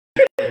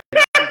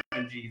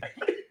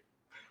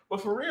But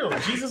for real,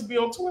 Jesus be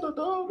on Twitter,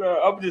 dog.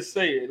 I'm just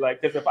saying,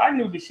 like, because if I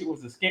knew this shit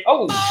was a scam,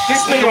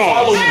 this nigga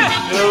follow me. You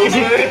know what I'm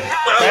saying?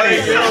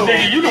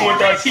 Nigga, you the one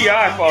that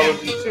T.I.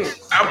 follows you too.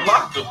 I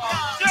blocked him.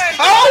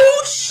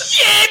 Oh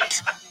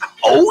shit!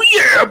 Oh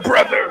yeah,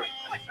 brother.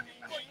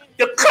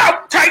 The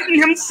clout titan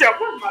himself.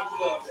 Where's my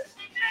glove at?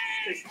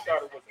 She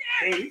thought it was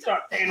a thing. You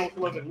thought Thanos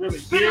wasn't really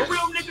here.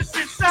 Real nigga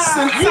since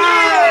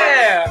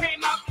Yeah.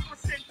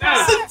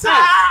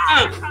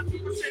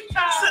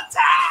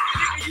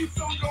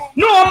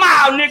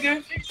 Normal,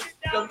 nigga.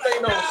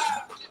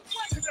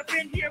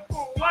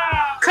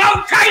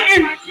 Clout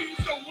titan.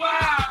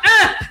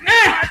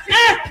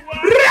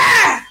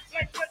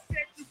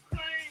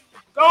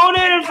 Go on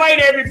and invite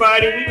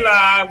everybody. We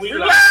live. We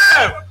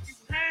live.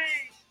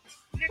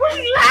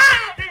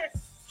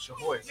 It's your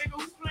voice.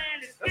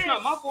 That's not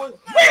my voice.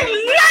 We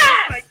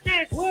live.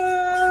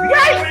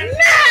 Right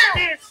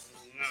now.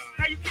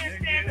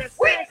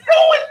 We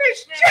doing this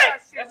shit.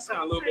 That sounds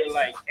a little bit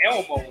like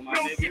Elmo, my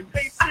nigga.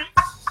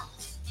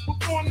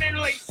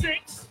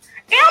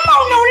 Elmo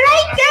no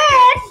like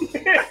that.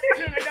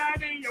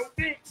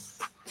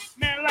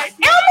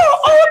 Elmo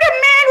older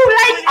man who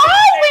likes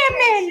all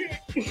women.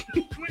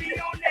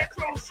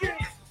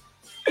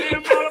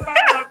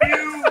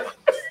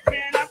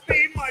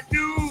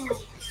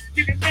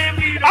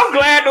 I'm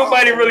glad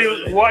nobody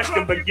really watched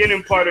the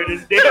beginning part of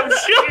this damn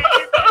show.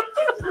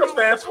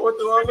 Fast forward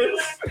through all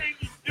this.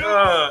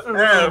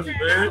 Man.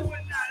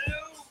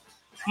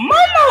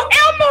 Mama,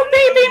 Elmo,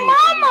 baby,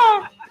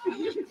 mama.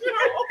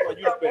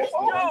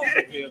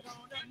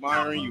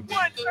 Admiring you.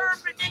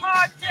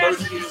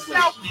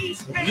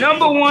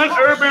 Number one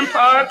urban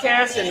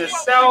podcast in the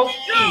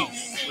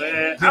Southeast,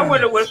 man. I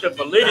wonder what the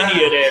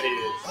validity of that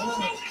is.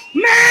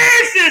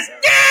 Mass is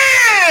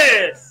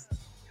this!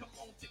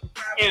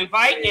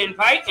 Invite, and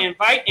like.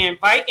 Invite, and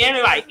like.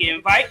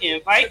 And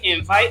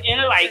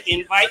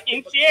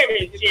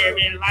share,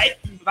 and like.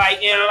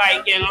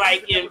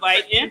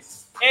 Invite, and.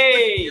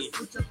 Hey.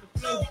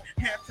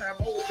 Halftime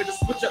over, to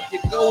switch up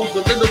your goals. A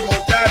little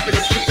more time, but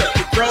switch up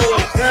your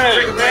goals.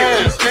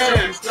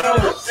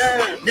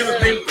 Never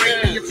been great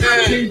in your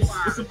time.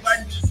 With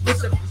somebody to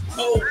switch up his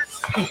goals.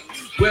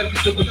 Well, you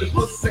still with the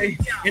books say.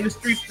 In the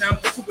streets now,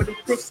 that's where the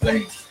crooks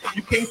say.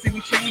 You can't see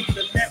me change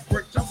the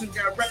network. Johnson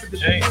got rapping the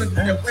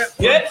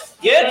Yeah.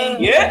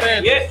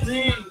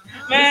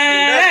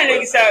 Man, that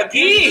nigga sound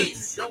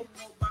geese.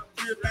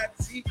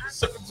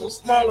 Suckers so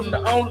small, I'm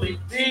the only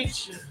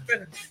bitch.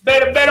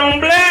 Better bet on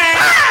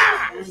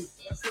black.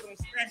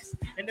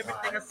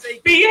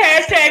 Be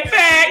hashtag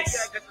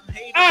facts.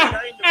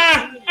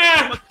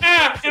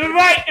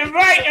 Invite, and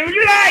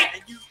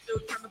like.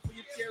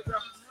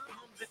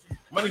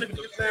 Money for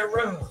the fair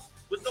run.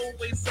 Was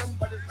always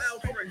somebody's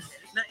mouth.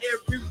 Now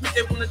every week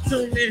they wanna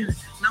tune in.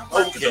 Now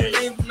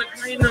okay.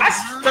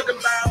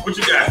 What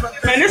you got?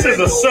 Man, this is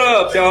a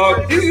sub,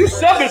 dog. You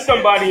subbing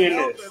somebody in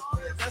this.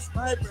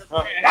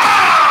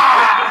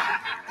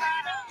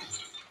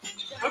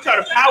 I'm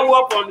trying to power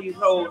up on these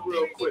hoes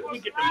real quick. We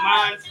get the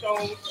Mind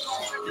Stone.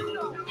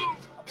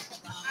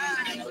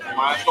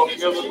 Mind Stone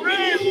together.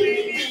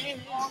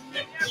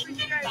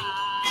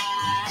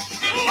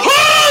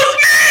 Whose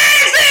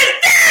man's is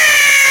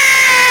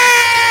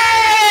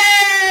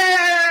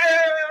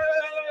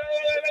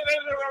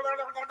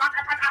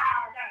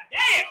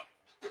Damn!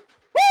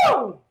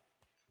 Woo!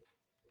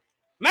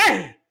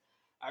 Man,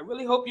 I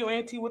really hope your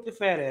auntie with the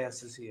fat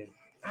ass is here.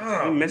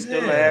 Oh, we missed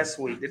her last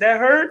week. Did that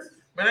hurt?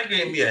 Man, that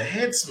gave me a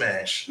head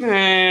smash.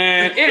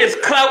 Man, it is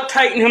Clout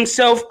Titan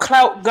himself,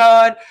 Clout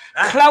God,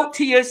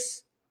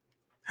 Cloutius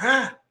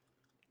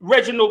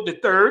Reginald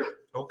III.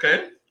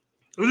 Okay.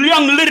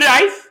 Young Little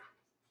Life.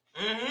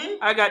 Mm-hmm.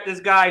 I got this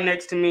guy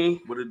next to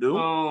me. What it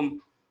do?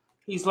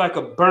 He's like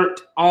a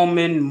burnt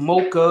almond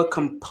mocha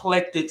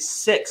complected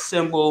sex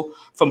symbol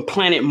from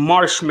planet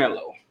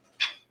Marshmallow.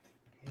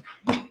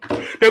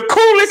 The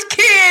coolest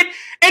kid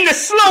in the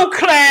slow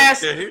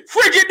class,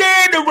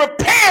 Frigidaire the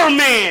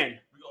repairman.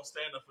 We gonna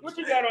stand up for what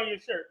you got on your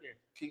shirt there?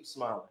 Keep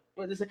smiling.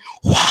 What does it say?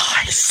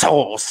 Why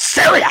so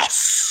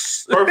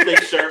serious? Birthday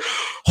shirt.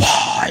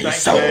 Why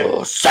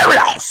so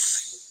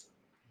serious?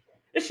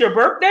 It's your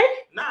birthday?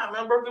 Nah,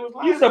 man, birthday was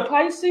last. You a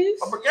Pisces?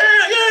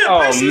 Yeah.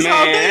 Oh Pisces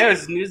man,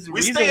 that's the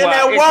reason stay in why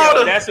that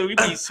water. That's what we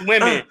be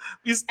swimming.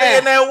 We stay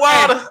in that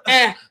water.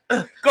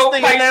 Go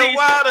Stay Pisces, in that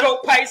water. go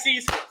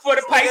Pisces for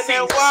the Stay in Pisces.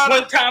 that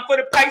water. One time for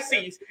the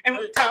Pisces, and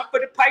one time for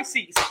the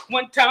Pisces.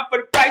 One time for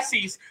the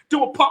Pisces.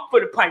 Do a pump for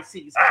the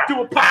Pisces.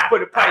 Do a pump for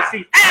the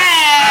Pisces.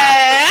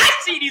 I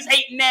see these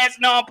hating ass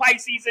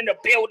non-Pisces in the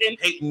building.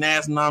 Hating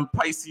ass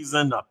non-Pisces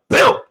in the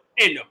building.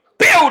 In the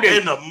building.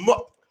 In the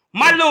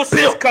My little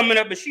sis coming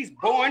up, but she's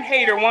born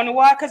hater. Wonder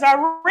why? Because I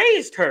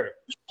raised her.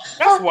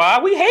 That's why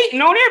we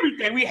hating on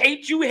everything. We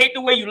hate you. We hate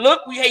the way you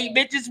look. We hate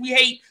bitches. We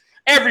hate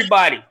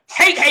everybody.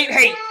 Hate.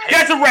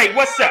 Desiree,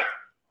 what's up?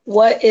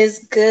 What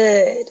is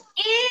good?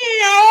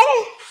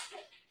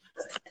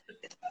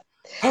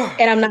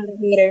 And I'm not a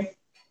hater.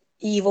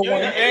 Evil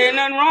one. Ain't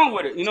nothing wrong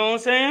with it. You know what I'm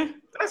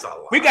saying? That's a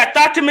lot. We got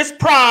Optimus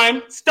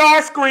Prime,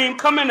 Starscream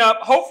coming up.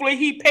 Hopefully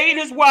he paid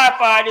his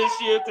Wi-Fi this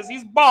year because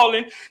he's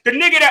balling. The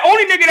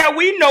only nigga that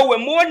we know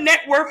with more net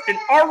worth than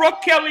R.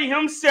 Kelly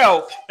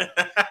himself.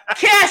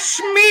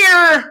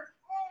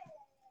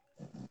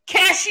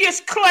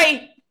 Cassius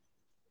Clay.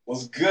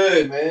 What's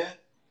good, man?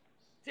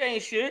 That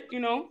ain't shit, you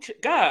know.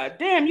 God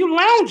damn, you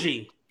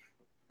loungy.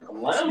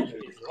 I'm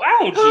lounging.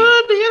 Loungy.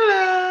 Who do you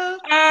love?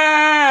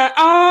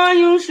 Are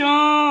you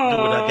sure? Do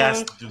what I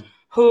got to do.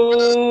 Who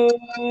I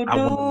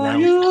do wanna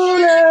you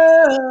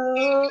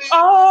love?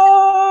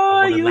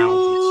 Are wanna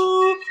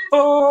you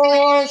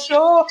for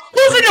sure?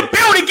 Who's in the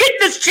building? Get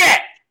this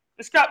chat.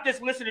 And stop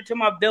just listening to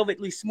my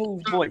velvetly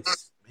smooth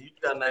voice. You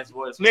got a nice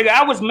voice. Nigga,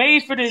 I was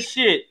made for this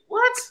shit.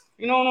 What?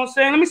 You know what I'm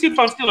saying? Let me see if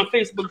I'm still on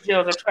Facebook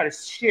jails. I try to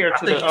share I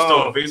to think the you're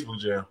still on Facebook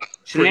jail.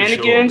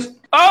 shenanigans. Sure.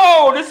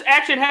 Oh, this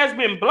action has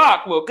been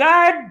blocked. Well,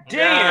 god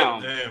damn.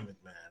 God damn it,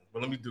 man.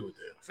 But let me do it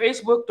then.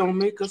 Facebook don't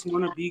make us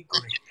want to be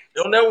great.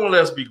 They'll never want to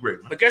let us be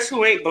great, man. But guess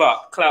who ain't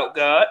blocked? Clout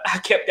God. I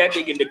kept that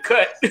nigga in the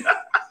cut.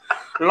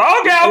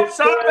 Log out,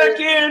 sign back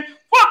in.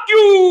 Fuck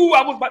you.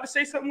 I was about to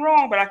say something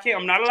wrong, but I can't.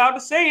 I'm not allowed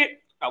to say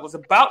it. I was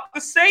about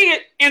to say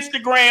it.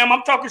 Instagram.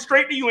 I'm talking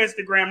straight to you,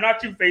 Instagram,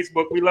 not you,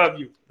 Facebook. We love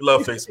you. We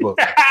love Facebook.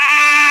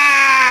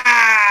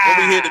 What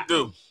we here to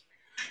do?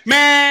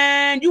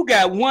 Man, you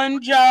got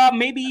one job,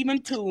 maybe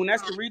even two, and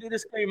that's to read the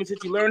disclaimers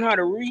that you learn how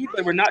to read,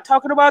 but we're not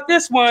talking about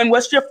this one.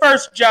 What's your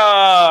first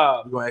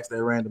job? We're going to ask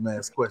that random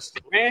ass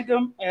question.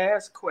 Random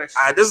ass question.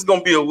 All right, this is going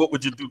to be a what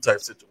would you do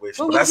type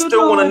situation. What But I would you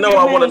still do want to if know. your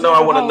I want to man's know.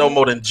 I at want to know home?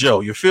 more than Joe.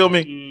 You feel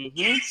me?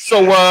 Mm-hmm.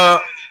 So,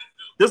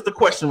 this is the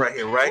question right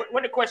here, right?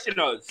 What the question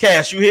is?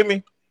 Cash, you hear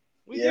me?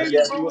 Yeah,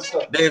 what's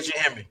up? Dad, you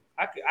hear me?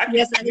 I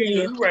Yes, I hear hear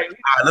you. you. You right. All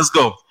right, let's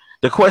go.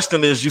 The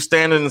question is, you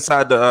standing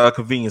inside the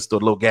convenience store,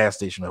 the little gas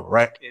station over,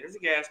 right? Yeah, there's a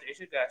gas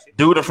station. Got you.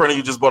 Dude in front of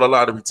you just bought a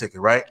lottery ticket,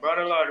 right? Brought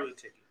a lottery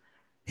ticket.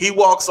 He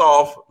walks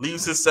off,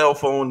 leaves his cell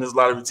phone, his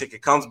lottery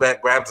ticket, comes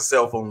back, grabs the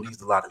cell phone, leaves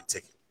the lottery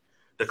ticket.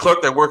 The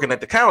clerk that working at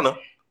the counter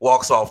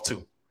walks off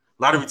too.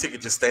 Lottery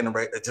ticket just sitting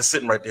right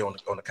there on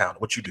the counter.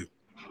 What you do?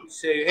 You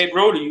say, hey,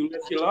 Brody, you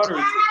left your lottery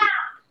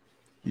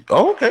ticket.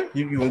 Oh, okay.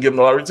 You gonna give him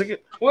the lottery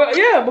ticket? Well,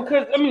 yeah,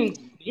 because, I mean,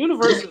 the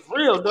universe is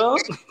real, dog.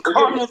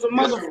 Cardinals a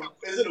motherfucker.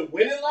 Is it a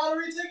winning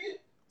lottery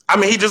ticket? I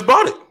mean, he just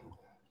bought it.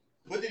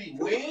 But did he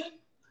win?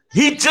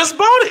 He just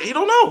bought it. He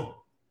don't know.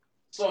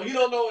 So he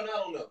don't know and I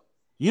don't know.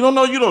 You don't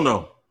know. You don't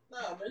know.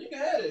 Nah, man, you can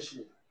have that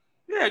shit.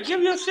 Yeah,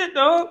 give your shit,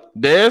 dog.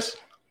 Des?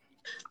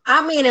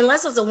 I mean,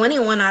 unless it's a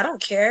winning one, I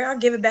don't care. I'll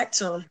give it back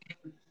to him.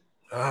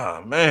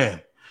 Ah,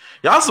 man.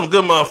 Y'all some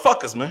good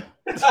motherfuckers, man.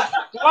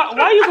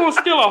 Why you gonna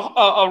steal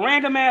a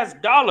random ass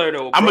dollar,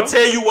 though, bro? I'm going to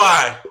tell you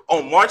why.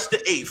 On March the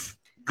 8th,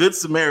 Good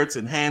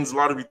Samaritan hands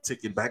lottery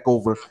ticket back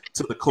over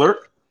to the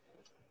clerk.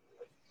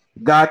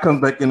 Guy comes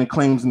back in and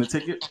claims in the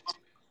ticket.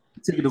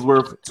 The ticket is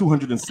worth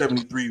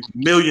 $273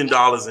 million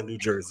in New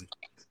Jersey.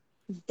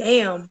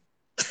 Damn.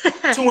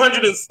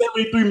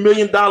 $273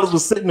 million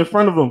was sitting in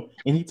front of him,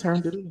 and he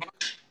turned it in.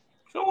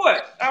 So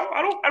what?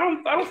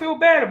 I don't feel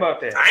bad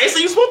about that. I ain't say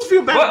you supposed to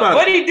feel bad about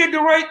But it. he did the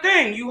right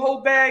thing. You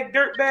whole bag,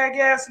 dirt bag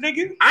ass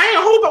nigga. I ain't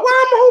a whole bad.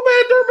 Why I'm a whole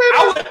bad dirt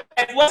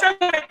bag? Once I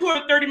had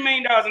 $230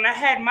 million and I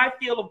had my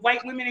fill of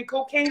white women and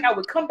cocaine, I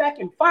would come back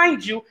and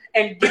find you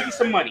and give you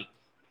some money.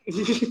 He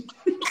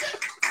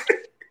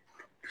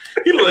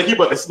look like he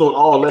about to snort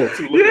all that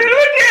too. Look at him.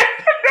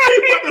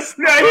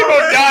 No, he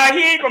gonna die.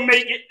 He ain't gonna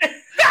make it.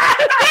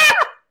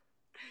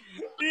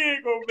 He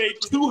ain't gonna make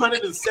it.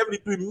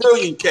 273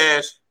 million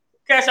cash.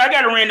 Cash, I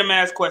got a random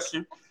ass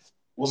question.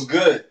 What's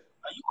good?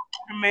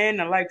 A man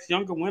that likes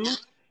younger women.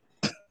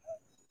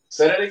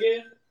 Say that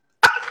again?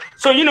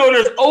 So you know,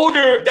 there's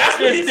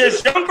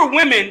younger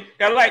women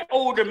that like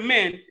older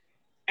men,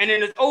 and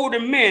then there's older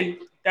men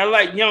that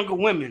like younger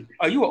women.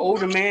 Are you an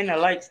older man that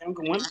likes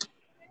younger women?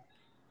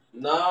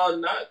 No,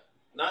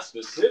 not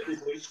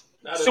specifically.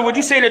 So would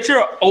you say that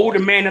you're an older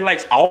man that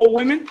likes all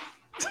women?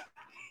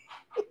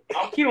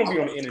 He don't be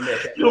on the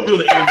internet. You don't be on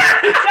the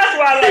internet. That's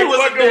why I like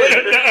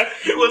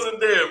He wasn't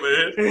there,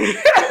 man.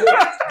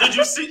 Did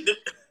you see?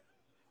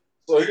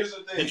 So here's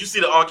the thing. Did you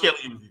see the R. Kelly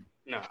interview?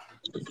 No.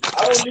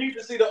 I don't need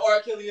to see the R.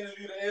 Kelly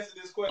interview to answer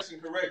this question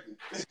correctly.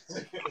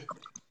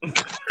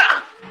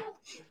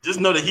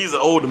 Just know that he's an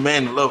older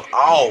man that loves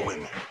all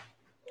women.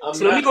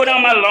 So let me go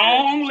down my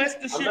long list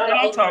of shit that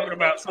I'm talking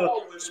about.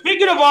 So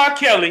speaking of R.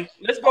 Kelly,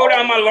 let's go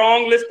down my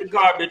long list of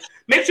garbage.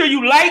 Make sure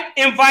you like,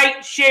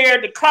 invite, share.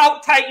 The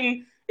Clout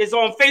Titan is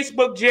on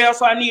Facebook jail.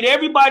 So I need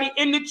everybody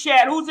in the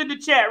chat. Who's in the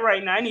chat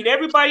right now? I need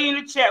everybody in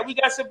the chat. We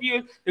got some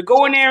viewers to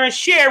go in there and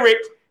share it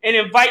and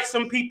invite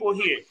some people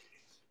here.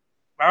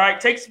 All right,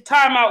 take some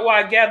time out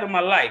while I gather my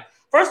life.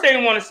 First thing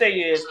I want to say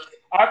is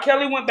R.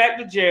 Kelly went back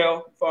to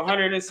jail for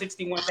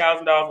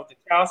 $161,000 with the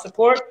child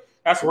support.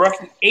 That's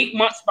roughly 8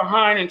 months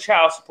behind in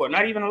child support.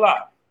 Not even a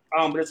lot,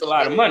 but it's a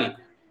lot of money.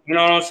 You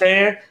know what I'm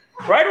saying?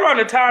 Right around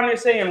the time they're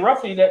saying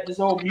roughly that this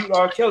whole Mute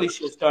R. Kelly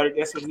shit started,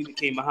 that's when he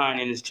became behind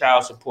in his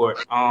child support.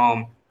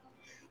 Do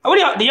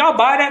y'all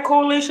buy that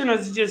correlation, or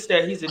is it just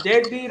that he's a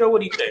deadbeat, or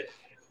what do you think?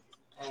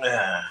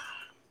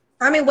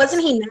 I mean,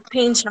 wasn't he not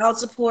paying child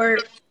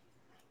support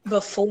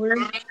before?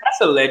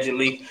 That's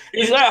allegedly.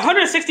 It's like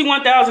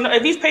 $161,000.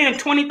 If he's paying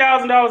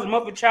 $20,000 a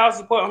month for child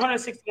support,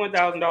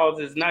 $161,000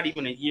 is not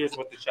even a year's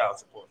worth of child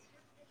support.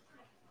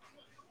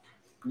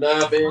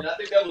 Nah, man, I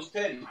think that was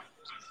petty.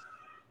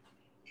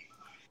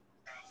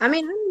 I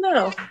mean, I don't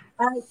know.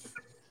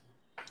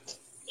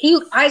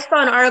 I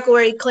saw an article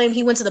where he claimed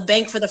he went to the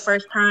bank for the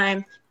first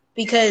time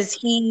because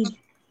he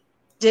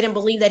didn't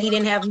believe that he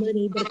didn't have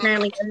money, but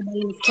apparently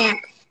everybody in his camp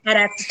had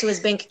access to his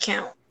bank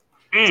account.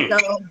 So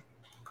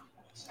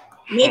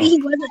maybe he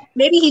wasn't.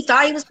 Maybe he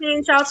thought he was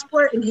paying child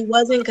support and he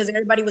wasn't because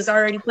everybody was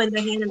already putting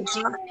their hand in the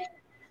pot.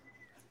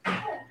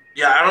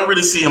 Yeah, I don't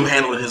really see him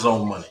handling his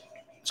own money.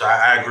 So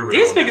I agree with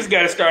These you. niggas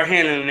got to start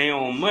handling their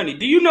own money.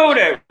 Do you know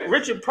that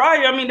Richard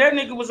Pryor? I mean, that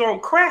nigga was on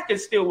crack and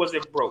still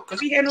wasn't broke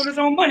because he handled his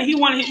own money. He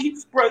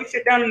was broke. He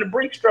sat down in the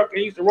Brinks truck and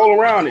he used to roll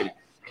around in it.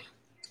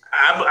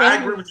 I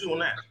agree with you on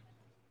that.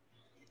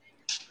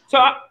 So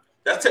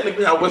That's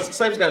technically how Wesley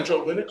Snipes got in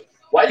trouble, isn't it?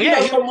 Why you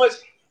know so much?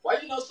 Why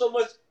you know so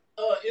much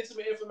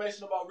intimate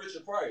information about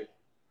Richard Pryor?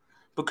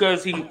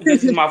 because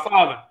he's my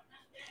father.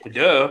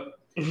 Duh.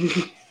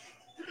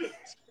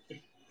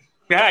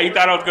 Yeah, you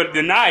thought I was gonna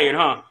deny it,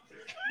 huh?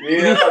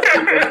 Yeah.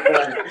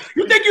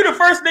 You think you the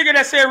first nigga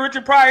that said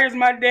Richard Pryor is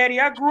my daddy?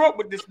 I grew up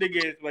with this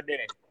nigga as my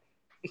daddy.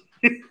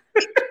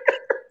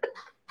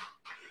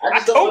 I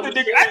told the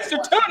nigga, I used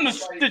to tell him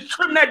to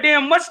trim that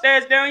damn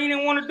mustache down. He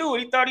didn't want to do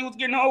it. He thought he was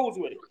getting hoes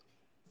with it.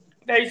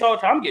 He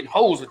told I'm getting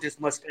hoes with this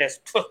mustache.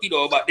 Fuck you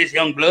know about this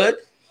young blood.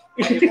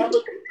 If I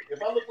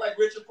look like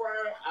Richard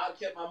Pryor, I'll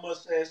keep my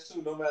mustache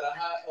too, no matter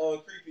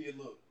how creepy it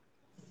looks.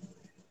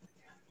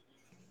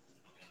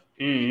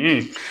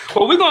 Mm-hmm.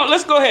 Well,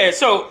 let's go ahead.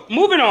 So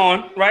moving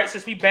on, right?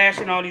 Since we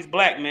bashing all these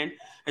black men,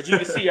 as you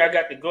can see, I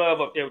got the glove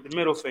up there with the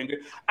middle finger.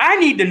 I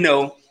need to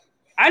know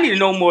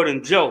more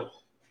than Joe.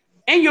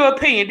 In your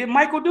opinion, did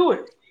Michael do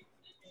it?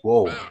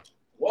 Whoa.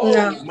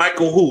 No.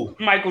 Michael who?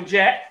 Michael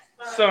Jack,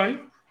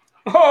 son.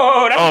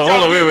 Oh, that's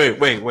hold on,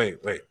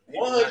 wait.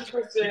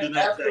 100%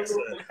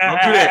 absolutely.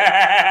 Don't do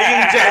that.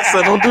 Ian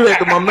Jackson, don't do that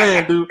to my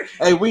man, dude.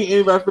 Hey, we ain't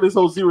anybody for this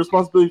whole zero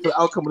responsibility for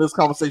the outcome of this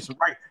conversation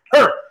right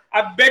here.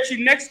 I bet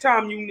you next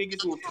time you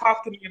niggas will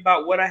talk to me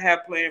about what I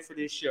have planned for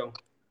this show.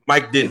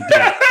 Mike didn't do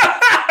it.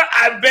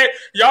 I bet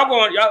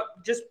y'all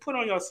just put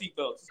on your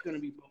seatbelts. It's gonna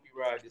be bumpy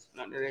ride. It's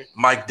not that.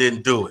 Mike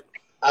didn't do it.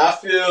 I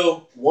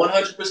feel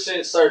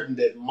 100% certain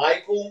that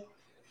Michael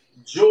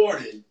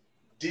Jordan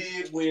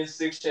did win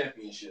 6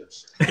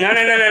 championships. No.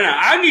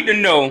 I need to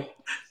know.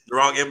 The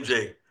wrong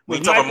MJ. We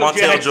Was talking about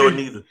Michael Montel Jackson Jordan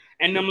either.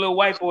 And them little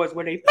white boys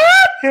were they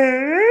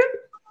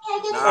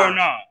or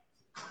not?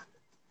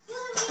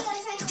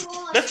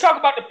 Let's talk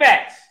about the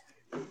facts.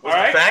 All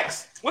right.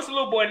 Facts? What's the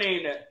little boy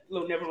name that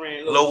Lil never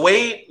ran? Lil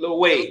Wade? Lil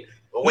Wade.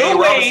 Lil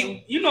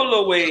Wade, you know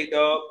Lil Wade,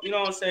 dog. You know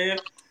what I'm saying?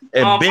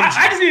 And I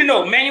Benji. just need to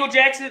know.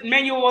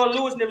 Manuel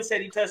Lewis never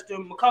said he touched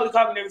him. Macaulay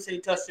Culkin never said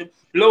he touched him.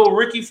 Lil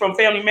Ricky from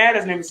Family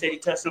Matters never said he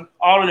touched him.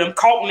 All of them.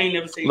 Colton ain't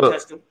never said he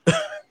touched him.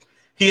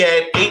 He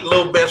had 8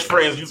 little best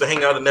friends who used to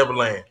hang out in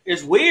Neverland.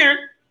 It's weird.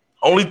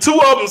 Only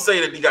 2 of them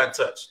say that he got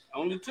touched.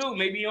 Only 2.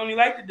 Maybe he only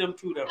liked them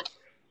 2 though.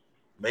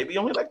 Maybe he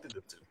only liked them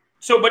 2.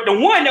 So, but the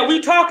one that we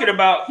talking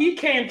about, he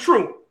came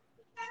true,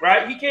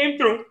 right? He came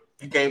through.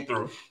 He came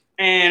through.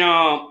 And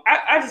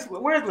I just,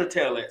 where's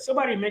Lattell at?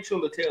 Somebody make sure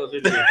Lattell's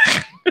in here.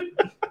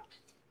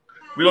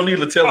 We don't need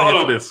Lattell in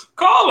here for this.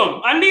 Call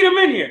him. I need him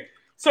in here.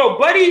 So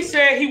Buddy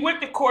said he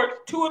went to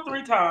court 2 or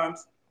 3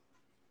 times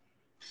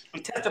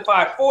and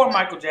testified for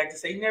Michael Jackson.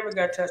 Say he never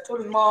got touched.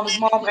 Told his mom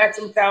asked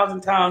him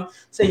 1,000 times.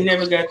 Say he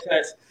never got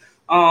touched.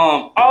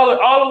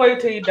 All the way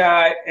till he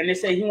died. And they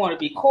say he wanted to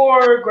be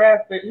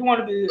choreographic. He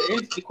wanted to be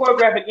the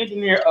choreographic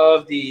engineer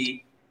of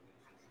the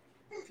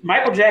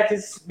Michael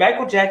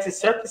Jackson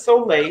Cirque du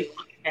Soleil,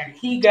 and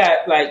he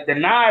got like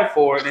denied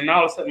for it, and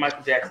all of a sudden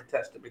Michael Jackson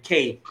touched him. It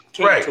came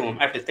Right. to him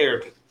after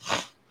therapy.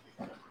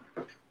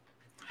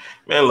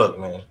 Man, look,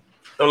 man.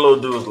 Them little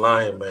dudes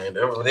lying, man.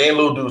 They ain't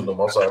little dudes no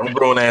more. I'm sorry. Them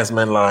grown-ass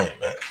men lying,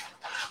 man.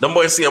 Them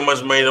boys see how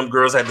much money them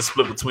girls had to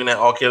split between that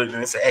R. Kelly, and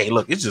they say, hey,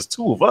 look, it's just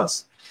 2 of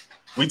us.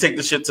 We take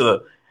the shit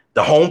to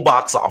the home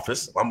box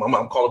office. I'm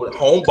calling it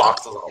home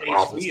box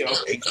office.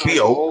 HBO.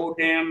 Oh,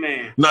 damn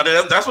man. No,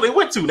 that's what they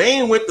went to. They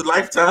ain't went to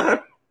Lifetime.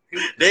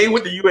 They ain't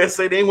went to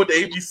USA. They ain't went to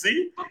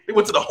ABC. They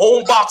went to the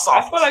home box I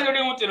office. feel like when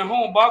they went to the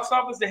home box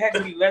office, there had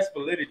to be less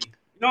validity.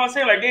 You know what I'm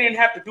saying? Like, they didn't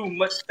have to do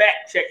much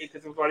fact checking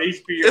because it was on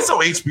HBO. It's on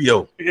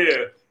HBO.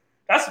 Yeah.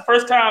 That's the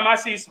first time I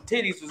see some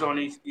titties was on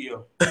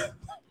HBO.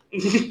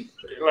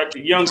 Like the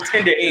young,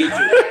 tender ages.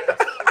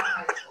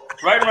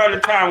 Right around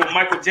the time when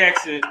Michael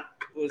Jackson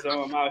was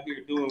out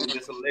here doing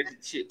this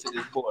alleged shit to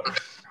this boy.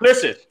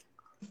 Listen,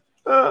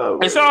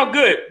 it's all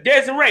good.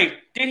 Desiree,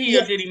 did he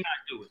or did he not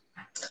do it?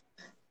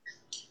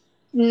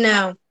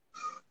 No.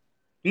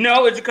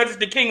 No, is it because it's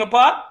the king of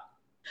pop?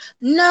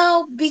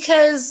 No,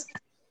 because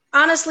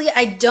honestly,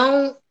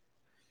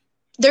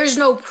 there's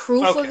no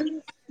proof of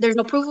it. There's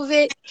no proof of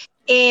it.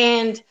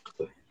 And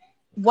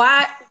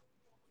why,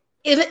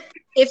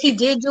 if he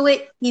did do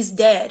it, he's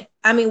dead.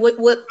 I mean, what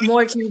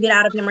more can you get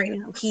out of him right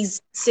now?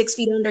 He's 6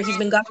 feet under. He's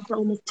been gone for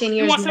almost 10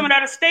 years. You want now. some of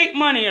that estate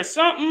money or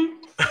something?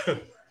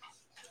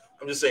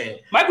 I'm just saying.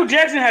 Michael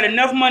Jackson had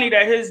enough money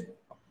that his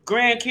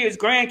grandkids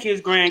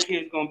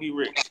gonna be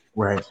rich.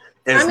 Right.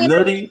 As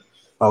Nutty.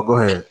 Oh, go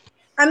ahead.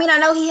 I mean, I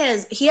know he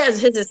has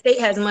his estate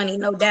has money,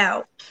 no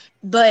doubt.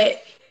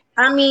 But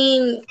I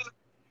mean,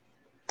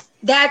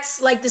 that's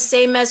like the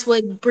same as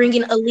with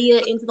bringing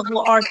Aaliyah into the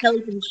whole R.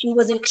 Kelly thing.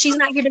 She's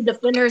not here to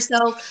defend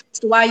herself.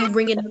 So why are you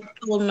bringing up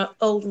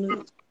old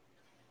news?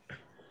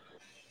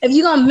 If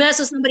you're gonna mess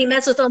with somebody,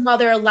 mess with them while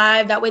they're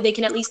alive. That way they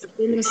can at least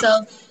defend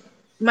themselves.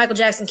 Michael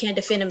Jackson can't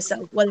defend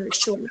himself, whether it's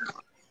true or not.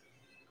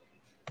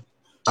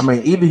 I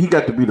mean, either he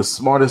got to be the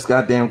smartest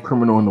goddamn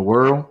criminal in the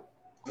world,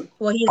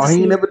 well, or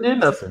he never did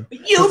nothing.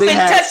 You've been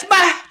touched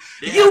by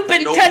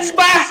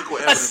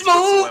a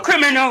smooth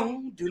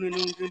criminal.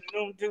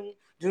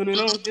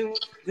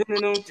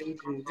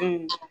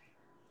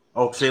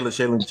 Oh, Shayla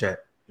in the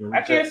chat.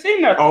 I can't see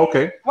nothing. Oh,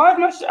 okay. Why is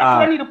my shit?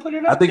 I need to put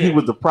it up. I think there. he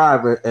was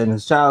deprived in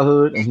his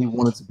childhood, and he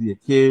wanted to be a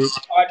kid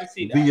I can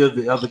see that. via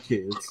the other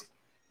kids.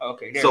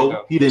 Okay, there we So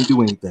go. he didn't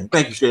do anything.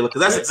 Thank you, Shayla,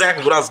 because that's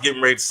exactly what I was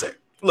getting ready to say.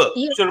 Look,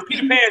 So the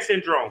Peter Pan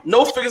syndrome.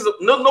 no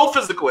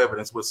physical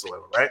evidence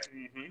whatsoever, right?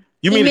 Mm-hmm.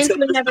 You mean to tell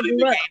me mentally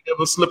never grew up. he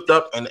never slipped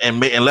up and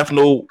left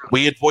no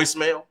weird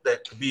voicemail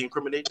that could be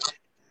incriminating?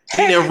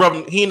 He never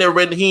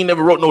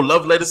wrote no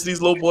love letters to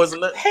these little boys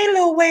and that. Hey,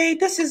 Lil Wade,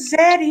 this is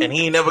Zaddy. And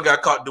he never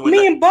got caught doing Me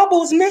that. and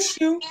Bubbles miss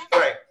you.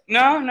 Right.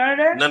 No, none of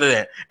that. None of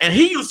that. And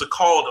he used to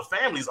call the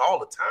families all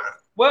the time.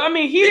 Well, I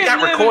mean, he They didn't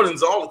got live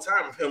recordings all the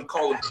time of him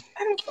calling.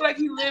 I don't feel like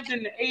he lived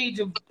in the age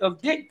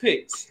of dick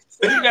pics.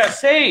 So he got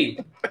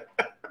saved.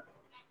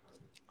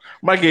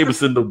 Mike gave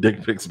us no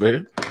dick pics,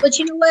 man. But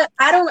you know what?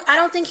 I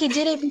don't think he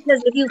did it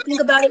because if you think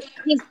about it,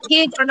 his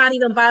kids are not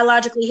even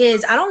biologically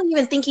his. I don't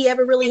even think he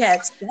ever really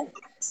had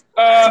sex.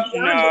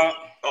 No.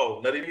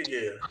 Oh, not even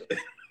yeah.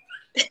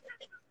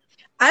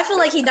 I feel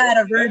like he died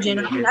a virgin.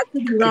 I mean, I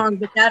could be wrong,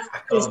 but that's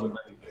just,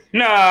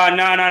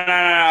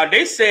 No.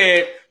 They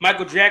said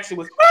Michael Jackson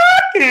was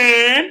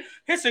fucking.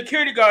 His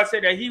security guard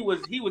said that he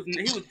was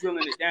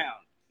drilling it down.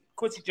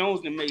 Quincy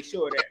Jones done made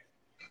sure of that.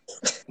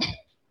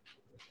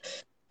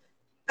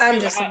 I'm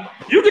just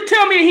You can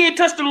tell me he ain't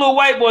touched the little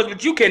white boys,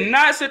 but you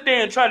cannot sit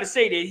there and try to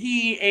say that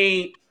he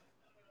ain't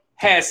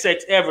had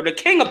sex ever. The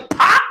king of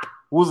pop.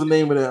 What was the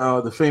name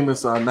of the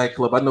famous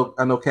nightclub? I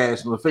know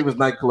Cash. The famous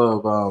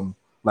nightclub,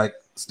 like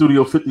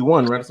Studio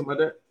 51, right? Something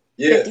like that.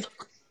 Yeah,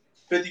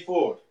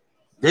 54.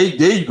 There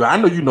you go. I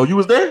know you know. You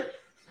was there.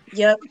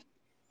 Yep.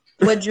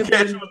 What you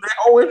Cash was there,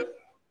 Owen.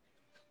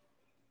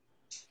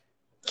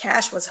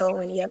 Cash was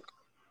hoeing. Yep.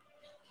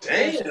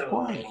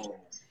 Damn.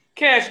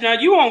 Cash, now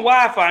you on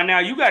Wi-Fi now.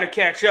 You got to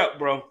catch up,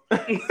 bro.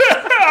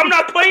 I'm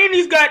not playing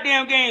these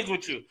goddamn games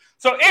with you.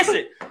 So,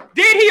 Issa,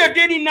 did he or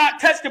did he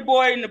not touch the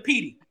boy in the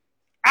PD?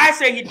 I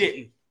say he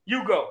didn't.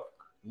 You go.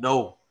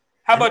 No.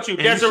 How about you,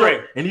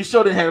 Desiree? And he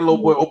showed it had a little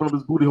boy open up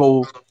his booty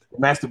hole,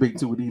 and masturbate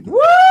to it either.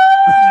 What?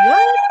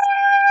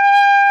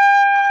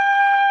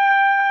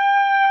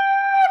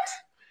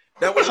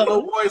 That was what the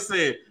little boy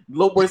said. The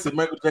little boy said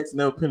Michael Jackson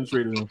never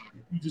penetrated him.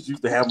 He just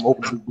used to have him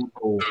open his booty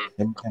hole,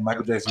 and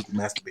Michael Jackson used to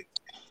masturbate.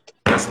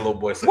 That's the little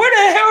boy said. Where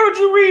the hell did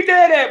you read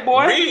that at,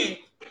 boy?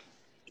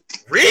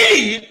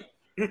 Read.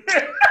 Yo,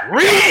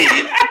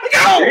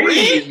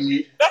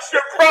 read. That's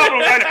your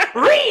problem.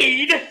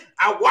 Read.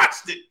 I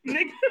watched it.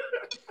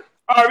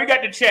 All right, we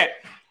got the chat.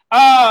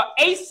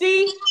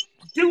 AC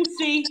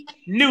Deucey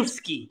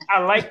Newski. I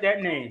like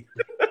that name.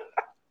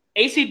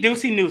 AC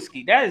Deucey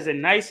Newski. That is a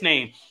nice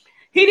name.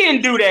 He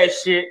didn't do that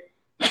shit.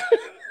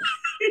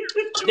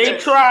 They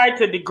tried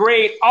to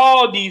degrade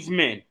all these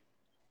men.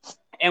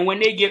 And when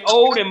they get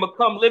old and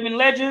become living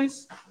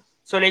legends,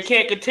 so they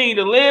can't continue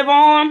to live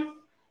on,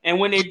 and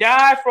when they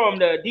die from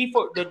the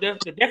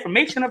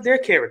deformation of their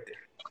character.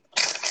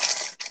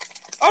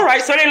 All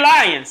right, so they're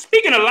lying.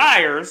 Speaking of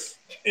liars,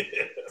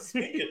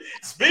 Speaking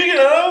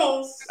of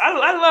those,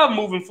 I love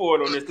moving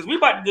forward on this because we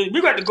about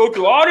to go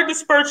through all the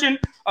dispersion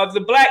of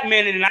the black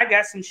men, and I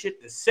got some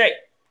shit to say.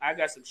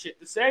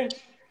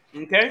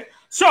 Okay,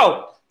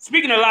 so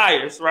speaking of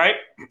liars, right?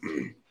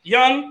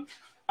 young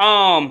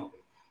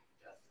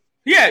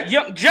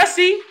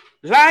Jussie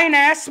lying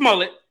ass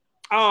Smollett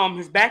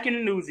is back in the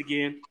news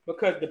again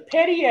because the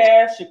petty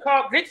ass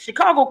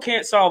Chicago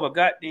can't solve a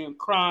goddamn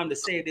crime to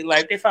save their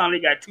life. They finally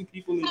got 2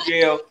 people in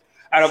jail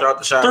out of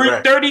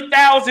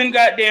 30,000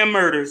 goddamn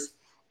murders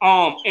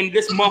in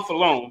this month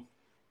alone.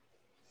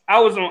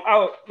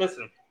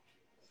 Listen,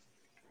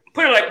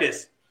 put it like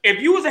this. If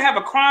you was to have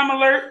a crime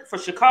alert for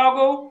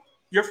Chicago,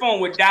 your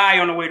phone would die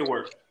on the way to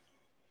work.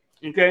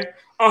 Okay?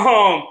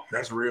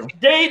 that's real.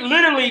 They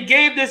literally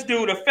gave this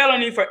dude a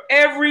felony for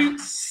every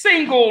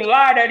single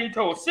lie that he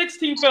told.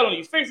 16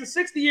 felonies, facing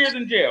 60 years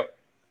in jail.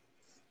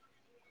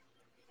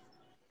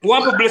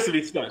 One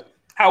publicity stunt.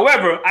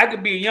 However, I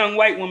could be a young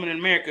white woman in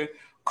America,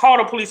 call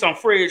the police on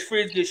Fridge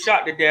gets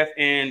shot to death,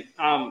 and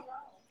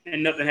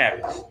nothing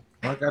happens.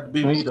 I got to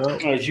be me, dog.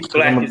 You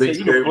black as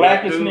you the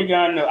blackest nigga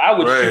I know. I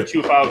would shoot you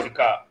if I was a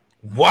cop.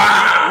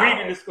 Wow. Read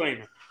the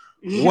disclaimer.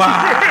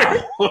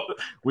 Wow.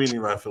 We need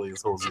my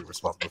affiliates hold you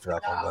responsible for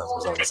that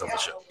on the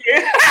show.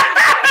 Yeah.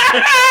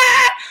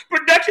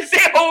 Production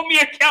said hold me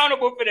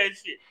accountable for that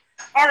shit.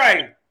 All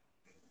right.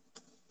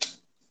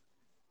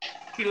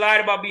 He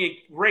lied about being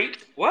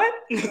raped. What?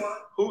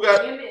 Who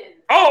got it?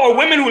 Oh,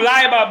 women who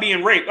lie about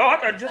being raped. Oh, I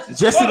thought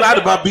Jesse lied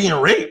about being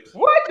raped.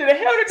 What the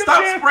hell did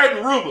Stop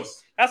spreading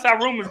rumors. That's how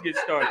rumors get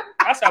started.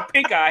 That's how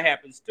pink eye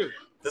happens too.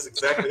 That's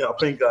exactly how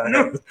pink eye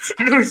happens.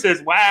 Lou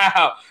says,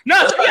 "Wow,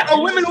 no,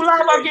 women who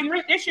lie about getting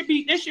raped, they should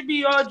be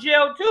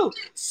jailed too.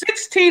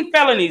 16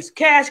 felonies.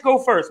 Cash, go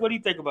first. What do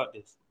you think about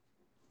this?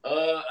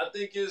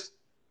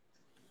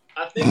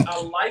 I think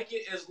I like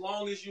it as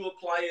long as you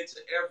apply it to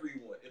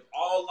everyone. If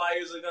all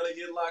liars are gonna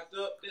get locked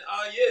up, then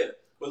yeah.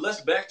 But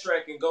let's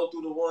backtrack and go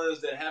through the ones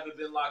that haven't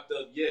been locked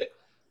up yet.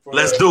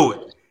 Let's do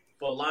it.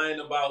 For lying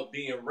about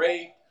being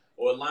raped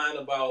or lying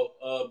about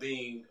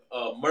being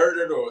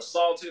murdered or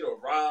assaulted or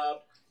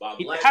robbed.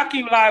 How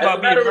can you lie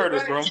about being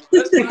murdered, bro?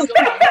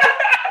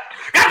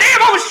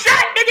 Goddamn, I was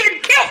shot, nigga,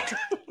 and killed.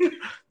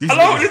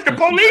 Hello, is this the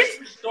police?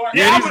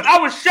 Yeah, I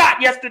was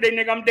shot yesterday,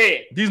 nigga. I'm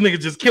dead. These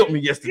niggas just killed me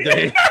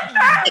yesterday.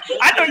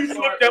 I know you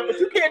slipped up, but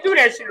you can't do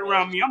that shit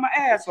around me. I'm an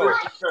asshole.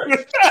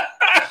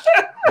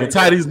 I'm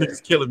tired of these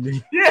niggas killing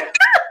me. Yeah.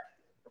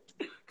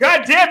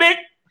 God damn it.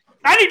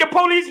 I need the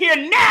police here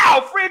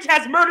now. Fridge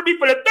has murdered me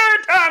for the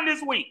 3rd time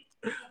this week.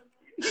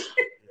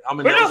 I'm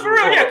ineligible. For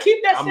real,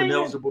 keep that. I'm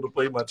ineligible to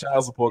pay my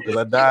child support because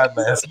I died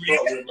last week.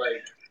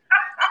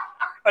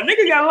 A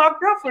nigga got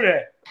locked up for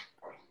that.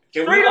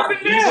 Straight up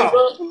and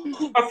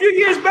down. A few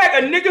years back,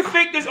 a nigga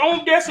faked his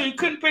own death so he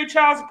couldn't pay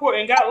child support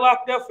and got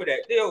locked up for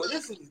that. Yo,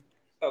 this is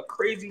a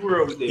crazy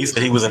world. He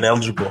said he was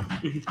ineligible.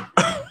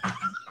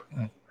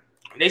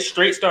 They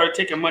straight started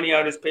taking money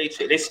out of his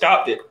paycheck. They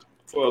stopped it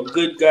for a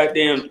good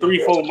goddamn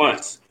 3-4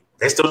 months.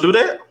 They still do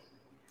that?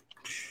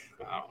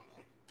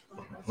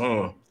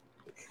 Wow.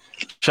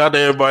 Shout out to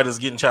everybody that's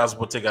getting child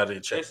support take out of their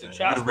check. Listen,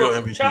 child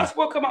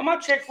support come out my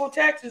check full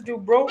taxes,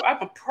 dude, bro.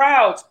 I'm a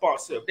proud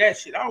sponsor of that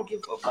shit. I don't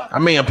give a fuck. I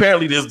mean,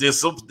 apparently there's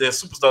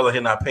superstars out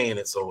here not paying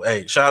it. So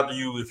hey, shout out to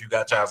you if you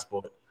got child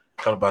support.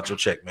 Talk about your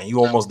check, man. You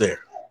almost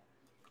there.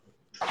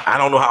 I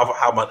don't know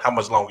how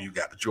much longer you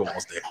got, but you're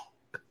almost there.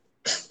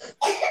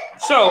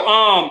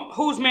 So,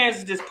 whose man's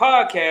is this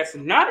podcast?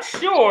 I'm not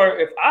sure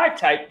if I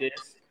typed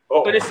this,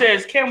 but it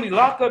says, "Can we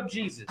lock up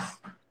Jesus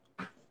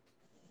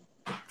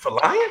for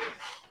lying?"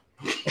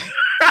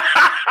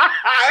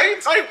 I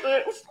ain't typed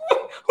it.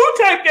 Who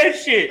typed that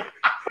shit?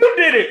 Who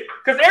did it?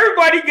 Because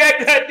everybody got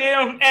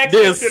goddamn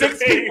access. There's to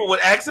 6 people with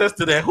access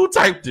to that. Who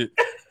typed it?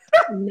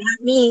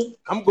 Not me.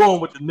 I'm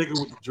going with the nigga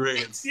with the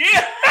dreads.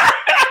 Yeah.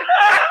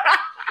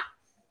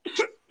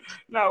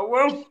 No,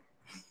 well,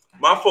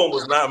 my phone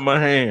was not in my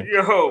hand.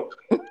 Yo,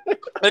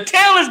 the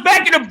tail is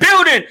back in the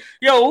building.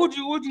 Yo,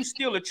 who'd you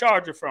steal a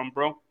charger from,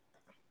 bro?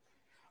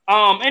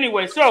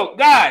 Anyway, so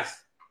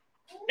guys,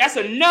 that's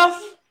enough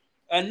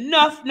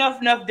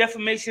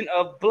defamation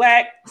of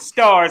black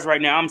stars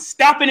right now. I'm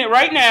stopping it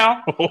right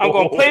now. I'm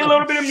gonna play a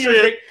little bit of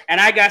music,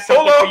 and I got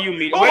something for you,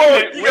 Meat.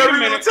 Wait a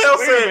minute.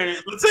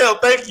 Latel,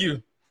 thank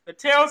you.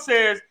 Latel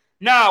says,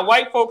 "Nah,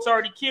 white folks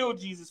already killed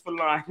Jesus for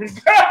lying."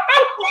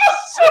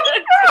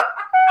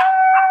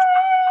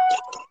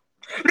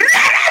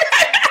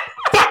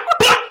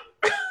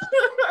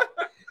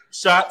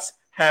 Shots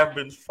have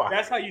been fired.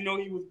 That's how you know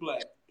he was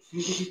black.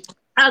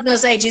 I was gonna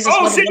say Jesus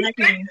was a black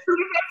man.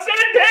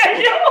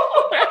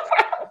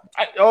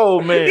 Oh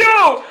man,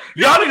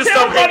 y'all need to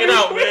stop hanging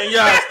out, man.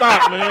 Y'all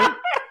stop, man.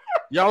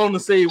 Y'all on the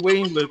same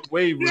wave.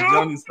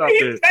 Y'all need to stop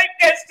that.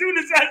 As soon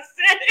as I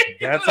said it,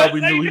 that's how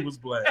we knew he was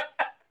black.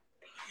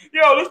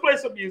 Yo, let's play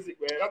some music,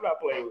 man. I'm not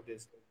playing with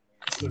this.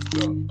 Let's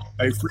go.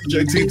 Hey, free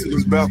JT to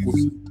this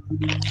backwards.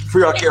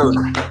 Free R. Kelly.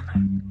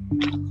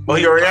 Oh,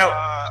 he already out?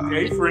 Yeah,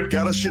 he free.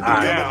 Got her shit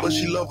together, but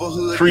she love her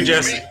hood. Free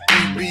Jesse.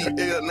 Free my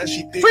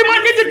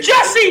nigga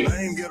Jesse.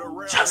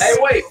 Hey,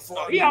 wait.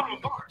 He out on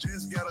the bar.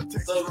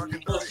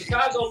 So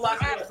Chicago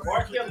locked in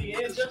R. Kelly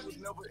and Jesse.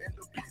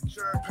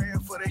 Paying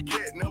for that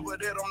cat, never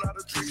that I'm not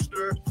a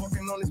trickster.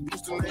 Fucking on this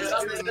booster, man.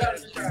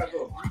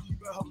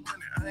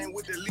 I ain't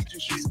with that leeching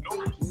shit.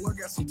 No, I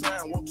got some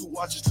time. Want to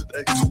watch it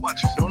today.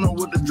 Don't know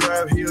what to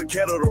drive here,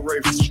 cat or the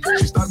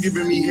race. Stop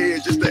giving me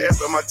head just to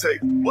ask on my take.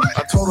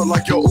 I told her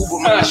like your Uber,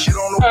 man. Shit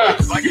on the way.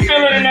 Like you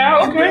feeling it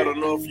now? Okay. Bad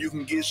enough, you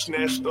can get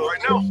snatched up.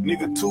 Right now,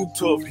 nigga too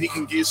tough, he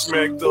can get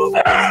smacked up.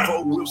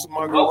 4 whips of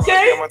my girl,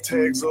 okay. Got my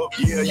tags up.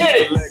 Yeah, you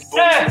can black boys.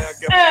 Now I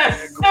got my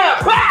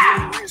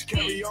tag up. Rich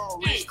carry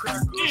on, rich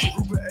crackers. I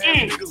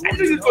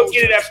think he's gonna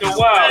get it after a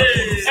while.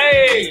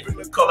 Hey,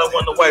 call that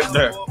one the wife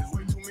there.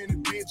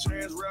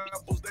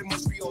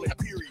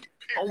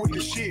 I'm with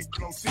the shit,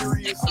 I'm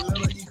serious. I let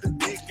her eat the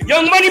dick.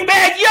 Young Money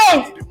Bag,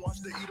 yo!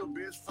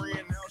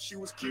 She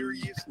was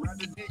curious. Ride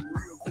the dick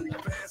real quick,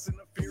 fast and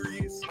the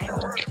furious. Got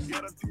her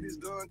titties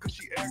done cause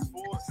she asked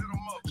for it. Set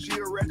them up. She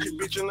a ratchet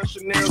bitch in a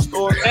Chanel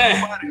store.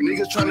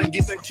 Niggas trying to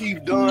get their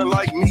teeth done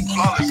like me.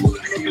 Flawless.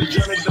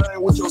 Johnny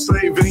Dane with your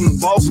saving.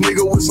 Boss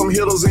nigga with some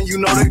hitters and you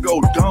know they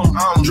go dumb.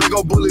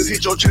 Draco bullets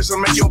hit your chest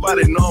and make your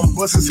body numb.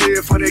 Bust his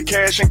head for that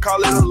cash and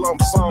call it a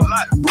lump sum.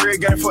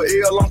 Bread game for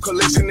L, I'm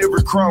collecting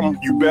every crumb.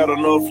 You bad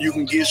enough, you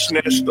can get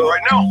snatched up.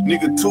 Right now,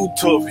 nigga too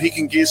tough, he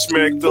can get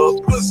smacked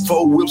up.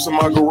 4 whips in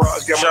my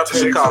garage, got Shout my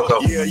to Chicago.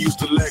 Yeah, I used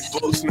to lack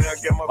books, now I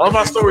got my. All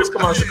my stories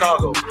come out of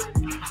Chicago.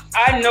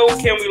 I know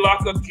Can We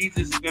Lock Up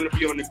Jesus is gonna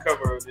be on the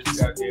cover of this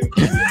goddamn.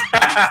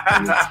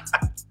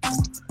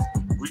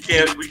 we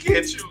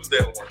can't choose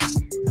that one.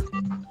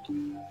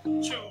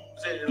 Choose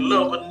that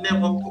lover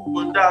never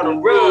without a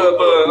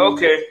rubber.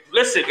 Okay,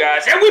 listen,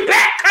 guys, and we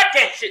back. Cut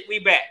that shit. We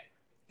back.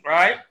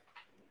 Right.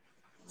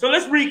 So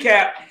let's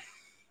recap.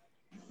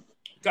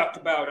 Talked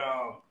about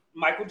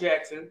Michael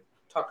Jackson.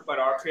 Talked about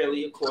R.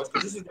 Kelly, of course,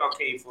 because this is y'all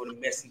came for the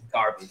messy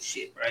garbage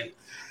shit, right?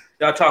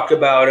 Y'all talked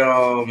about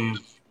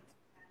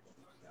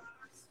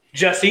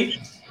Jussie,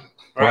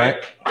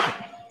 right?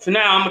 So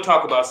now I'm gonna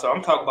talk about something.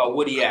 I'm talking about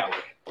Woody Allen.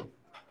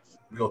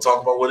 We gonna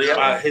talk about Woody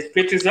Allen? His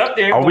picture's up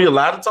there. Are we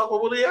allowed to talk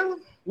about Woody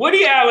Allen?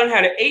 Woody Allen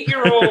had an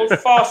 8-year-old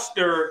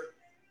foster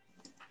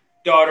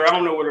daughter. I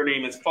don't know what her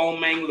name is. Fong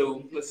Mang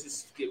Lu. Let's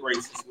just get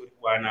racist with it.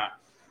 Why not?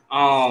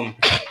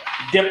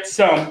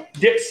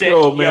 Dipset.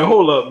 Yo, man,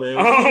 hold up, man.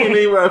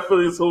 Anybody feel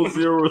this whole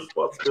zero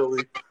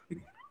responsibility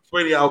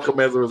for any outcome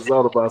as a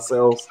result of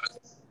ourselves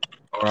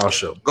or our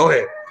show? Go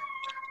ahead.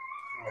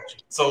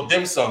 So,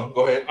 Dim Sum,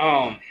 go ahead.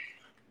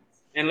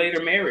 And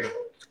later married her.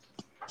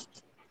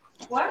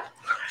 What?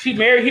 He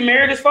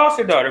married his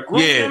foster daughter. Grew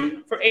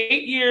him for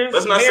 8 years.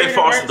 Let's not say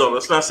foster daughter.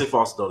 Let's not say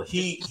foster daughter.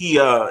 He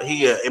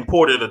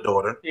imported a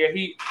daughter. Yeah,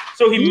 he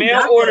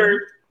mail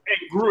ordered and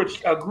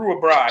grew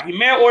a bride. He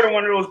mail ordered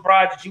one of those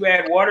brides that you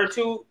add water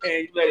to and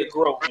you let it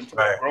grow into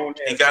a grown.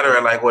 He got her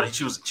at like what?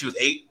 She was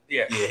 8.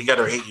 Yeah, he got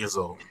her 8 years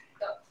old.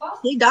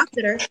 He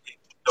adopted her.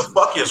 The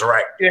fuck is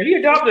right? Yeah, he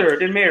adopted her,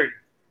 then married her.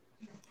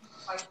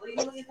 Like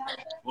legally adopted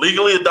her?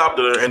 Legally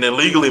adopted her and then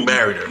legally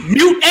married her.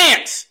 Mute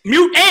ants.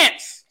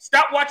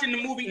 Stop watching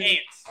the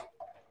movie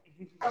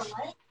Ants.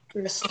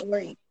 For the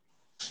story.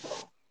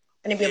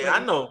 Yeah, I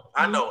know.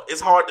 It's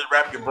hard to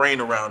wrap your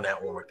brain around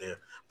that one right there.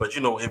 But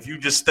you know, if you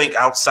just think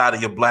outside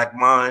of your black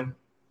mind,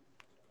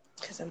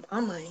 because I'm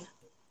on mine.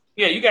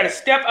 Yeah, you got to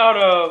step out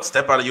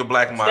of your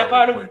black mind. Step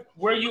out of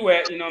where you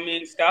at. You know what I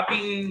mean? Stop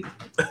eating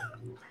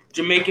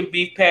Jamaican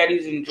beef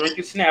patties and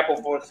drinking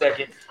Snapple for a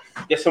second.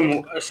 Get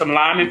some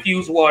lime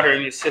infused water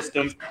in your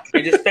system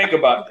and just think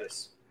about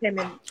this. He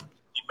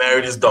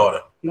married his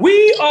daughter.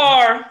 We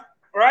are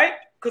right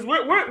because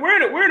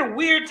we're in a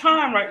weird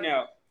time right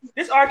now.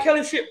 This R.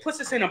 Kelly shit puts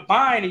us in a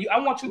bind, and I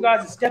want you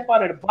guys to step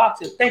out of the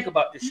box and think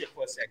about this shit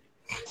for a second.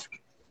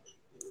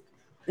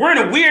 We're in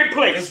a weird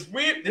place.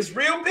 There's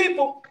real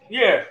people.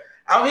 Yeah.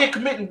 Out here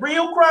committing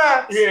real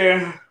crimes.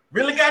 Yeah.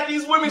 Really got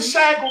these women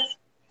shackled.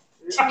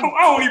 I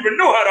don't even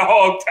know how to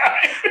hog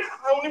tie.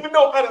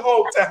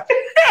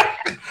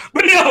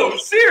 But no,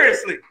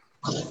 seriously.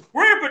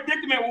 We're in a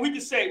predicament where we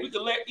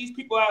can let these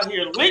people out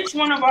here lynch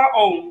one of our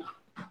own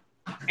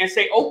and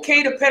say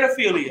okay to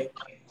pedophilia.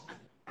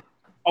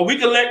 Or we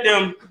can let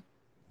them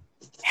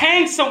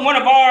hang one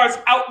of ours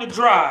out to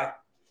dry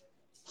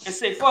and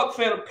say fuck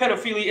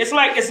pedophilia. It's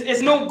like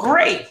it's no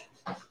gray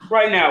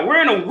right now.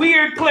 We're in a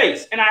weird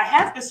place, and I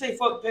have to say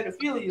fuck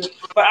pedophilia,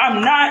 but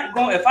I'm not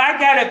going. If I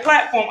got a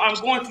platform, I'm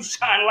going to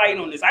shine light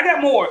on this. I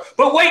got more,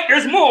 but wait,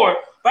 there's more.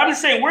 But I'm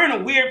just saying we're in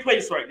a weird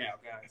place right now,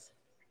 guys.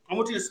 I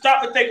want you to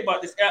stop and think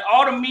about this.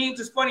 All the memes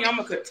is funny. I'm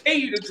gonna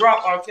continue to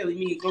drop R. Kelly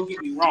memes. Don't get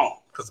me wrong.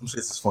 Because some shit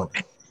is funny.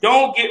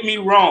 Don't get me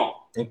wrong.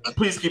 And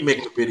please keep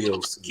making the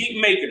videos.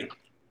 Keep making them,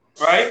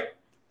 right?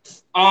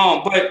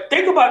 But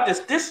think about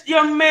this. This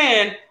young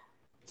man,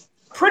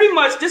 pretty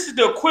much, this is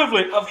the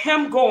equivalent of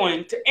him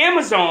going to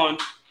Amazon,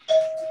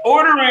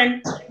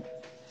 ordering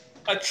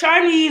a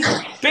Chinese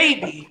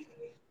baby,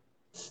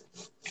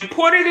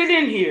 imported it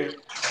in here,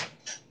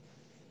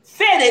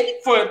 fed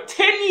it for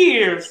 10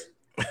 years,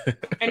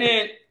 and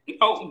then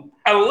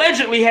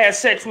allegedly had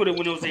sex with it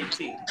when it was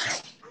 18.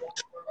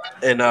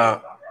 And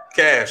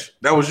Cash,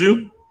 that was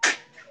you?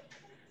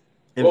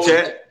 In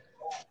chat?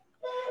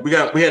 We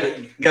got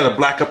to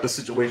black up the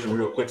situation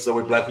real quick so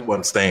we black people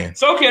understand.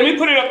 So okay, let me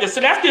put it up there.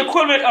 So that's the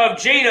equivalent of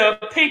Jada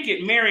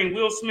Pinkett marrying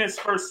Will Smith's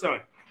first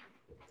son.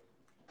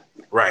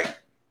 Right.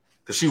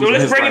 So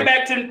let's bring it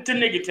back to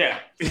Nigga Town.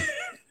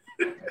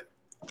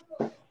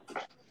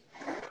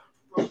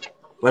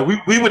 Like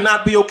we would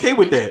not be okay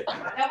with that.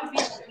 That would be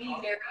very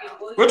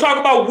good. We're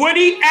talking about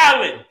Woody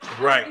Allen.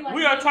 Right.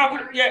 We are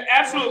talking, yeah,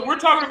 absolutely. We're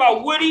talking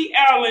about Woody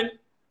Allen.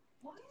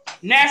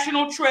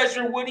 National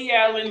treasure, Woody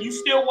Allen. You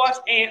still watch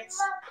Ants?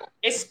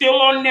 It's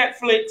still on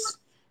Netflix.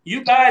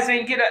 You guys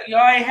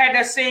y'all ain't had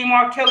that same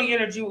R. Kelly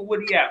energy with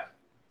Woody Allen.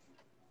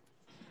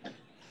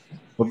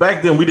 But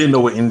back then we didn't know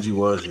what energy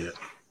was yet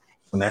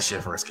when that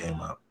shit first came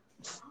out.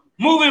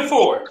 Moving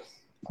forward.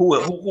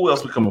 Who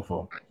else we coming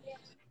for?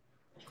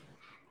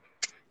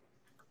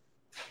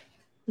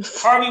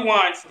 Harvey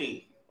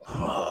Weinstein.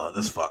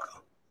 This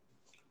fucker.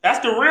 That's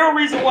the real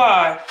reason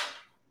why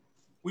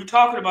we're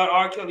talking about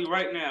R. Kelly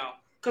right now.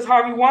 Because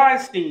Harvey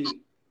Weinstein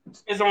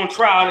is on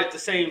trial at the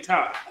same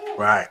time.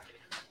 Right.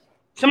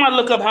 Somebody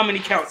look up how many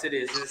counts it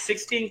is. Is it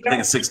 16 counts? I think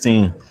it's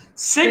 16.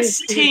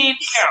 16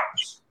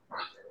 counts.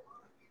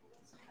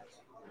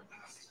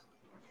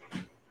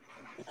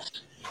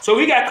 So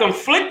we got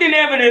conflicting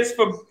evidence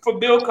for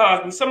Bill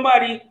Cosby.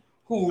 Somebody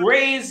who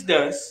raised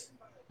us,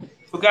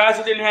 for guys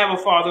who didn't have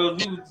a father,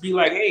 he would be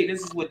like, hey,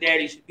 this is what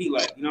daddy should be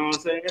like. You know what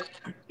I'm saying?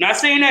 Not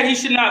saying that he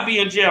should not be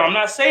in jail. I'm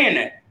not saying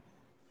that.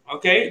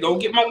 Okay? Don't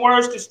get my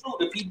words construed.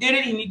 If he did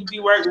it, he need to be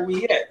right where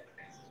we at.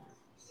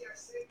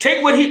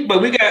 Take what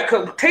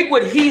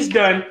he's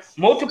done,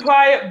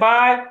 multiply it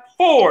by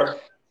 4,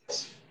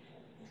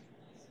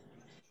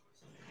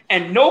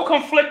 and no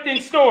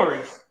conflicting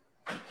stories.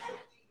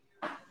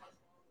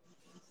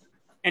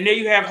 And there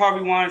you have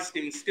Harvey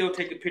Weinstein still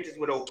taking pictures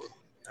with Oprah.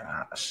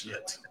 Ah,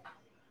 shit.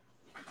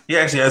 He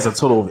actually has a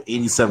total of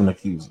 87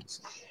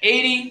 accusers.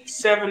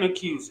 87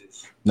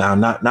 accusers. Now,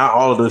 not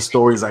all of the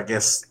stories, I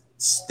guess,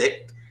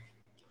 stick.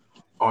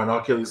 Or in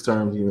R. Kelly's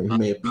terms, he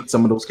may have beat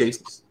some of those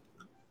cases.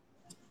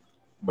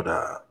 But,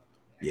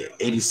 yeah,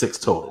 86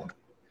 total.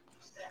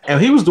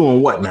 And he was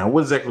doing what now?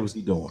 What exactly was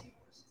he doing?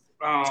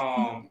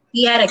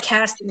 He had a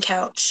casting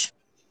couch.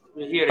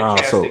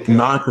 So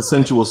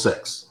non-consensual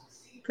sex.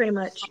 Pretty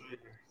much.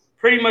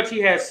 Pretty much he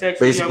had sex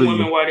with young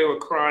women while they were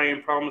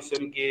crying, promising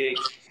them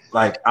gigs.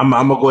 Like, I'm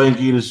going to go ahead and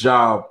give you this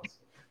job,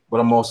 but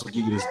I'm also going to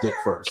give you this dick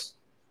first.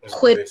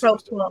 Quid pro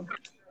quo.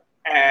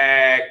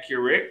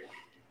 Accurate.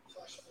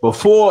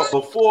 Before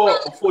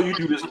you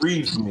do this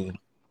read for me,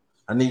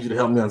 I need you to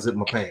help me unzip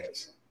my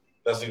pants.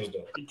 That's what he was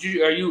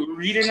doing. Are you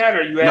reading that, or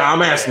are you asking? No,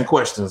 I'm asking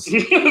questions.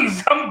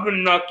 I'm gonna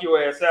knock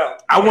your ass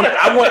out. I want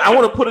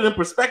to put it in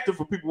perspective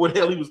for people what the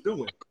hell he was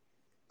doing.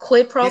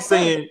 Quid pro quo. He's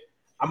saying,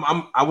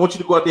 I want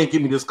you to go out there and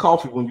give me this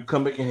coffee when you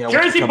come back in here.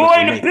 Jersey boy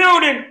in the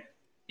building.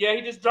 Yeah,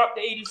 he just dropped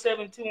the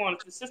 87-2 on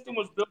us. The system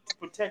was built to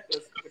protect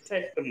us,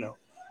 protect them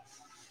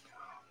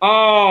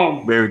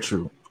though. Very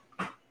true.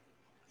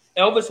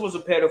 Elvis was a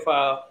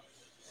pedophile.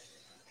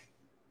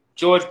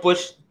 George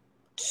Bush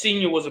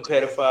Sr. was a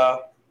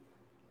pedophile.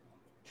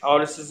 All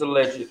this is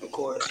alleged, of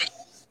course.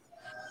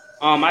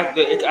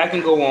 I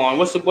can go on.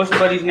 What's the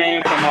buddy's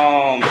name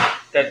from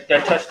that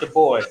touched the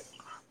boy?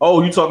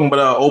 Oh, you talking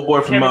about old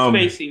boy from Kevin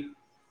Spacey?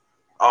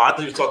 Oh, I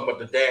thought you were talking about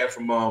the dad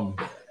from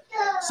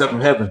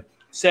Seventh Heaven.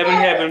 Seventh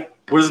Heaven.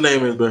 What his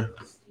name is, man?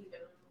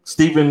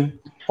 Stephen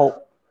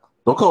Hope.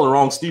 Don't call it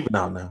wrong Stephen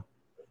out now.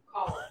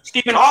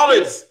 Stephen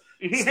Collins.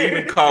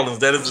 Stephen Collins,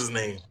 that is his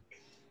name.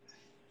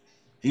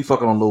 He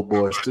fucking on little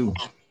boys too.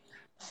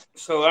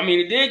 So I mean,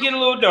 it did get a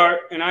little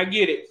dark, and I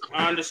get it.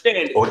 I understand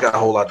it. Oh, it got a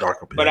whole lot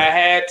darker. But I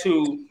had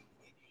to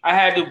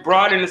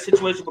broaden the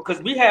situation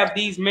because we have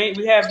these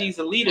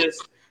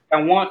elitists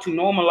that want to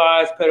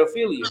normalize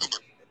pedophilia.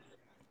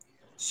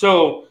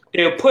 So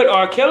they'll put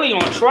R. Kelly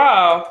on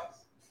trial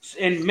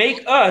and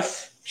make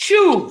us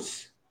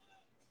choose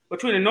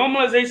between the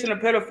normalization of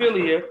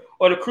pedophilia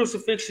or the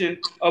crucifixion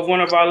of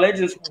one of our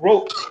legends who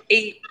wrote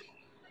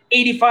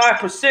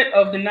 85%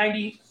 of the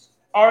 90s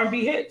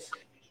R&B hits.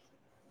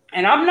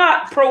 And I'm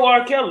not pro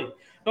R. Kelly.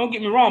 Don't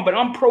get me wrong, but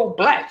I'm pro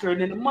blacker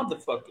than a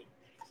motherfucker.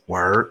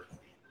 Word.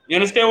 You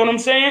understand what I'm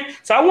saying?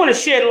 So I want to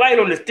shed light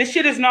on this. This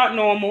shit is not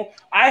normal.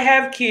 I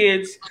have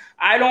kids.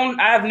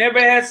 I've never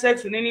had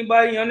sex with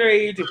anybody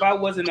underage if I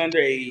wasn't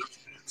underage.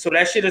 So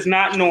that shit is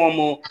not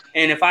normal.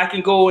 And if I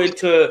can go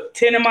into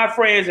 10 of my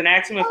friends and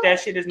ask them if that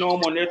shit is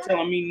normal and they're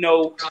telling me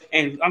no,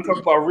 and I'm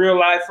talking about real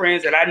life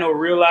friends that I know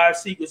real life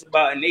secrets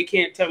about, and they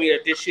can't tell me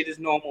that this shit is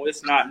normal,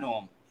 it's not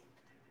normal.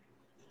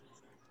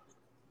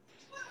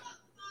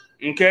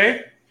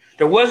 Okay?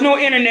 There was no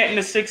internet in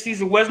the 60s.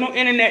 There was no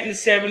internet in the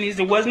 70s.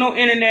 There was no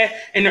internet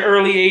in the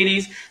early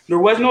 80s. There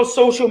was no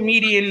social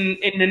media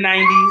in the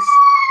 90s.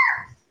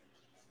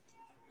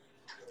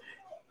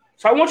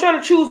 So I want y'all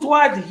to choose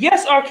wisely.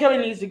 Yes, R. Kelly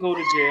needs to go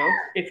to jail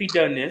if he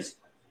done this.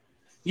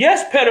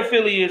 Yes,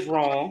 pedophilia is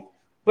wrong,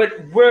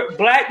 but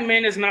black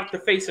men is not the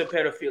face of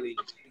pedophilia.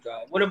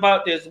 God. What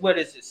about this? What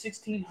is it?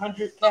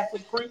 1,600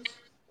 Catholic priests?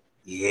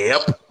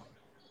 Yep.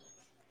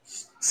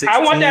 I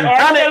want that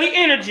R. Kelly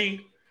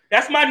energy.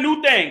 That's my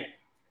new thing.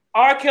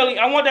 R. Kelly.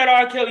 I want that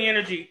R. Kelly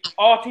energy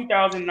all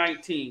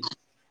 2019.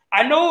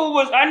 I know it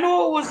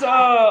was.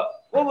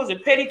 What was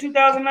it? Petty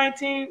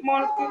 2019,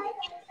 Monica.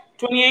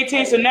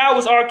 2018. So now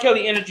it's R.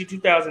 Kelly energy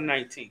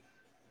 2019.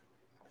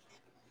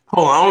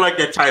 Hold on, I don't like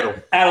that title.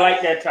 I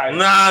like that title.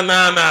 Nah.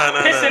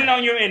 Pissing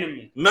on your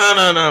enemy. No. I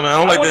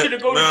don't like that. I want you to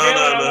go to jail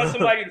and I want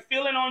somebody to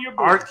fill in on your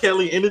book. R.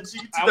 Kelly energy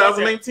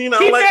 2019. I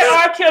don't like that.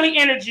 that. R. Kelly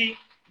energy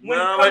when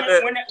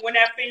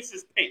that face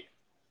is pink.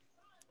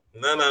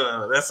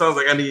 No. That sounds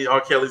like I need R.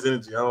 Kelly's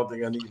energy. I don't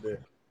think I need that.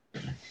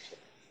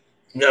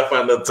 You gotta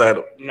find another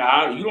title.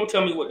 Nah, you don't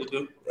tell me what to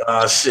do.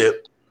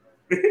 Shit.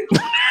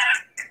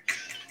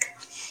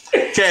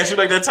 Cash, you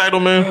like that title,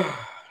 man?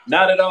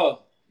 Not at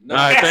all. No.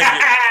 All right, thank you.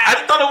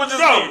 I thought it was just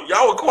me.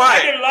 Y'all were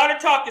quiet. I did a lot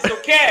of talking. So,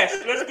 Cash,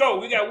 let's go.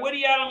 We got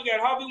Woody Allen, we got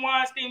Harvey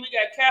Weinstein, we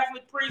got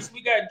Catholic priests,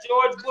 we got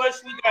George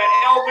Bush, we got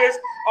Elvis,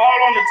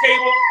 all on the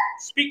table.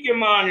 Speak your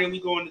mind, and we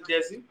go into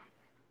Desi.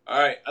 All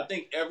right, I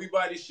think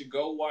everybody should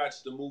go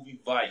watch the movie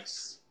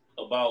Vice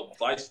about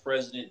Vice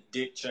President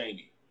Dick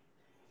Cheney.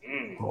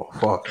 Oh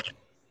fuck!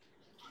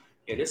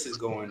 Yeah, this is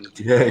going.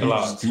 Yeah,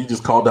 you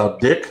just called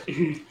out Dick.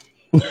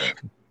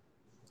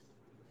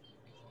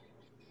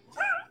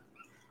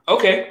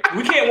 Okay,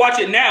 we can't watch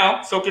it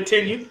now, so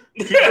continue.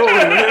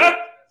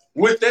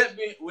 With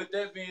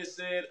that being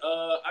said,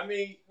 I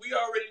mean, we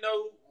already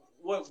know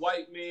what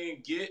white men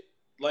get.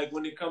 Like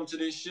when it comes to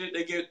this shit,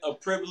 they get a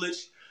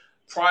privileged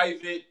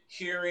private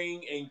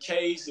hearing and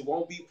case. It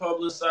won't be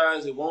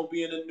publicized. It won't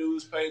be in the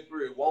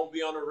newspaper. It won't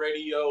be on the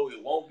radio.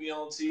 It won't be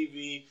on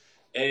TV.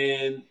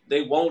 And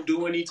they won't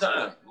do any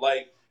time.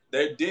 Like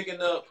they're digging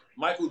up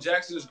Michael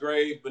Jackson's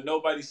grave, but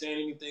nobody's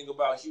saying anything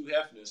about Hugh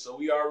Hefner. So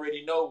we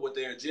already know what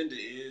their agenda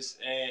is,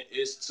 and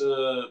it's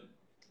to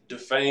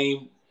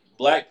defame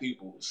black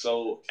people.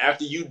 So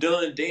after you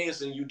done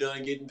dancing, you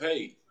done getting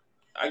paid.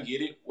 I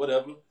get it.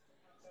 Whatever.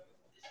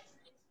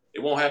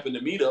 It won't happen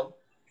to me though.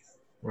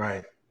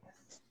 Right.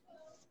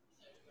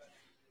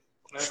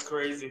 That's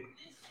crazy.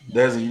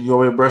 Desi, you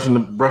over here brushing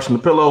the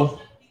pillow?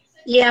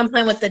 Yeah, I'm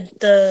playing with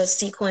the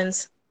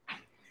sequins.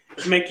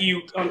 Make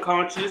you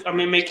unconscious. I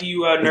mean, make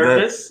you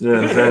nervous.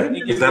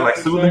 Is that like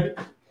soothing?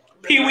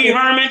 Pee Wee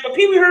Herman, but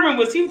Pee Wee Herman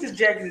was just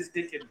jacking his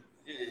dick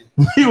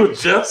in. He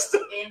was just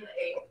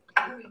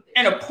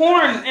in a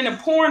porn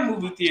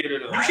movie theater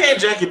though. You can't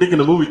jack your dick in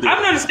the movie theater. I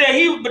don't understand.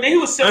 He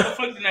was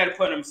self-inflicting that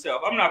upon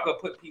himself. I'm not gonna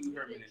put Pee Wee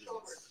Herman in this.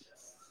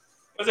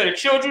 Was that a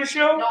children's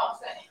show? No, I'm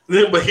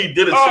saying. Yeah, but he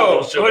did a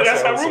children's show. Well,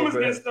 that's how rumors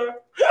get started.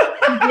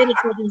 He did a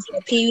children's show,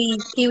 Pee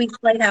Wee's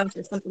Playhouse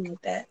or something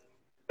like that.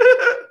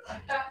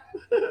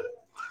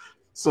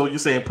 So you're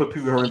saying put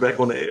Pee Wee Herman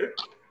back on the air?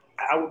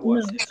 I would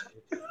watch it.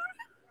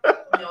 No,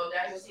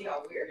 now you see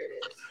how weird it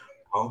is.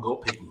 I'll go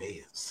pick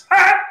Mayors.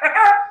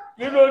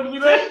 You know what I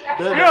mean?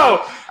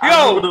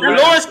 Yo,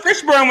 Lawrence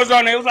Fishburne was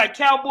on there. It was like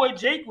Cowboy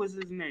Jake was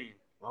his name.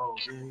 Oh,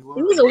 yeah, he was.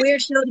 It was a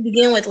weird show to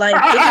begin with. Like,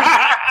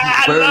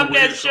 I love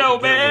that show,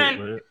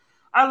 man.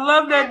 I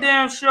love that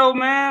damn show,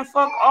 man.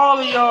 Fuck all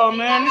of y'all,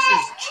 man. This is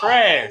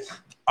trash.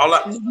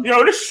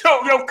 Yo, this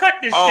show, cut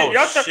this shit.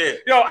 Y'all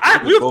shit.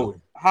 David Bowie.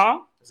 Huh?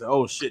 I said,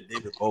 oh shit,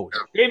 David Bowie.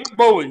 David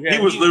Bowie. Yeah,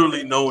 he was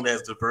literally known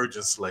as the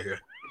Virgin Slayer.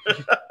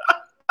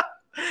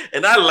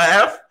 And I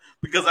laugh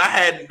because I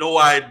had no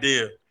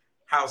idea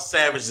how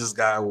savage this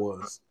guy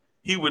was.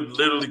 He would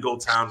literally go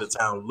town to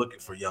town looking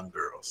for young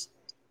girls.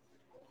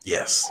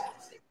 Yes.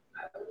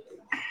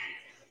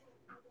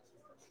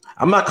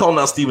 I'm not calling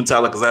out Steven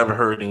Tyler because I haven't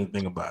heard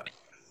anything about it.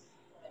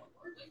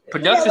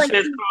 Production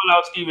says call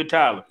out Steven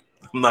Tyler.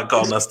 I'm not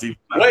calling out Steven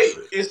Tyler. Wait,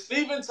 is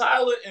Steven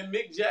Tyler and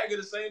Mick Jagger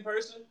the same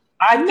person?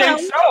 I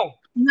think so.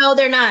 No,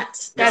 they're not.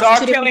 Is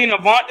R. Kelly and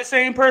Avant the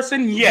same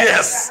person?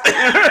 Yes. Okay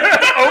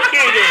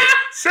then.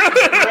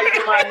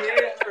 Making my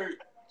head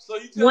hurt. So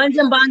one's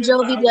in Bon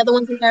Jovi, the other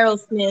one's in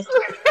Aerosmith.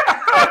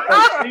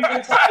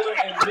 Steven Tyler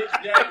and Mick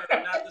Jagger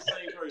are not the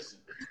same person.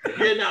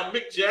 Yeah, now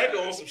Mick Jagger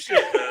on some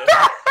shit, man.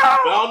 But I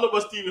don't know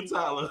about Steven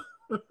Tyler.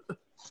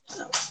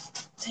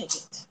 Take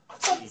it.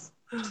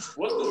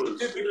 What's the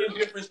significant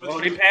difference between?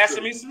 Oh, they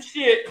passing me some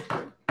shit.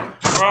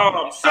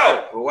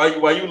 So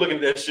why you looking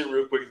at that shit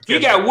real quick? You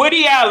got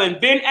Woody Allen,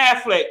 Ben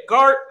Affleck,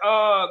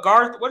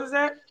 Garth. What is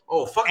that?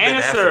 Oh, fuck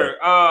Answer,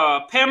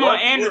 Pamela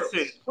Garth Anderson,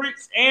 Brooks.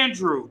 Prince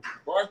Andrew,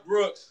 Garth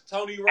Brooks,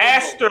 Tony Romo,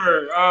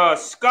 Astor,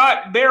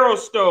 Scott Barrow,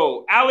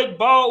 Alec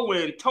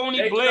Baldwin, Tony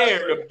Jay Blair,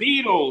 Cutler, the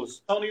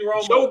Beatles, Tony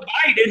Romo, Joe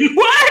Biden.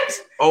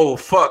 What? Oh,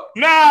 fuck.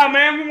 Nah,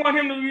 man, we want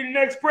him to be the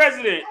next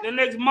president, the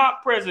next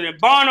mock president.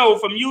 Bono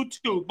from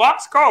YouTube,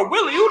 Boxcar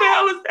Willie. Who the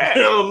hell is that?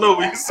 I don't know,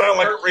 but you sound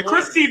like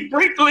Christy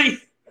Brinkley.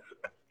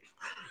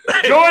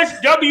 George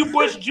W.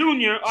 Bush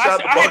Jr. I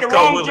had the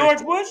wrong Willie.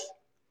 George Bush?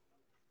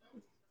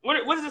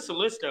 What is this a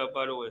list of,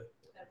 by the way?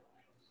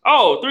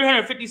 Oh,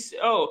 350.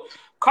 Oh,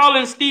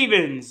 Colin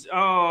Stevens,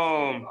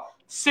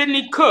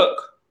 Sidney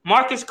Cook,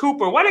 Marcus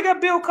Cooper. Why they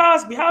got Bill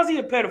Cosby? How's he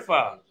a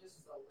pedophile?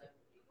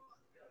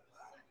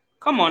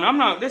 Come on, I'm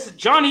not. This is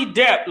Johnny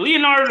Depp,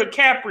 Leonardo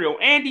DiCaprio,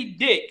 Andy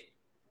Dick.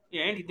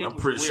 Yeah, Andy Dick. I'm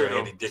pretty sure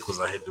Andy Dick was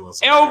out here doing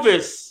something.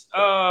 Elvis,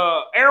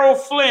 Errol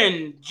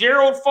Flynn,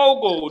 Gerald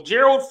Fogel,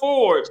 Gerald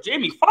Ford,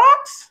 Jamie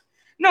Foxx.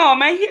 No,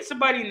 man, he hit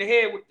somebody in the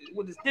head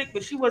with his dick,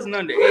 but she wasn't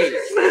underage.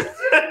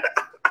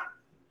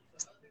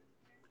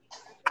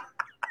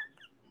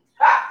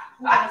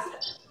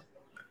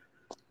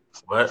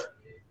 What?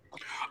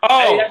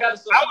 Oh, hey,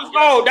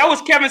 that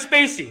was Kevin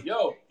Spacey.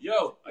 Yo,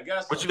 I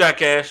got something. What you got,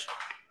 Cash?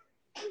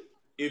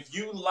 If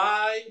you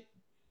lie,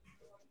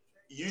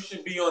 you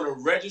should be on a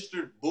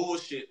registered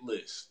bullshit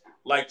list,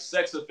 like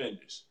sex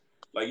offenders.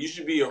 Like, you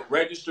should be a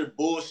registered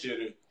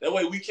bullshitter. That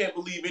way we can't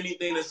believe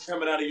anything that's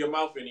coming out of your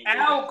mouth anymore.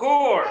 Al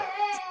Gore.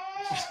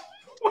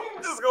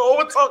 Just go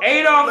overtalk.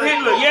 Adolf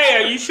Hitler.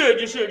 Yeah, you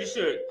should. You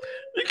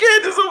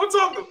can't just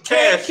overtalk them.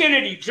 Ted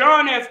Kennedy,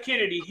 John F.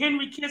 Kennedy,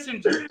 Henry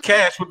Kissinger.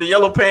 Cash with the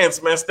yellow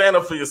pants, man. Stand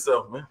up for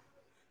yourself, man.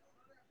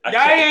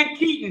 Diane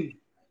Keaton.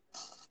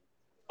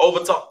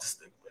 Overtalk this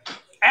thing, man.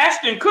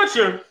 Ashton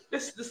Kutcher.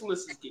 This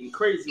list is getting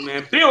crazy,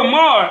 man. Bill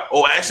Maher.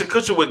 Oh, Ashton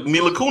Kutcher with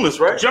Mila Kunis,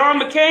 right? John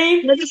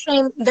McCain.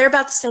 They're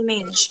about the same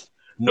age.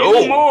 No.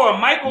 Bill Moore,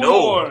 Michael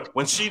Moore.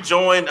 When she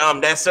joined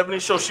that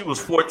 70s show, she was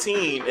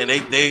 14, and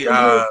they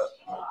And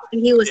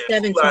he was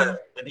 17.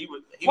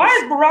 Why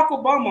is Barack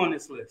Obama on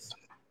this list?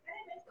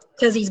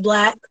 Because he's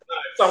black.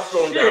 Stop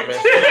scrolling down, man.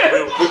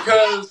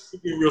 Because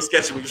It'd be real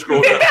sketchy when you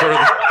scroll down further.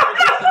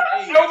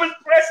 Elvis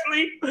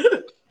Presley,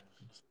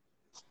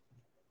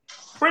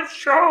 Prince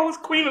Charles,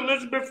 Queen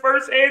Elizabeth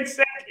first and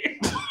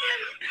second,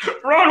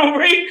 Ronald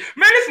Reagan.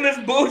 Man, this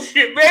list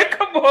bullshit, man.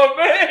 Come on,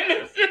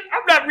 man.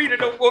 I'm not reading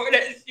no more of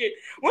that shit.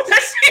 Once I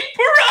see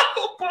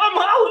Barack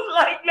Obama, I was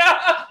like,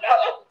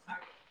 nah.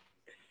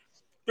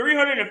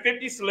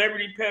 350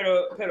 celebrity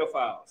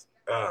pedophiles.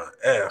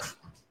 F.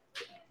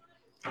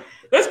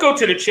 Let's go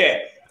to the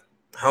chat.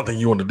 I don't think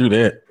you want to do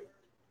that.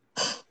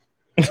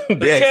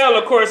 Patel,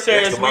 of course,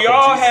 says we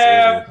all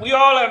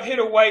have hit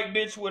a white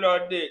bitch with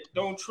our dick.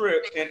 Don't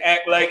trip and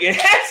act like it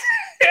has,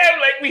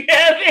 like we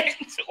haven't.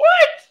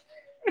 What?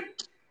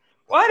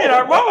 Why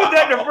was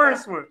that the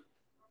first one?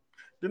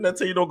 Didn't I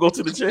tell you don't go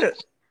to the chat?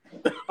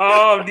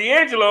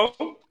 D'Angelo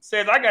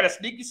says I got a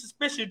sneaky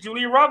suspicion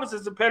Julia Roberts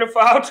is a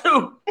pedophile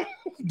too.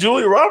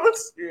 Julia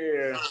Roberts?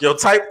 Yeah. Yo,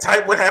 type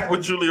what happened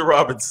with Julia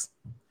Roberts.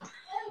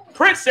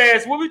 Prince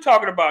says, what we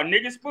talking about?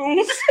 Nigga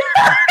spoons?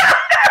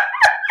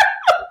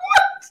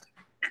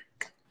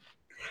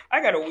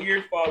 I got a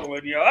weird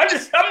following, yo.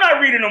 I'm not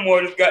reading no more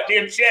of this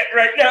goddamn chat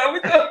right now.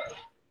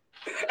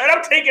 And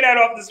I'm taking that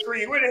off the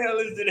screen. Where the hell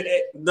is it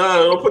at? Nah,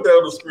 don't put that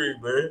on the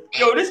screen, man.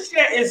 Yo, this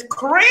chat is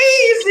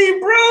crazy,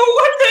 bro.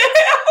 What the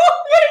hell?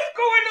 What is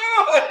going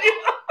on?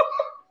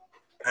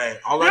 Hey,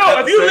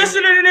 if you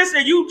listening to this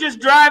and you just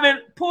driving,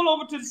 pull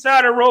over to the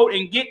side of the road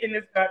and get in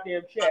this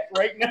goddamn chat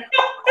right now.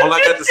 All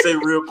I got to say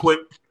real quick,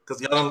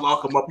 because y'all done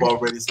lock them up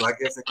already, so I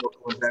guess I go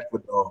coming back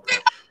with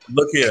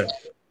look here.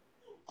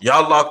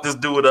 Y'all locked this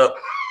dude up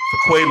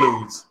for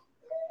Quaaludes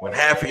when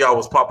half of y'all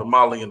was popping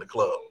Molly in the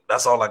club.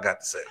 That's all I got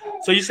to say.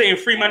 So you saying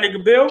free my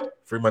nigga Bill?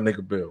 Free my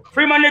nigga Bill.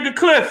 Free my nigga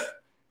Cliff.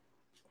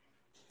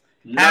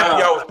 Half of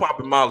y'all was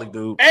popping Molly,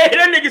 dude. Hey,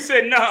 that nigga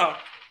said no.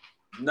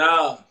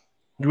 Nah.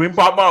 You ain't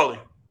pop Molly?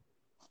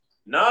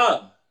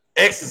 Nah.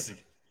 Ecstasy.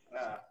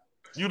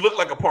 You look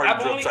like a party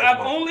drug type.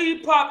 I've only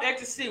popped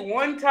ecstasy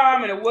one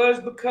time, and it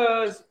was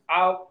because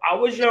I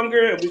was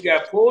younger and we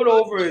got pulled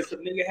over, and some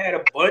nigga had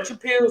a bunch of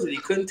pills and he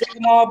couldn't take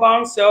them all by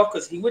himself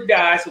because he would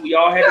die. So we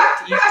all had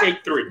to each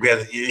take 3.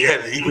 You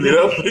had to even it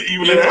up,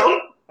 even it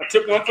out. I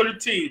took one for the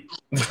team.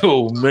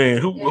 Oh man,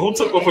 who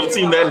took one for the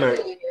team that night?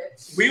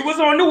 We was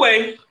on the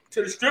way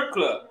to the strip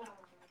club.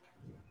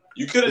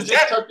 You could have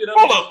just tucked it up.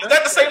 Hold up, is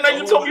that the same night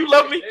you told me you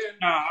love me?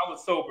 Nah, I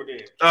was sober then.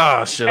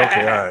 Ah, shit.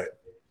 Okay, all right.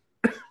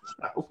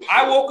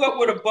 I woke up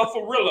with a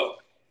buffarillo,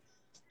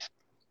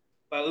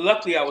 but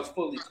luckily I was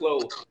fully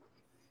clothed.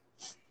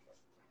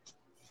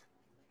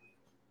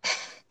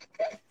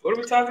 What are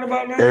we talking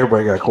about now?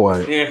 Everybody got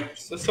quiet. Yeah,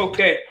 it's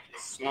okay.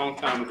 It's a long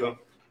time ago.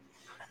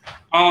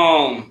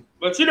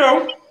 But you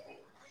know,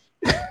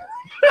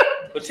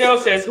 Patel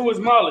says, "Who is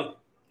Molly?"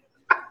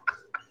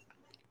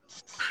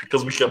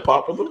 Because we kept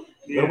popping them.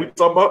 Yeah. What are we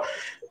talking about?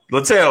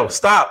 Latel,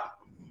 stop.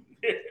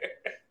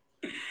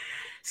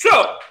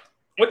 So,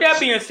 with that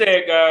being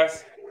said,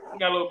 guys, we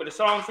got a little bit of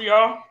song for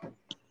y'all.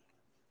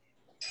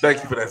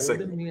 Thank you for that older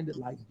segment. men that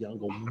like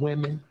younger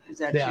women.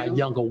 There are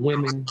younger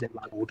women that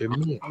like older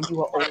men. Are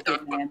you an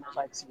older man that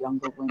likes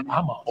younger women?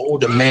 I'm an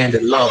older man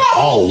that love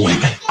all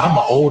women. I'm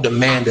an older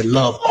man that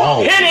love all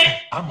women. Hit it!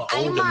 I'm an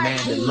older man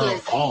that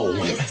love all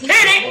women. Hit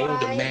it!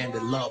 Older man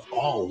that love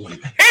all women.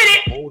 Hit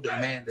it! Older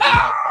man that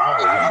love all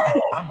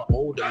women. I'm an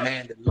older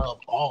man that love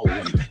all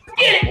women.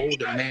 Get it!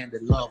 Older man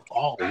that love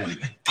all women.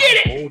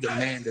 Get it! Older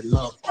man that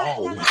love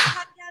all women.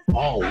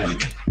 All women.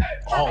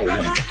 All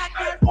women.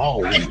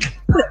 All women.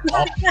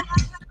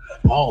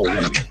 All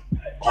women.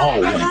 All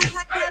women.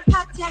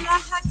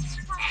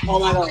 Oh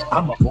my God.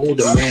 I'm an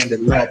older man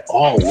that love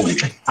all women.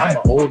 I'm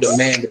an older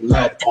man that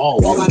love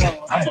all women.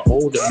 I'm an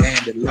older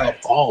man that love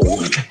all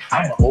women.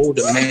 I'm an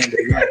older man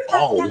that love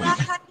all women.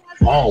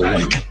 All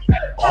women.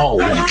 All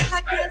women.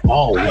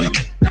 All women.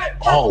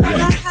 All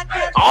women.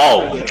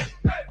 All women.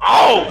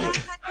 All women.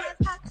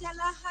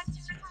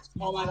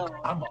 Oh my God.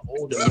 I'm an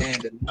older man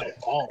that love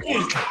all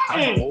women. I'm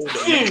an older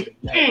man that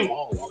love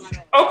all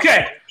women.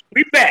 Okay,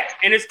 we back,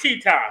 and it's tea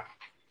time.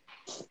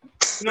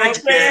 You know what I'm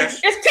saying?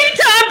 Yes. It's tea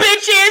time,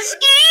 bitches!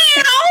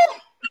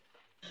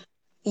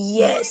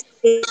 Yes,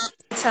 it's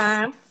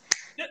time.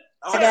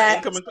 Oh, I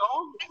that got- incoming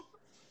call?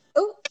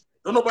 Ooh.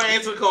 Don't nobody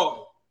answer the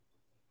call.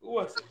 Who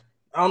was it?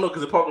 I don't know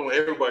because it popped on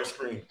everybody's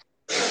screen.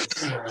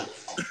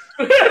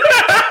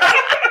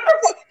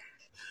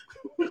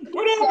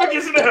 What happened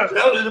just now?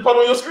 Hell, did it pop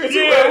on your screen too?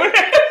 Yeah,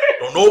 Right?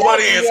 Don't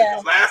nobody answer. Yeah.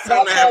 'Cause last time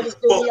That that happened, just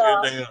threw me fuck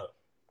off. everything up.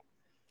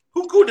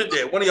 Who did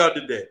that? One of y'all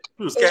did that.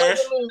 It was It Cash.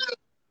 wasn't me.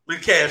 Look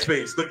at Cash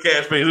face. Look at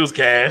Cash face. It was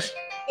Cash.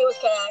 It was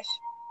Cash.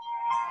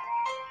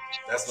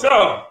 That's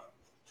So,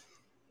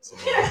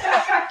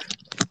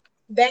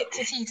 Back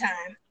to tea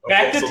time.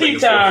 back to tea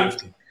time.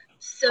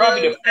 So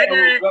Probably the I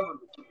federal got government.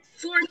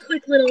 4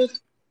 quick little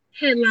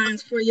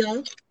headlines for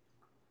y'all.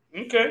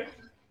 Okay.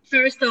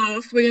 First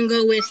off, we're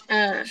gonna go with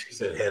She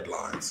said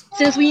headlines.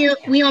 since we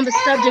on the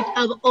subject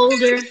of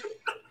older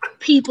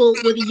people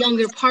with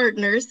younger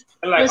partners.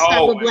 Like Let's start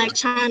all with women. Black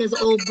China's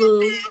old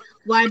boo,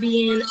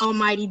 YBN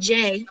Almighty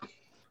J.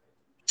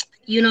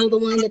 You know, the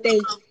one that they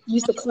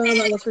used to clown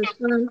that was her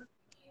son.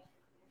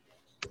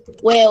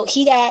 Well,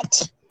 he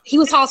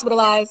was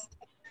hospitalized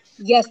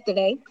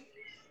yesterday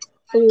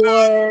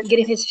for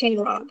getting his chain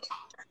robbed.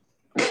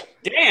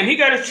 Damn, he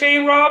got his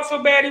chain robbed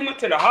so bad he went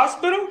to the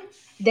hospital?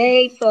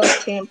 They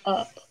fucked him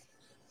up.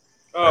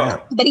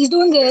 Oh, But he's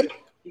doing good.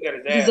 he got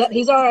his ass.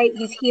 He's all right.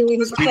 He's healing.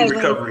 He's Speedy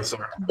recovering. recovery,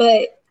 sir.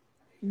 But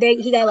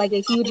he got like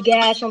a huge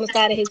gash on the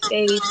side of his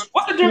face.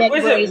 What's the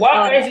difference? Is it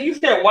Y? You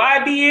said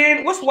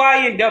YBN? What's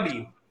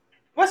YNW?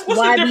 What's the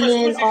YBN difference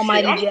with this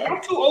Almighty shit? J.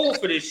 I'm too old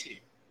for this shit.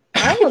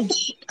 I don't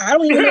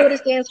even know what it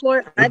stands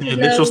for. I the just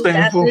initial know stand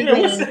that's for?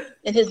 his name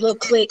and his little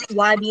clique,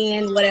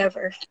 YBN,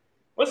 whatever.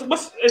 Is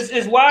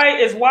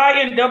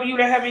YNW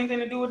that have anything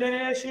to do with any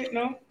of that shit?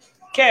 No.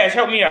 Cash,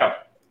 help me out.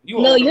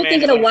 No, you're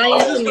thinking of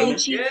YF and Oh,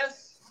 Lucci.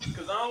 yes,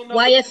 'cause I don't know.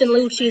 YF and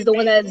Lucci is the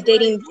one that's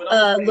dating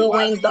Lil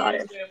Wayne's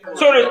daughter.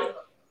 So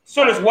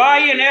there's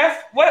YNF.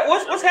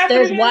 What's happening?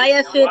 There's here?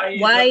 YF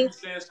and Y. YNW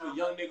stands for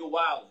Young Nigga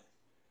Wildin'.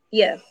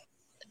 Yeah,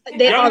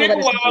 they Young all nigga of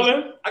us.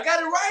 wildin'. I got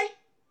it right.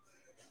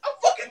 I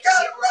fucking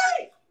got it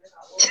right.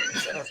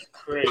 That's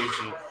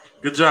crazy.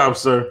 Good job,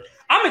 sir.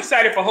 I'm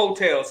excited for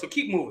hotels, so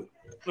keep moving.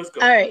 Let's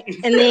go. All right,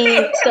 and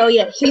then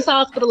he's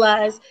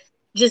hospitalized.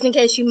 Just in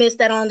case you missed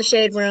that on the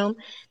Shade Room.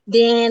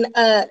 Then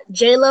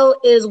J-Lo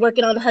is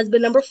working on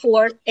husband number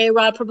 4.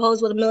 A-Rod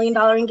proposed with $1 million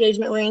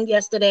engagement ring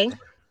yesterday.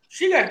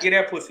 She got to get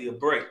that pussy a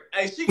break.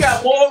 Hey, she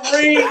got more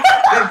rings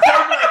than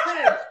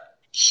Taylor.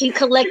 She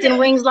collecting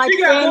rings like She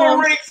got Sam. more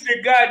rings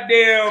than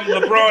goddamn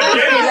LeBron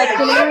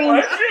Collecting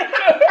rings.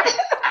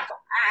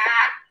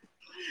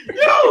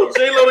 Yo,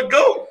 J-Lo the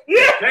GOAT.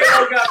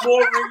 J-Lo got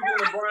more rings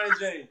than LeBron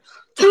James.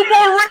 2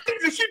 more rings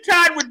and she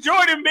tied with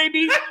Jordan,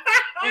 baby,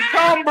 and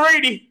Tom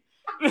Brady.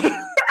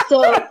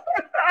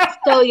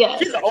 So yeah,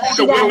 She's an older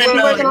she's woman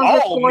that working on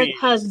loves her all 4th men.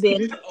 husband.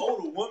 She's an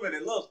older woman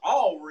that loves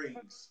all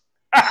rings.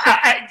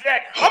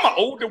 Exactly. I'm an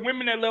older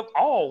woman that love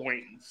all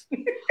wings.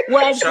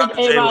 Well, Shout out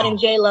actually, to A-Rod J-Lo. and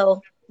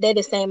J-Lo, they're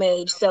the same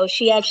age. So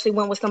she actually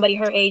went with somebody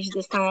her age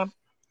this time.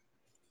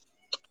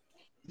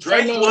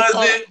 Drake And then,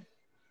 was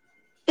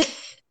it?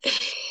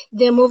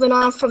 Then moving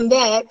on from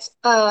that,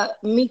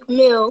 Meek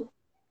Mill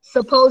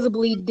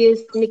supposedly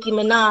dissed Nicki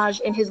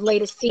Minaj in his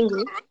latest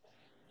single.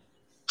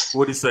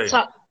 What'd he say?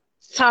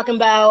 Talking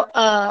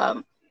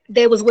about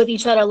they was with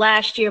each other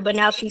last year, but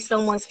now she's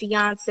someone's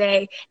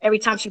fiance. Every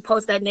time she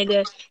posts that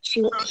nigga,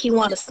 he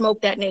want to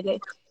smoke that nigga.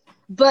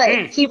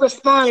 But he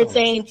responded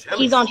saying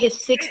he's on his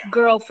 6th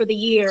girl for the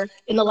year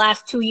in the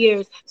last 2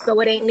 years, so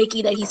it ain't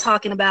Nicki that he's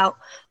talking about.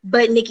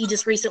 But Nicki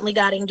just recently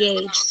got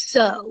engaged,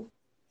 so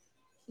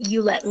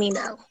you let me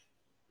know.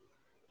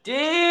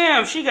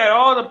 Damn, she got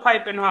all the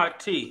piping hot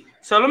tea.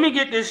 So let me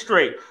get this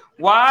straight.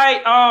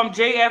 Why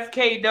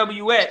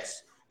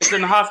JFKWX is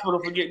in the hospital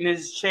for getting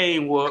his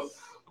chain whooped?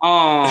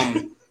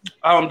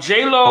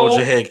 J-Lo, Hold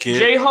your head, kid.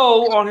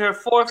 J-Ho on her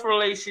 4th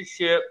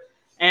relationship,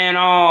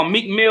 and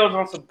Meek Mill's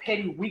on some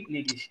petty weak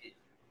nigga shit.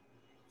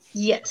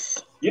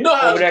 Yes. You know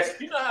how that's-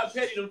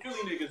 petty them Philly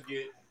niggas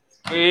get.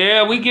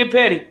 Yeah, we get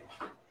petty.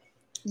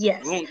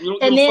 Yes. We don't give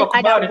And a then fuck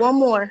I got about it. one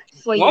more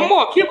for you. One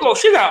more. Keep going.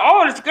 She got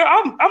all this. Girl,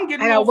 I'm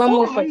getting. I got one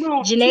more for you.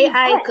 Janae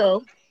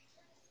Aiko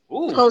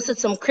Ooh. posted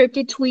some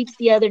cryptic tweets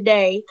the other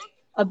day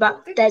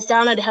about that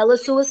sounded hella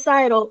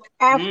suicidal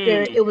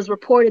after it was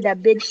reported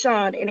that Big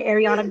Sean and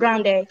Ariana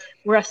Grande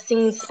were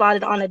seen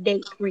spotted on a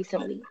date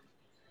recently.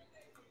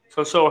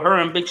 So her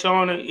and Big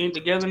Sean ain't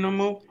together no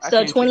more?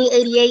 So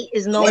 2088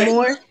 is no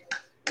more.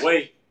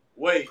 Wait,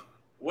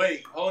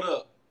 hold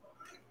up.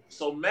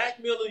 So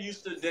Mac Miller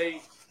used to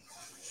date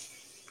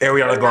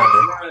Ariana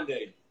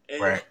Grande.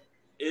 and Right.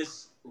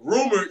 it's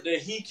rumored that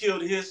he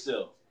killed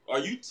himself. Are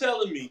you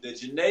telling me that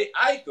Janae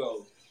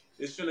Aiko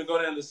is finna go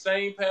down the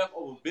same path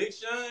over Big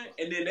Sean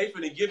and then they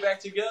finna get back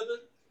together?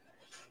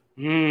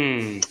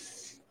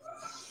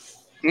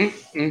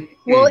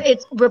 Well,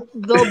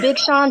 though Big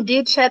Sean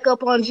did check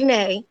up on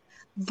Janae,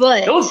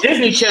 but Those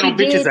Disney Channel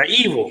she bitches did- are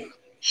evil.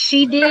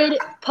 She did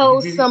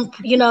post some,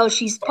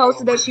 she's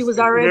posted that she was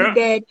already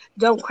dead.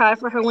 Don't cry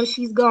for her when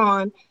she's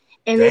gone.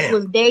 And this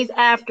was days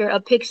after a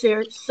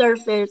picture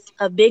surfaced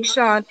of Big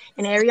Sean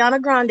and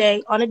Ariana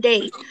Grande on a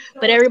date.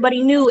 But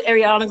everybody knew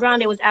Ariana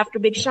Grande was after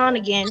Big Sean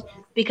again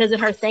because in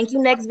her Thank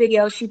You Next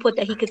video, she put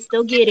that he could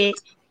still get it.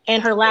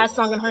 And her last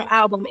song on her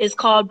album is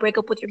called Break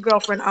Up With Your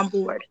Girlfriend, I'm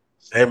Bored.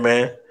 Hey,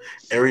 man.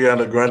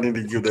 Ariana Grande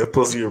to give that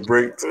pussy a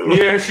break, too.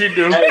 Yeah, she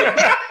do.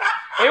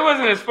 It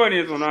wasn't as funny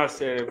as when I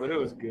said it, but it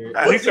was good.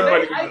 At least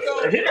somebody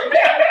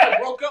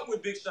broke up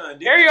with Big Sean.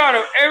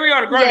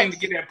 Ariana Grande need to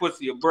get that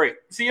pussy a break.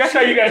 See, that's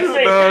how you gotta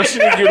say No, it. she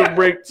need to get a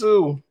break,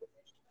 too.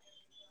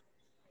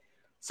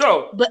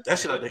 So, That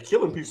shit like they're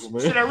killing people,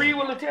 man. should I read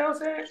what Latel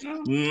said?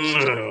 No.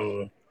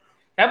 No.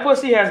 That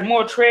pussy has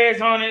more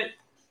treads on it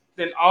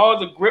then all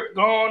the grip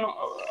gone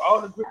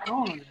on that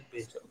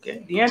bitch.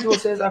 Okay. D'Angelo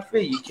says, I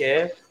feel you,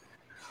 Kev.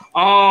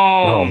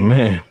 Oh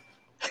man.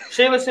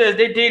 Shayla says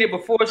they dated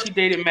before she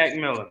dated Mac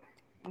Miller.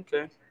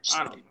 Okay.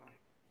 I don't know.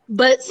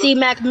 But see,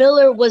 Mac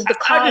Miller was the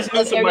I cause just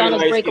knew of somebody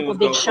Ariana's like breakup was with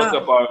Big gonna fuck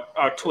Sean. up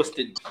our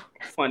twisted,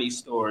 funny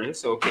story.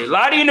 It's okay.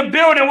 Lottie in the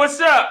building. What's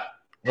up?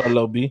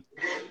 Hello, B.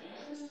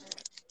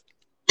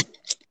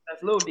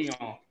 That's Lil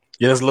Dion.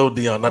 Yeah, that's Lil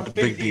Dion, not the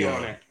Big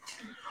Dion.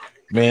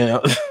 Man.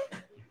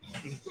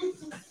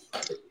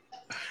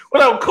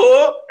 What up,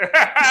 Cole?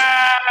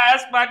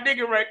 That's my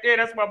nigga right there.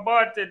 That's my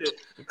bartender.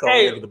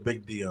 Hey, the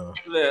Big Dion.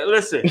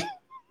 Listen,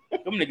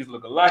 them niggas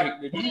look alike.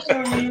 Nigga. You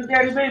sure you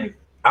daddy baby?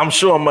 I'm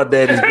sure I'm my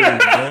daddy's baby, man.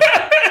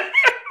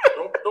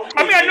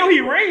 I mean, I know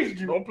he raised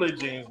you. Don't play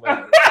James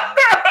like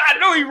that. I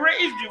know he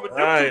raised you, but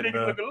them two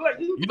niggas look alike.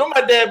 You know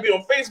my dad be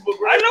on Facebook,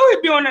 right? I know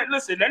he be on that.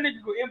 Listen, that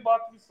nigga go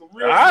inbox me some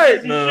real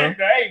shit. Shit.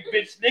 Hey,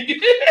 bitch, nigga.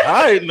 All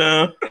right,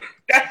 now.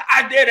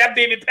 I dare that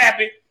baby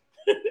pappy.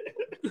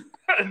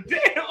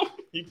 Damn.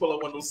 He pull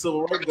up one of those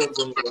civil rights guns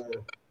on his ass.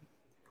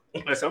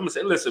 Listen, I'm gonna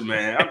say, listen,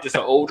 man. I'm just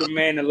an older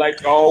man that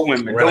likes all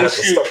women. Right, Don't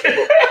shoot.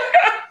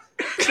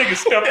 Nigga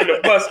stuff in the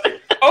basket.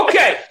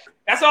 Okay,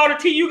 that's all the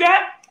tea you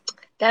got.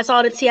 That's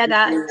all the tea I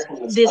got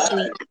this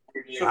week.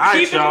 So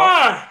keep in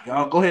mind.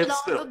 Y'all go ahead and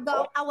step.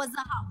 I was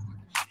a hoe.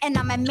 And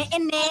I'm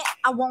admitting it,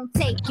 I won't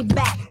take it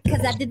back.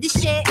 Cause I did the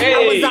shit, Hey.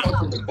 I was a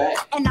hoe.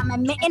 And I'm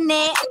admitting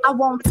it, I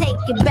won't take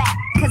it back.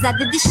 Cause I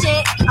did the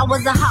shit, I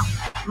was a hoe.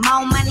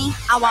 More money,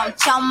 I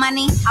want your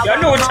money. Y'all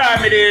know what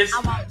time it is. I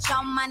want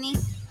your money.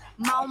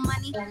 More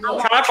money, I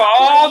want Time for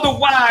all the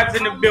wives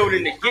in the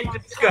building to get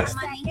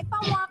disgusted. If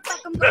I want,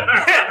 fuck 'em, go.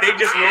 They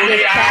just roll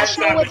their eyes. Cash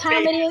know what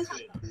time it is?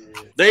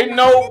 They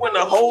know when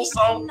the whole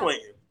song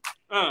playing.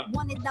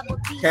 Wanna double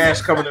D.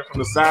 Cash coming in from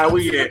the side.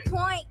 We To at. the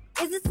point.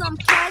 Is it some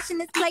cash in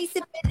this place?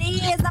 If it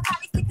is, I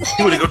probably stick to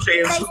You wanna go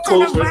change They some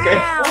clothes for turn the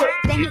around.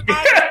 Then he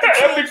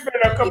That bitch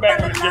better come back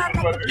with a different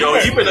fucking. Yo,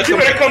 you better You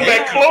better come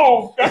back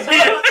clothed. That's it.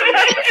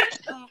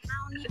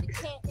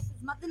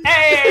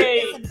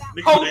 Hey,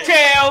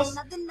 hotels,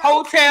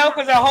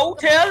 cause I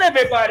hotel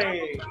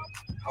everybody.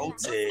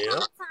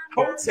 Hotel.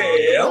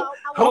 Hotels,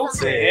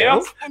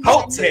 hotels, Hey,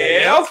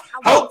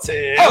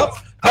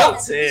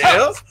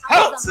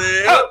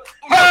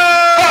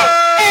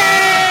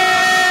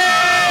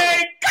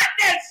 cut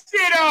that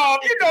shit off.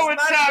 You know what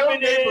time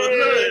it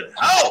is.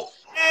 Oh,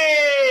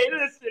 hey,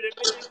 listen, if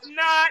it's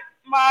not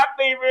my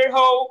favorite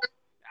hoe,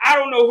 I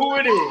don't know who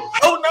it is.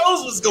 who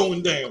knows what's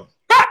going down?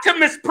 Dr.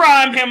 Miss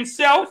Prime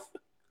himself.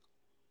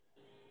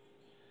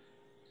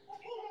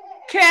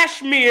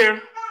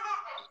 Cashmere.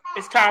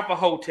 It's time for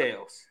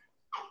hotels.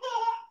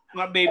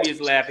 My baby is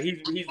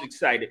laughing. He's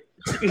excited.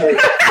 Everybody's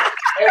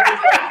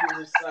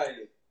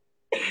excited.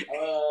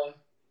 All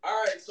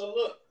right, so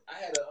look, I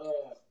had a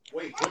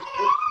wait. What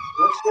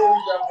story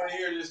y'all want to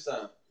hear this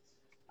time?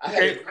 I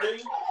had a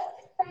dream.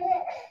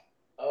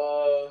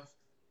 I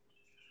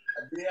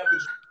did have a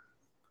dream.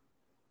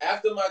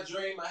 After my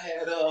dream, I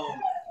had I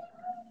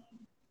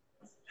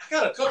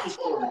got a couple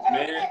stories,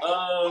 man.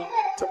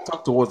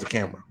 Talk towards the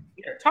camera.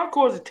 Yeah, talk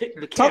towards the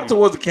camera. Talk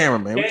towards the camera,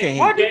 man. We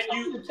can't hear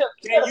you.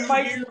 Can you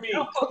hear me?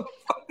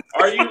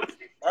 Are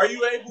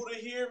you able to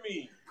hear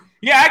me?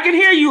 Yeah, I can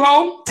hear you,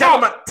 ho. Tell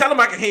him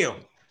I can hear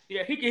him.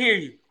 Yeah, he can hear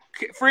you.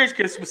 Fridge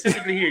can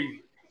specifically hear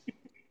you.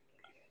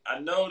 I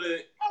know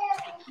that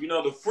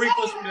the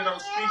frequency that I'm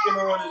speaking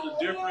on is a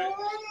different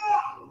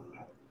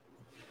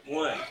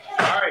one.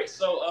 All right,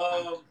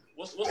 so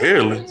what's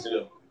Barely.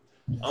 the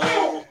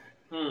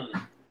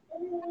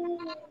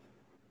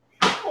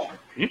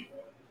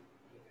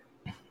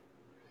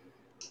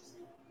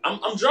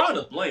I'm drawing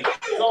a blank.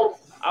 So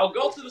I'll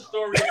go to the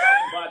story about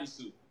the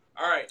bodysuit.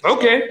 All right.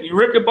 Okay, you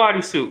ripped the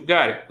bodysuit.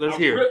 Got it. Let's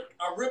hear it.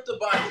 I ripped the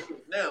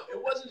bodysuit. Now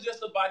it wasn't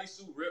just a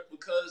bodysuit rip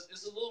because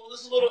it's a little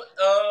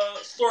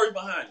story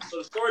behind it. So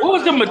the story. What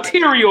was the behind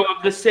material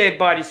of the said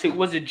bodysuit?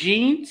 Was it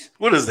jeans?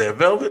 What is that?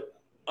 Velvet?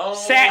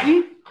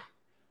 Satin?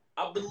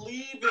 I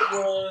believe it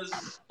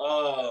was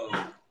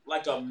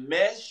like a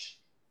mesh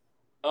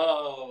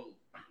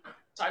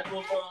type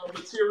of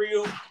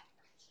material.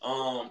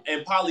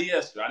 And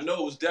polyester. I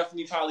know it was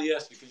definitely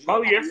polyester because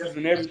Polyester's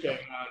in everything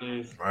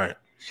nowadays. Right.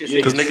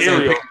 Because niggas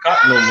ain't picking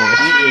cotton no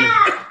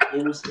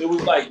more. It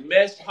was like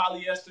mesh,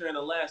 polyester, and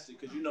elastic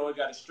because it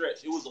got to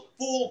stretch. It was a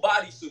full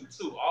bodysuit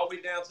too, all the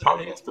way down to the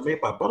Polyester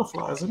made by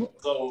butterflies, isn't it?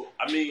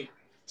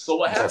 So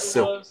what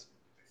happened was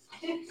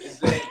is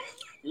that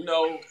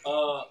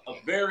a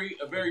very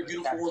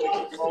beautiful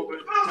woman came over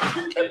to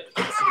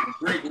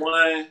drink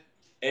wine,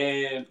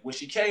 and when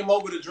she came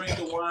over to drink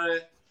the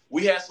wine,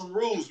 we had some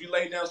rules. We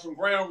laid down some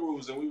ground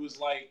rules, and we was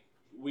like,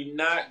 we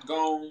not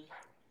gonna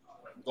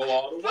go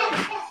all the way.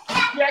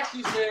 She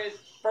actually said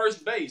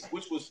first base,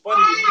 which was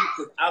funny to me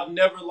because I've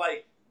never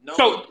known.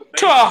 So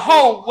to a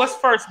hoe, what's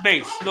first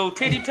base? Little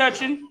titty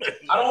touching?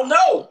 I don't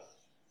know.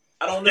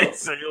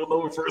 So you don't know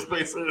what first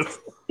base is.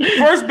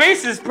 First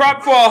base is for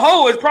a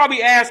hoe is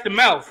probably ass to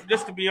mouth.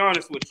 Just to be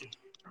honest with you.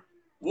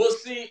 Well,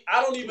 see,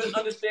 I don't even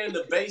understand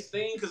the base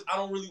thing because I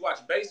don't really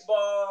watch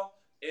baseball.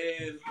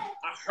 and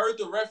I heard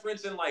the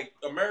reference in like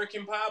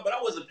American Pie, but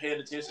I wasn't paying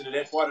attention to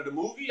that part of the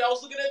movie. I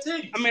was looking at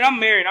titties. I mean, I'm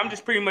married. I'm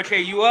just pretty much,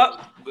 hey, you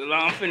up? But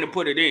I'm finna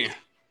put it in.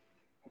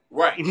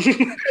 Right.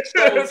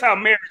 That's how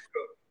marriage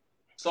goes.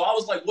 So I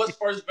was like, what's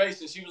first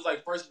base? And she was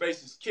like, first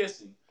base is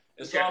kissing.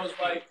 And so I was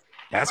like,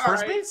 That's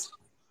first base?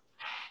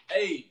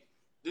 Hey,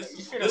 this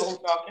is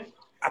talking.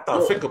 I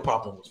thought finger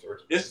popping was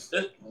first.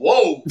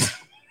 Whoa.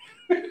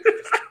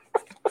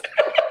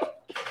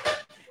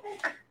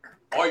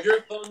 Are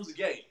your thumbs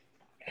gay?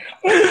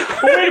 Wait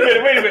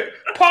a minute.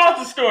 Pause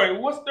the story.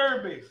 What's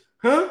third base?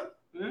 Huh?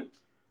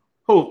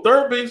 Oh,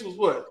 third base was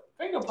what?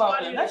 Finger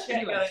popping. That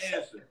shit got an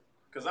answer.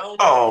 Cause I don't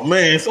know. Oh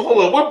man, so hold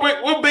on.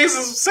 What base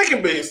is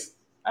second base?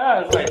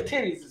 It's like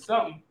titties or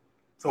something.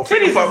 So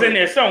titties is in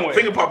there somewhere.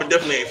 Finger popping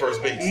definitely ain't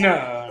first base.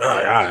 No.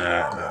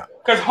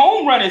 Because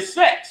home run is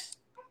sex.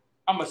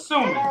 I'm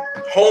assuming.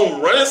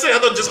 Home run is sex? I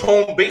thought just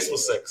home base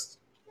was sex.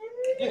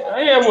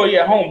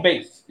 Yeah, home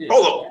base. Yeah.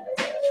 Hold on.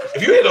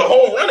 If you hit a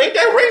home run, ain't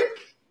that rape?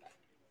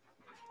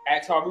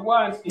 Ask Harvey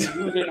Weinstein.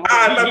 He was in home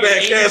my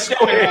bad, Cash.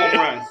 home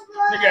runs.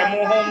 They got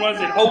more home runs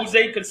than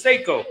Jose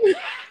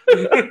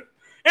Canseco.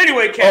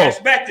 Anyway, Cash,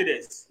 back to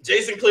this.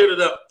 Jason cleared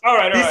it up. All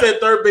right. He said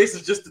third base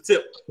is just the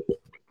tip.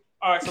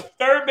 All right, so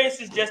third base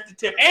is just the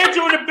tip.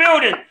 Andrew in the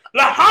building.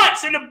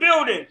 LaHunt's in the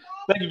building.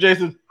 Thank you,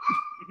 Jason.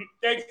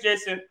 Thanks,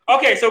 Jason.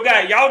 Okay, so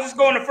guys, y'all just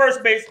go into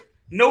first base.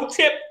 No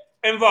tip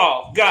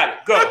involved. Got it.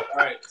 Go. All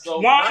right. So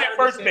Juan at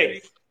first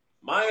base.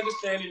 My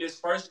understanding is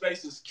first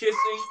base is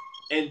kissing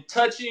and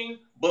touching,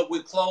 but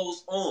with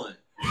clothes on.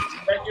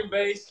 Second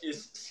base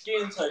is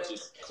skin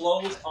touches,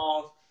 clothes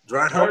off.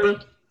 Dry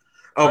humping?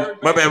 Oh,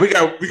 my bad. We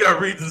got to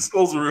read the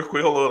disclosure real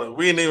quick. Hold on.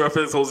 We ain't named our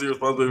fans whole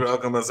responsibility for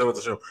outcome and with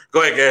the show.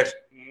 Go ahead, Cash.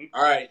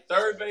 All right.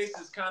 Third base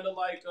is kind of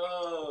like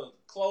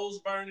clothes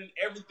burning,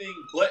 everything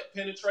but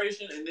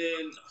penetration, and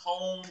then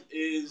home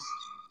is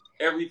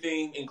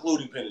everything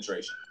including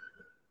penetration.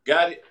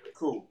 Got it?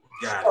 Cool.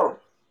 Got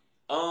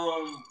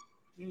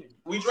it.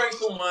 We drank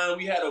some wine.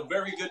 We had a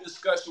very good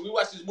discussion. We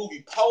watched this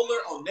movie Polar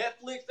on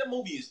Netflix. That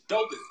movie is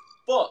dope as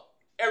fuck.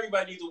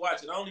 Everybody needs to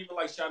watch it. I don't even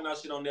like shouting out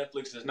shit on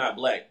Netflix that's not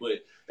black,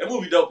 but that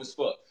movie dope as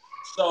fuck.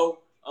 So,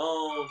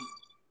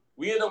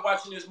 we ended up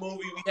watching this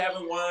movie. We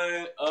having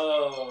wine.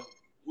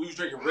 We was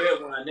drinking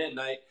red wine that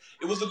night.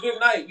 It was a good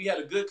night. We had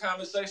a good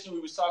conversation. We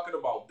was talking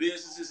about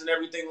businesses and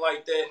everything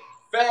like that.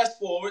 Fast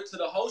forward to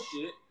the whole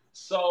shit.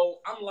 So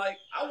I'm like,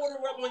 I want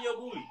to rub on your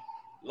booty.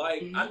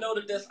 Like, I know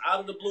that that's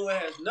out of the blue and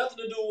has nothing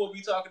to do with what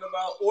we talking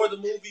about or the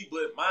movie,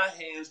 but my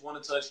hands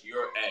want to touch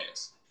your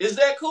ass. Is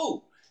that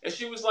cool? And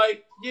she was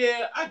like,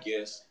 yeah, I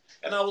guess.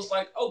 And I was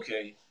like,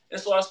 okay. And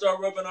so I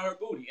started rubbing on her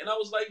booty. And I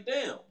was like,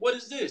 damn, what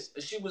is this?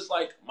 And she was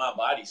like, my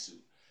bodysuit.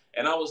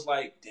 And I was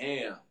like,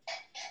 damn.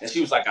 And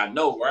she was like, I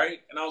know, right?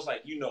 And I was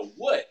like, you know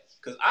what?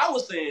 Because I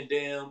was saying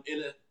damn in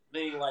a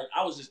thing like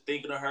I was just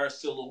thinking of her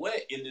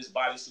silhouette in this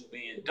bodysuit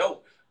being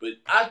dope. But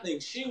I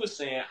think she was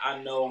saying,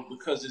 I know,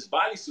 because this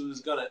bodysuit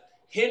is going to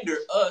hinder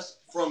us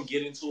from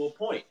getting to a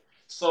point.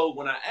 So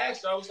when I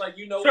asked her, I was like,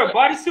 you know so what?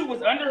 So bodysuit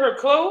was under her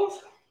clothes?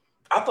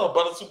 I thought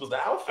bodysuit was the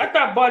outfit. I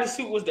thought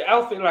bodysuit was the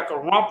outfit, like a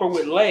romper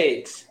with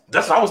legs.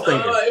 That's what I was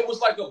thinking. It was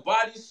like a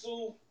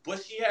bodysuit,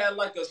 but she had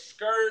like a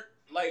skirt,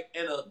 like,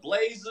 and a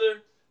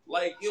blazer.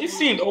 Like she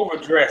seemed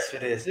overdressed for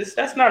this.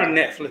 That's not a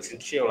Netflix and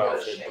chill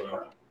outfit,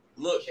 bro.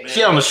 Look, man.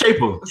 She had on a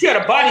shaper. She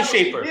had a body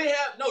shaper.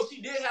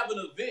 She did have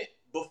an event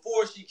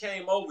before she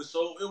came over,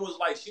 so it was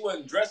like she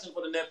wasn't dressing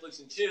for the Netflix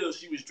and chill.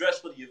 She was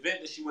dressed for the event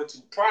that she went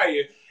to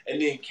prior,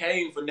 and then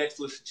came for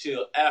Netflix and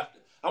chill after.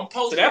 I'm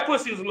posting. So that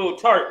pussy was a little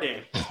tart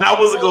then. I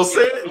wasn't gonna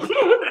say it.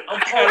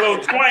 I had a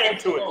little twang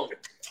to it.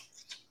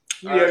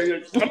 Yeah.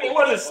 I mean,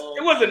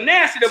 it wasn't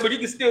nasty though, but you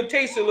can still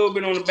taste it a little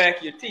bit on the back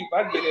of your teeth.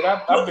 I get it.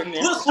 I've been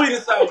there. Little sweet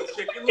and sour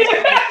chicken.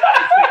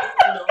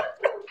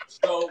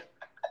 So,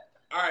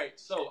 all right.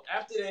 So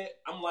after that,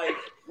 I'm like,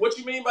 "What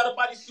you mean by the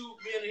bodysuit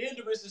being a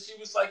hindrance?" And she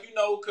was like, "You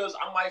know, because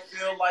I might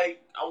feel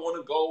like I want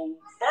to go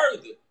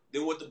further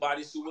than what the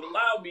bodysuit would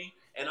allow me,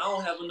 and I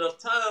don't have enough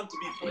time to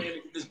be playing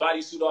to get this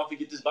bodysuit off and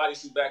get this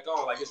bodysuit back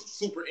on. Like it's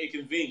super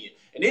inconvenient."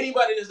 And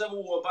anybody that's ever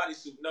wore a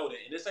bodysuit know that.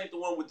 And this ain't the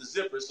one with the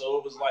zipper, so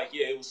it was like,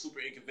 yeah, it was super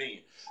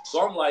inconvenient.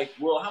 So I'm like,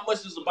 well, how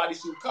much does the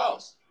bodysuit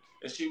cost?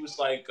 And she was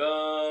like,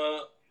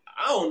 I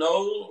don't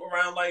know,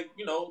 around like,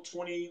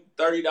 $20,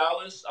 $30. I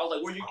was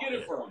like, where you get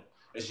it from?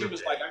 And she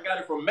was like, I got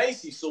it from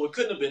Macy's, so it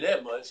couldn't have been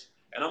that much.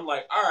 And I'm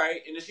like, all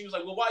right. And then she was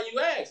like, well, why you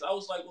ask? I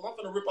was like, well, I'm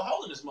going to rip a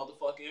hole in this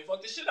motherfucker and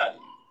fuck the shit out of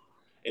you.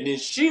 And then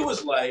she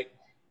was like,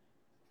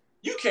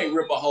 you can't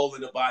rip a hole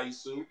in a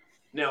bodysuit.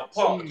 Now,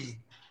 pause.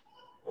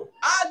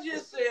 I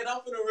just said, I'm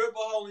going to rip a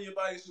hole in your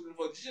bodysuit and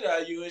fuck the shit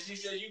out of you. And she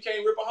said, you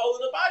can't rip a hole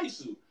in a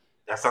bodysuit.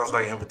 That sounds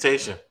like an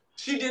invitation.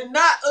 She did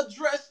not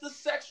address the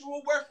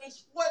sexual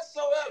reference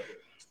whatsoever.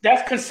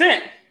 That's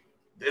consent.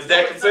 Is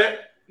that consent?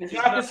 It's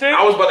not consent?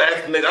 I was about to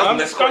ask the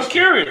next question. I'm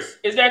curious.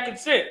 Is that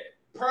consent?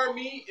 Per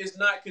me, it's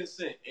not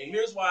consent. And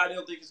here's why I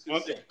don't think it's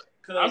consent.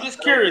 Okay. I'm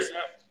just curious.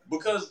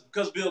 Because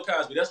Bill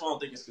Cosby, that's why I don't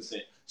think it's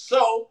consent.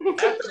 So,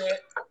 after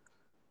that,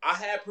 I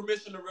had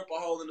permission to rip a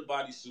hole in the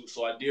bodysuit,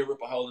 so I did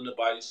rip a hole in the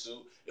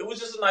bodysuit. It was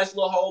just a nice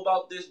little hole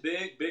about this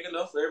big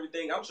enough for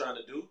everything I'm trying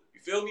to do.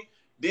 You feel me?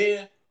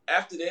 Then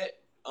after that,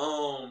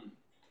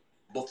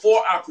 before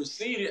I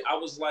proceeded, I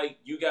was like,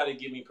 "You got to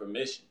give me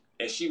permission,"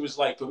 and she was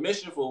like,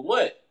 "Permission for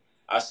what?"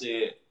 I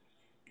said,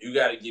 "You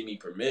got to give me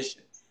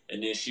permission,"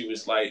 and then she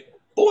was like,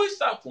 "Boy,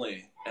 stop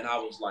playing." And I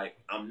was like,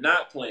 "I'm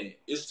not playing.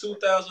 It's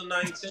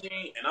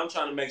 2019, and I'm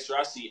trying to make sure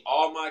I see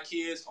all my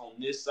kids on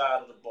this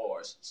side of the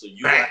bars. So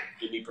you got to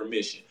give me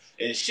permission."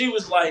 And she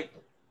was like,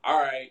 "All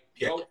right."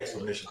 Yeah,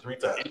 permission 3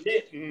 times. And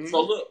then,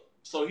 so look,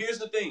 so here's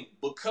the thing.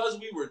 Because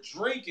we were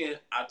drinking,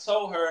 I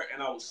told her,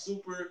 and I was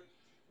super,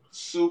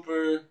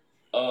 super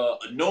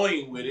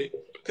annoying with it.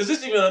 Because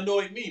this even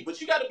annoyed me.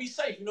 But you got to be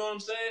safe, you know what I'm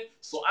saying?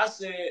 So I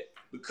said,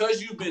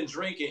 because you've been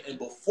drinking, and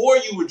before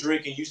you were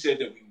drinking, you said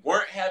that we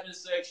weren't having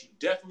sex. You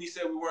definitely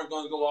said we weren't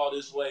going to go all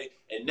this way.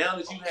 And now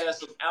that you had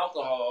some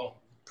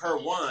alcohol per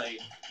wine,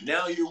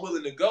 now you're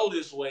willing to go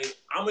this way.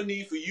 I'm going to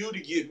need for you to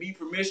give me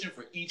permission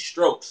for each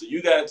stroke. So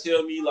you got to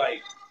tell me,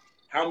 like,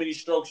 how many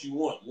strokes you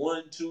want.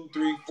 1, 2,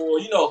 3, 4.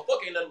 You know, fuck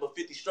ain't nothing but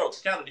 50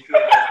 strokes. Count it if you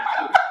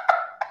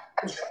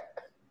want.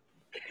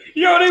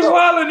 Yo, they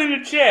wilding in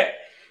the chat.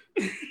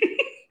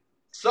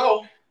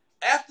 So,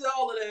 after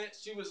all of that,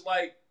 she was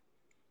like,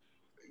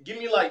 "Give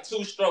me like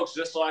 2 strokes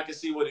just so I can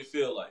see what it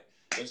feel like."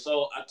 And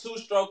so I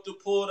 2-stroked her,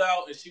 pulled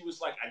out, and she was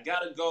like, "I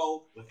gotta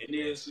go." And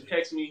then she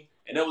texted me,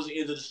 and that was the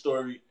end of the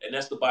story. And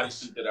that's the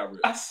bodysuit that I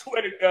ripped. I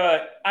swear to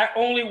God, I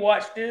only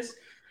watched this.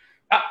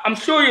 I'm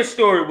sure your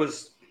story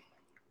was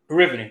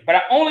riveting, but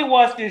I only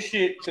watched this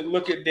shit to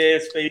look at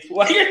Dad's face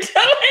while you're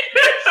telling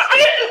this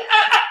shit.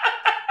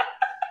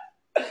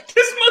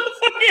 This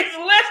motherfucker is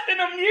less than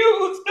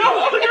amused.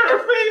 No, look at her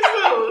face.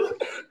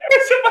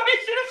 Somebody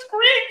should have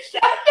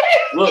screenshot that.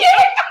 Look,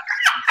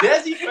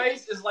 Desi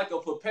face is like a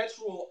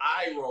perpetual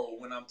eye roll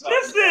when I'm talking.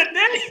 Listen,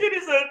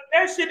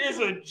 that shit is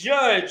a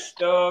judge,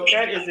 dog.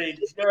 That is a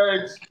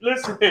judge.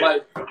 Listen,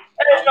 like,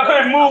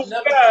 move.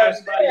 God,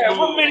 yeah,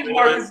 what minute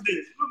mark is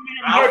this?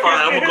 I'm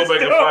gonna go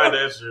back and find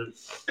that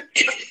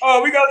shit.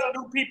 Oh, we got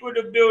some new people in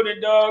the building,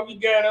 dog. We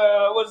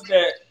got what's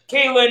that?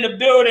 Kayla in the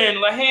building.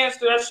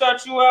 LaHanster, I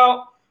shot you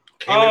out.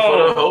 Came in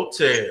for the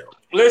hotel.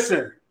 Listen,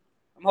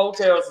 them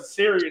hotels are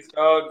serious,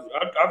 dog.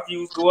 Our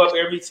views go up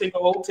every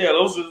single hotel.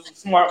 Those are a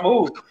smart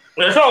move.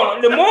 So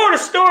the moral of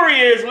the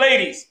story is,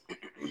 ladies,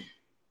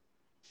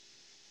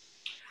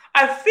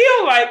 I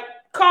feel like,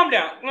 calm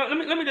down.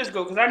 Let me just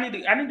go because I need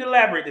to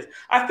elaborate this.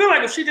 I feel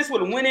like if she just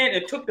would have went in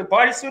and took the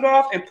bodysuit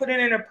off and put it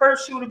in her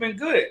purse, she would have been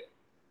good.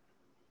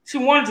 She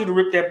wanted you to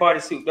rip that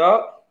bodysuit,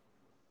 dog.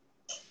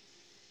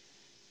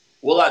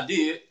 Well, I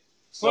did.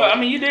 So, well, I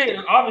mean, you did.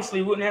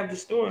 Obviously, wouldn't have the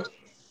story.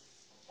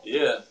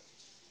 Yeah.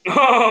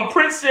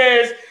 Prince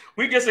says,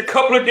 we just a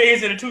couple of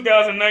days into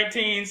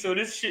 2019, so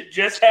this shit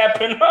just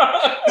happened.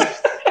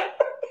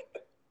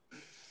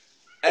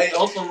 Hey,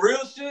 on some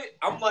real shit,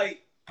 I'm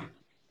like,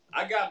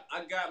 I got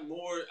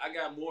more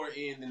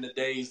in the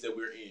days that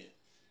we're in.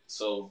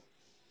 So,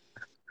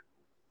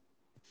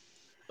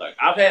 like,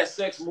 I've had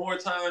sex more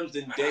times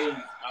than days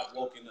I've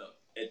woken up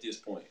at this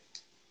point.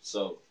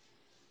 So,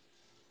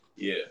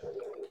 yeah.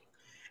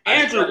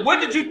 Andrew,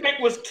 what did you think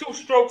was 2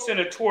 strokes and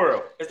a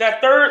twirl? Is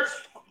that third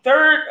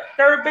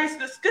base?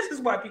 This is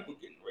why people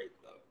getting raped,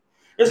 though.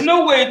 There's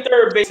no way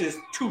third base is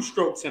 2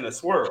 strokes and a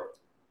swirl.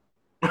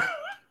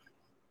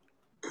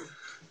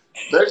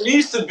 There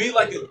needs to be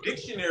like a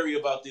dictionary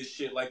about this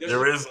shit. Like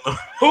there is no.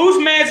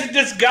 Whose man's is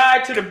this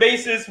guide to the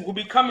bases? Will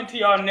be coming to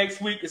y'all next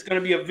week. It's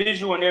gonna be a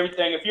visual and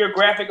everything. If you're a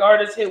graphic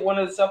artist, hit one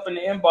of us up in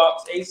the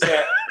inbox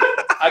ASAP.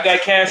 I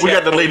got cash. We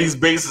got the ladies'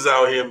 bases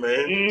out here,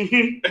 man.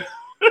 Mm-hmm.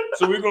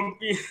 So we're gonna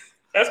be.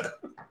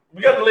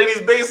 We got the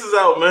ladies' bases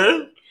out,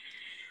 man.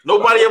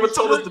 Nobody ever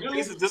told us the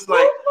bases. Just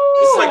like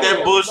it's like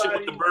that bullshit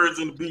with the birds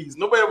and the bees.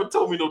 Nobody ever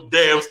told me no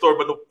damn story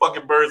about no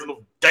fucking birds and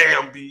no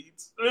damn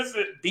bees.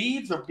 Listen,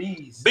 beads or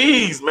bees?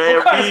 Bees, man.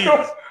 What kind bees.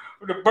 of story?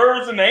 The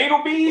birds and the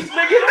anal bees, nigga.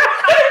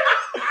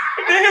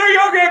 What the hell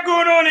y'all got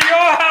going on in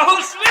your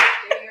house?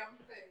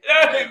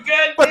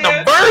 But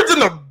the birds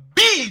and the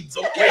bees,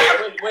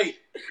 okay? Wait.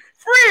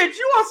 Fridge,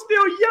 you are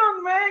still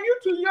young, man. You're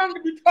too young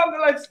to be talking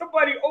like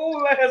somebody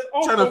old ass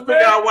uncle. Trying to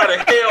figure out why the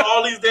hell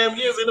all these damn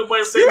years ain't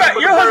nobody saying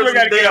your husband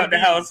got to get out the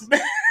house.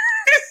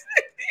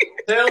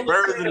 Tell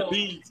birds and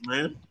bees,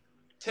 man.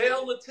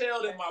 Tell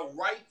Latel that my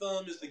right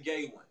thumb is the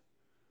gay one.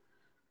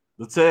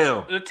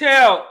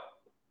 Latel.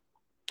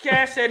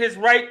 Cash said his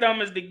right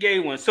thumb is the gay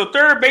one. So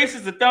third base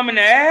is the thumb in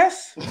the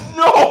ass?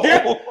 No.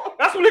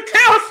 That's what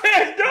Latel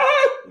said,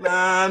 dog.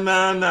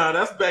 Nah.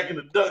 That's back in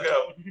the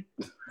dugout.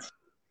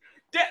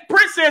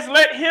 Prince says,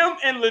 let him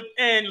and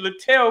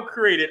Latel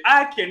create it.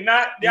 I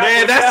cannot.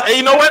 Man, that's, hey,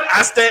 you know what?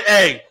 I stand,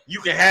 hey,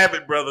 you can have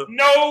it, brother.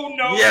 No.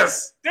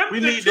 Yes, we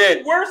need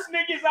that. Worst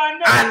niggas I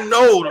know. I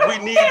know, we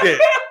need that.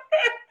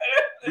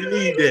 We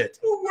need that.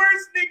 2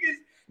 worst niggas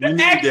that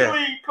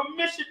actually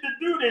commissioned to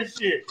do this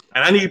shit.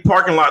 And I need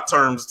parking lot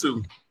terms,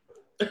 too.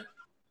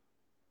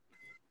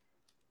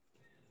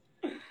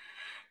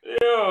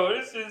 Yo,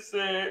 this is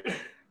sad.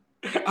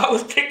 I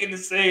was thinking the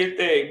same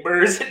thing.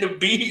 Birds and the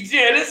bees.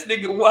 Yeah, this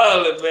nigga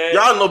wildin', man.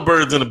 Y'all know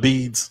birds and the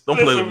beads. Don't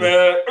play with me.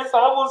 Man, it's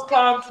almost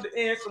time to the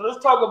end, so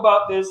let's talk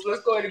about this.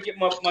 Let's go ahead and get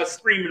my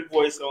screaming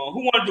voice on.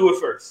 Who want to do it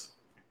first?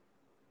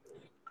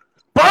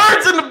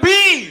 Birds and the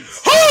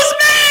bees. Whose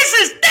man's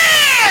is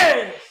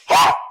this?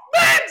 Whose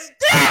man's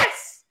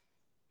this?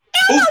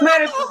 Whose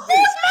man's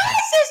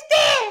is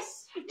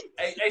this?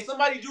 Hey,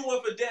 somebody do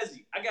one for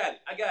Desi. I got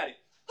it.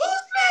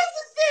 Whose man's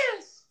is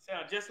this?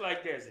 Sound just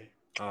like Desi.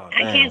 Oh,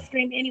 I can't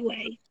scream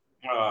anyway.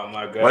 Oh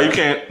my god. Why you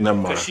can't? Never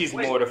mind. Because she's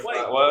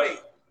mortified. Wait.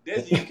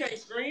 Desi, you can't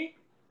scream?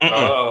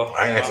 Oh,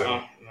 I ain't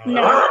answering.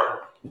 No.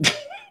 It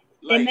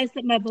Like, messed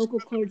up my vocal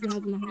cords when I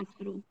was in the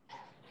hospital.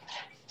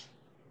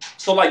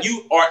 so, like,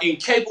 you are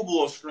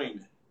incapable of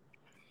screaming.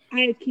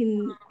 I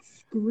can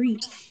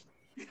screech.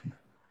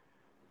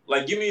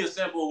 Like, give me a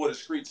sample of what a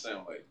screech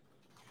sound like.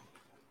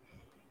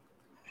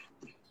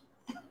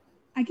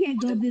 I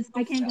can't go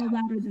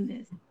louder than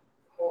this.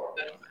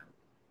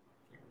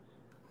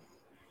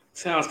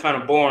 sounds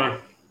kind of boring.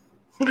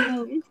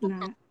 No, it's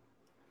not.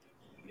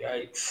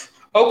 Yikes.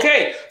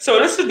 Okay, so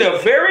this is the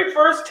very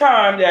first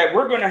time that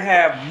we're going to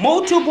have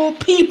multiple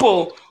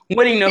people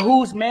winning the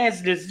Whose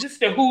Man's This. This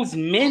the Whose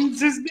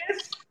Men's Is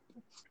This?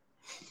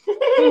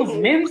 Whose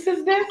Men's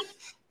Is This?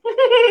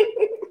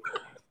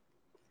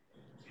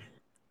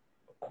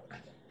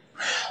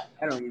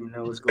 I don't even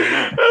know what's going on.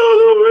 I don't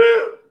know,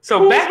 man. So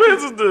Whose back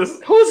men's is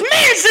this? Whose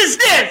men's is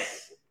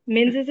this?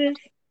 Men's is this?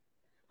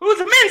 Whose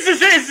men's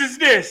is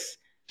this?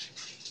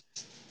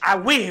 I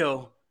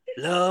will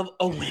love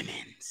a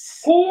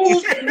women's.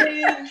 Whose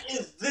man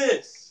is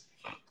this?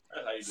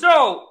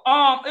 So,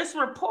 it's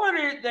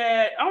reported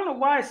that I don't know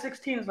why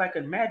 16 is like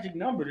a magic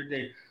number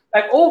today.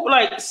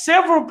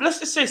 Let's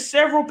just say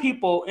several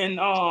people in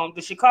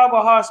the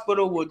Chicago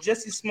hospital where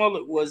Jussie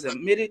Smollett was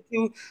admitted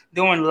to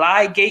during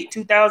Liegate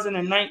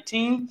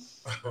 2019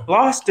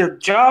 lost their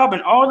job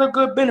and all their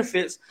good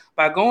benefits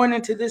by going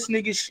into this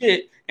nigga's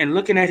shit and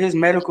looking at his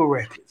medical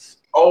records.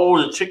 Oh,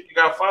 the chick that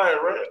got fired,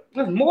 right?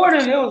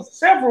 It was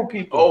several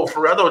people. Oh,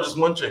 for real? I thought it was just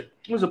one chick.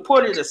 It was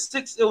reported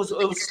that it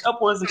was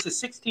upwards into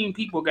 16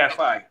 people got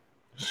fired.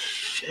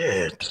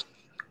 Shit.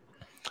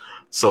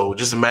 So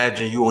just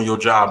imagine you on your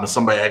job and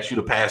somebody asks you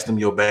to pass them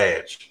your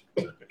badge.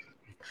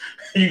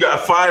 You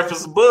got fired for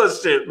some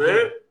bullshit,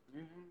 man.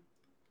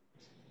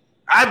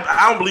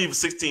 I don't believe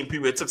 16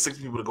 people. It took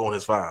 16 people to go in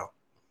his file.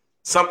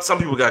 Some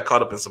people got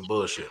caught up in some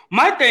bullshit.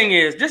 My thing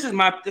is, let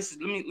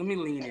me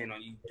lean in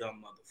on you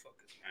dumb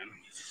motherfuckers, man.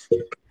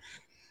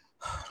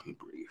 Let me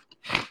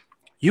breathe.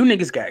 You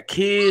niggas got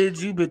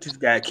kids. You bitches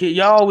got kids.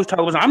 Y'all always talk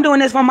about, I'm doing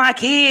this for my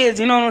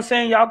kids. You know what I'm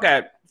saying? Y'all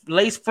got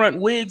lace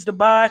front wigs to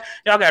buy.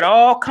 Y'all got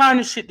all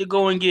kind of shit to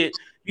go and get.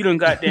 You done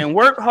goddamn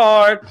work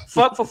hard,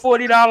 fuck for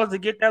 $40 to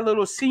get that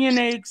little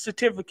CNA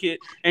certificate,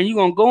 and you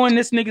gonna go in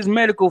this nigga's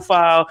medical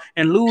file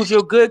and lose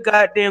your good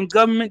goddamn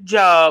government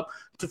job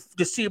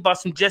to see about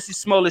some Jussie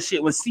Smollett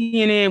shit when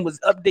CNN was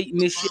updating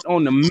this shit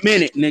on the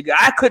minute, nigga.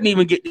 I couldn't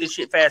even get this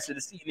shit faster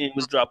than CNN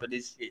was dropping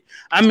this shit.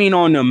 I mean,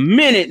 on the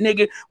minute,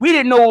 nigga. We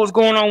didn't know what was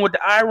going on with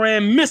the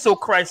Iran missile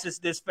crisis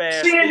this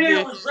fast.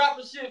 CNN was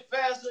dropping shit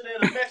faster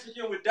than a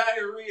Mexican with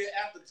diarrhea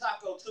after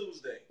Taco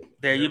Tuesday.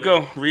 There you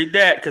go. Read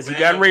that, because he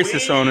got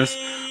racist on us.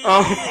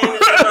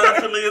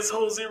 It's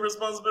Jose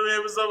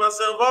responsibility myself.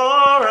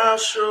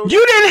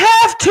 You didn't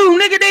have to,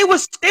 nigga.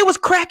 They was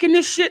cracking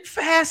this shit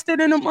faster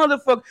than a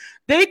motherfucker.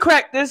 They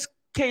cracked this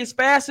case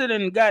faster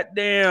than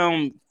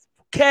goddamn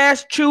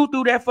Cash Chew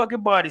through that fucking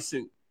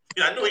bodysuit.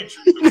 Yeah, I know he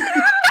chewed through it.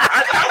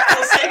 I was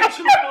gonna say he chewed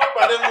through it,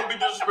 but I didn't want to be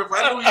disrespectful.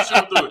 I know he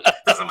chewed through it.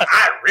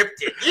 I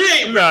ripped it. You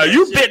ain't no,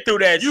 you bit through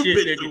that you shit.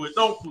 You bit nigga. through it.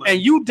 Don't play.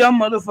 And you dumb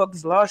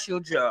motherfuckers lost your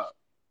job.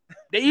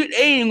 They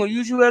ain't gonna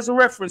use you as a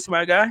reference,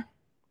 my guy.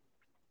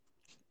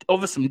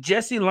 Over some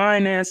Jussie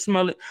lying ass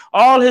Smollett,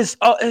 all his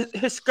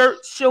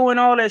skirts showing,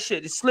 all that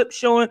shit, his slip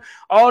showing,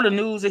 all the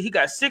news that he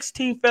got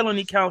 16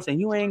 felony counts and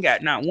you ain't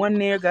got not one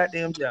near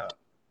goddamn job.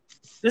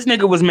 This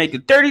nigga was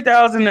making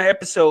 $30,000 an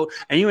episode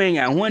and you ain't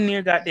got one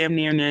near goddamn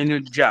near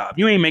job.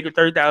 You ain't making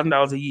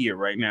 $30,000 a year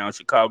right now in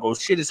Chicago.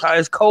 Shit is high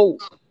as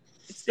cold.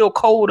 It's still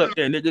cold up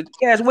there, nigga.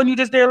 Cash, wasn't you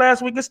just there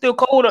last week? It's still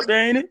cold up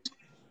there, ain't it?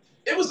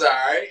 It was all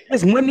right.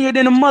 It's windier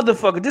than a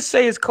motherfucker. Just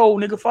say it's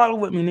cold, nigga. Follow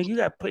with me, nigga. You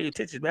gotta pay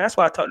attention, man. That's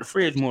why I talk to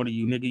Fridge more than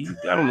you, nigga.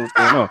 I don't know what's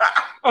going on.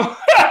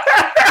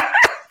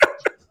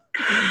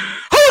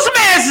 Whose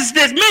man's is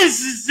this? Men's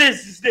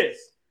is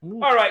this?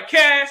 All right,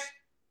 Cash,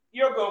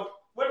 your go.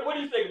 What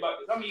do you think about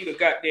this? I'm gonna eat a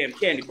goddamn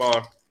candy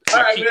bar.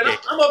 All right, man.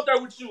 I'm up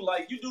there with you.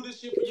 Like, you do this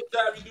shit for your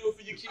job, you do it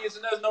for your kids,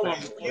 and there's no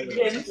reason for you to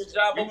be losing your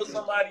job over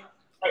somebody.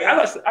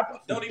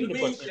 Don't even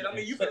mean shit. I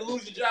mean, you can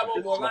lose your job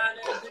over a lying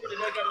ass nigga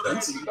that got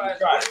his ass by his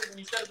brothers, and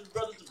he set up his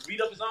brothers to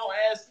beat up his own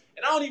ass.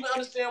 And I don't even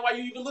understand why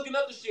you even looking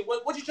up this shit.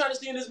 What you trying to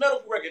see in his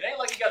medical record? It ain't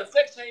like he got a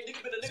sex change.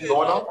 Nigga been a nigga his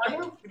whole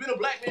life. He been a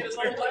black man his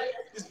whole life.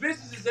 His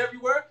business is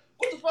everywhere.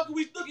 What the fuck are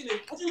we looking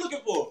at? What you looking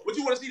for? What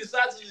you want to see the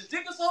size of his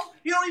dick or something?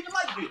 He don't even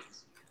like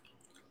bitches.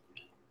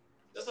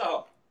 That's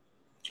all.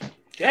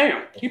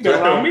 Damn, he been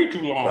around me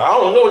too long. I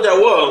don't know what that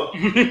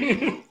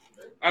was.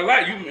 I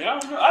like you, man.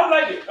 I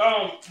like it.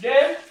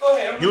 Dad, go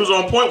ahead. You was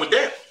on point with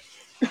that.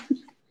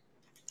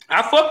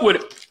 I fuck with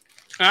it.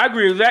 I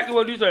agree exactly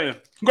what you're saying.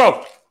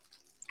 Go.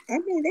 I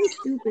mean, they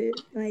stupid.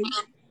 Like,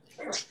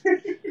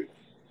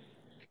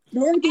 the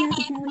only thing I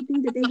could probably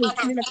think that they was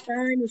trying to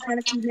find was trying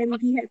to see maybe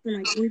if he had some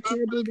like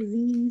incurable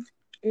disease,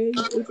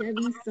 AIDS, HIV,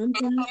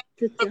 something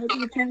to sell to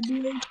the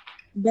tabloids.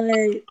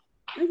 But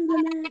other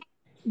than that,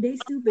 they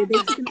stupid. They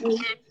took an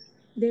oath.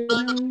 They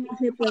know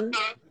HIPAA.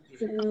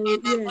 So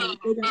yeah,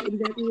 they got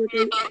exactly what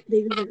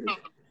they deserve.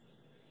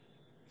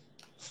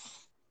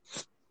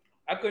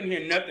 I couldn't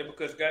hear nothing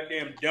because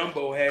goddamn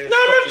Dumbo had his No,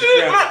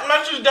 fucking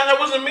not just that. That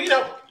wasn't me.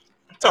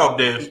 Talk,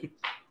 Dad.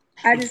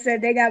 I just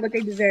said they got what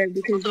they deserve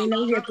because they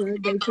know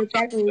HIPAA. They took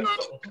that oath.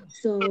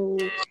 So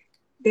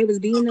they was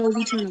being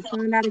nosy trying to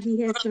find out if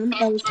he had something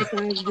else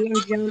besides getting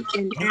jumped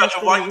and You got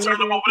your volume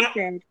turned up over he there?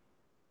 said.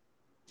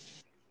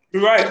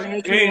 You're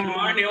right. You ain't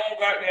mind your own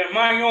goddamn,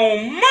 mind your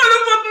own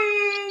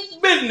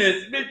motherfucking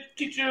business. Bitch,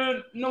 get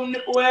your no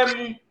nipple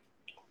having.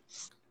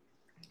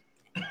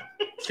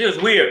 Shit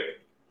was weird.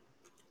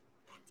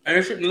 And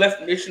they shouldn't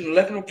have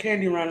left no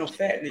candy around no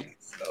fat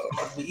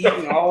niggas. We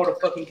eating all the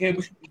fucking candy.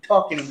 We should be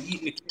talking and we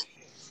eating the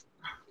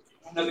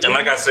candy. And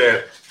like I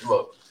said,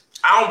 look,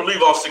 I don't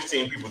believe all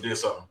 16 people did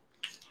something.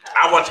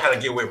 I watched How to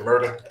Get Away with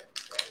Murder.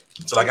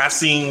 So like I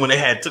seen when they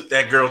had took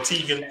that girl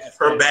Tegan,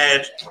 her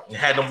badge, and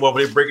had them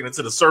over there breaking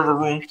into the server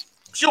room.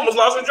 She almost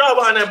lost her job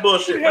behind that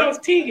bullshit. Who the hell was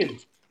Tegan?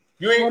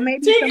 You ain't Well,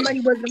 maybe Tegan. somebody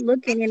wasn't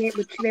looking in it,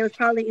 but they was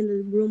probably in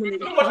the room when they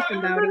were talking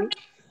about it.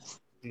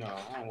 No,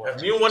 I don't watch.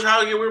 If you don't watch How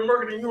to Get Away with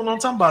Murder, you don't know what I'm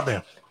talking about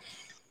them.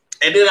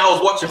 And then I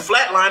was watching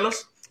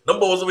Flatliners. Them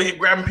boys over here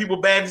grabbing people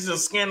badges and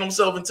scanning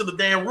themselves into the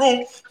damn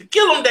room to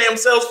kill them damn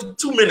selves for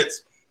 2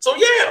 minutes. So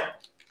yeah,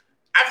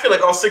 I feel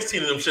like all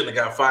 16 of them shouldn't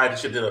have got fired. They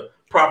should have did a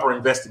proper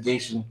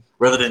investigation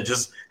rather than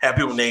just have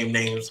people name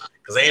names.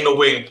 Because there ain't no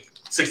way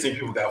 16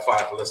 people got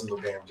fired for listening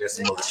to damn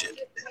Jesse Mother shit.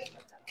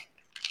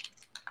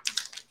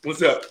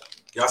 What's up?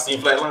 Y'all seen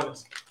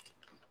Flatliners?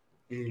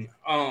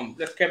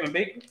 That's Kevin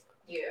Bacon?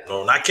 Yeah.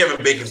 No, not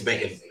Kevin Bacon's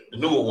Bacon. The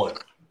newer one.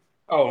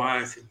 Oh, I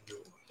ain't seen the new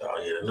one. Oh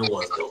yeah, the new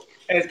one's dope.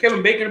 Hey, is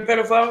Kevin Bacon a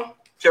pedophile?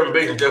 Kevin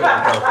Bacon's definitely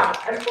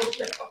a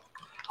pedophile.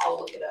 I'll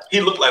look it up.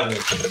 He looked like one.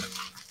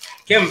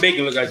 Kevin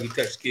Bacon look like he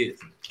touched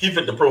kids. He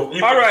fit the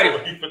profile. All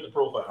right. He fit the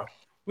profile.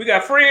 We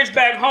got Fridge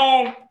back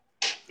home.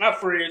 Not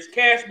Fridge.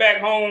 Cash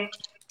back home.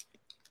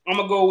 I'm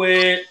going to go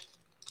with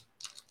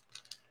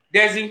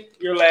Desi.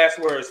 Your last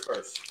words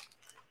first.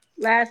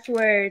 Last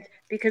words,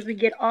 because we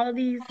get all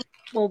these,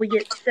 well, we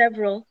get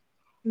several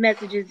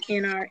messages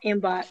in our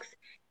inbox.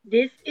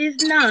 This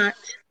is not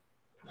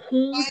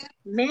whose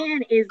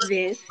man is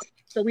this.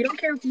 So we don't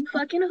care if you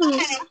fucking who.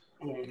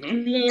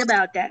 Mm-hmm. We ain't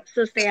about that.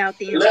 So stay out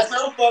there. Unless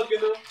I'm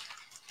fucking them.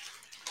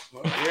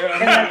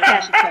 Unless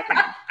Cash is fucking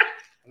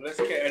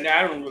them.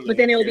 I don't really But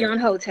then it'll be care. on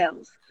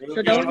hotels. It'll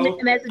So be on don't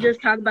hotels. message us,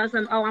 talk about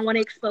something. Oh, I want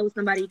to expose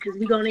somebody because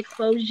we're going to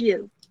expose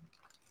you.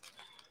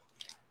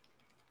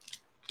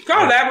 Can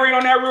I elaborate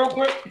on that real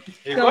quick?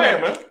 Yeah, go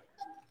ahead, man.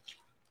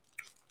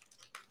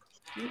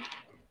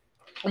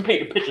 I'm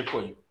paint a picture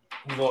for you.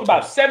 It's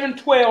about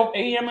 7:12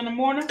 a.m. in the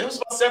morning. It was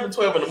about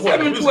 7:12 in the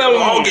morning. 7:12 We was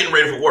all getting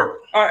ready for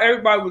work.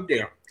 Everybody was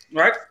there,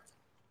 right?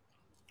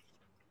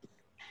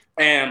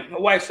 And my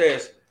wife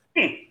says,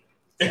 With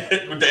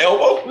the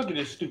elbow? look at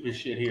this stupid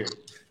shit here.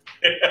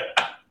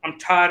 I'm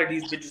tired of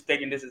these bitches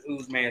thinking this is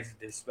whose man's is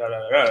this. Blah,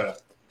 blah, blah.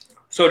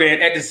 So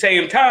then at the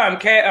same time,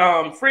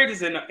 Fred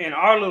is in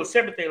our little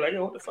separate thing, like,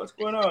 yo, what the fuck's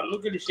going on?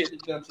 Look at this shit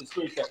that's done to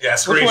screenshot. Yeah,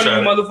 Which one of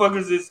you screenshot.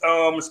 motherfuckers is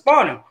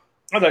responding?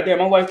 I was like, damn,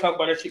 my wife talked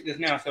about that shit just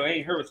now, so it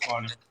ain't her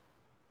responding.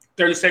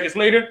 30 seconds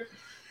later,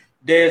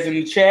 Dez in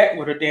the chat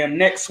with her damn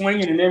neck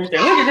swinging and everything.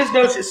 Look at this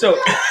dumb shit. So,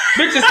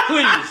 bitches,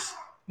 please.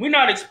 We're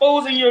not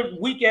exposing your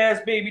weak ass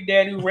baby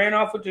daddy who ran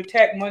off with your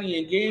tax money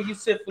and gave you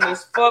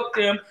syphilis. Fuck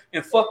them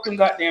and fuck them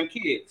goddamn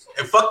kids.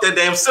 And fuck that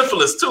damn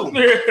syphilis, too.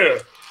 Yeah.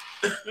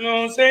 You know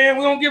what I'm saying?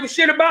 We don't give a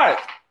shit about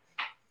it.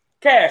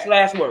 Cash,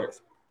 last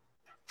words.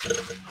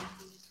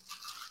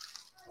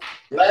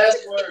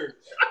 Last words.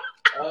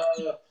 Oh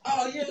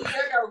yeah,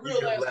 I got a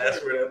real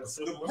last word. word.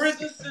 The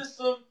prison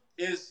system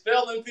is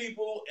failing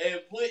people, and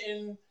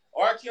putting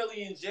R.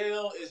 Kelly in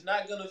jail is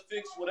not gonna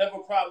fix whatever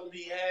problem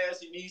he has.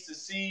 He needs to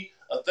see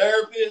a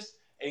therapist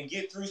and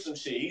get through some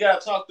shit. He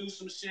gotta talk through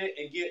some shit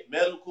and get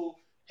medical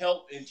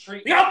help and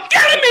treatment. Y'all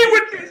killing me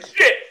with this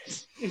shit.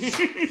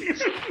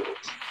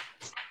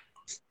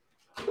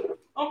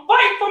 I'm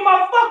fighting for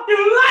my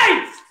fucking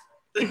life.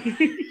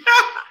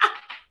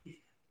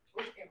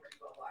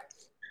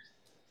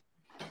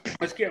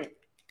 Let's get him.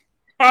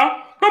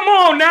 Huh? Come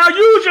on now,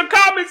 use your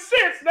common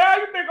sense. Now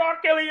you think R.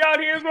 Kelly out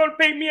here is gonna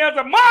paint me as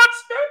a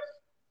monster?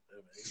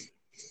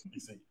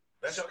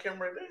 That's your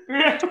camera right there?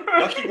 Yeah.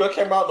 Y'all keep your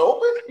camera out in the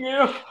open?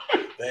 Yeah.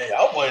 Dang,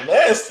 y'all boy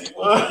nasty.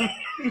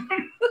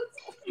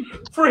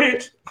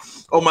 Fridge.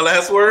 Oh, my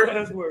last word?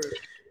 Last word.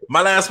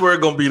 My last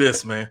word gonna be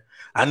this, man.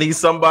 I need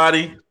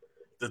somebody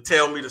to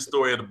tell me the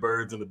story of the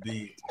birds and the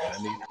bees.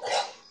 I need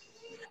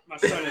My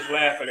son is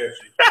laughing at you.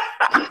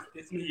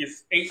 This nigga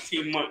is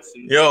 18 months.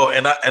 Yo,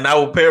 and I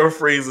will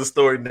paraphrase the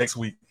story next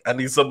week. I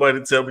need somebody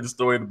to tell me the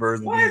story of the birds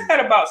and Why bees. is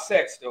that about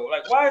sex, though?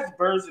 Like, why is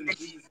birds and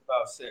bees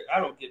about sex? I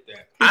don't get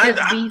that. Because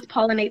bees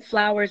pollinate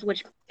flowers,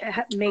 which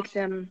make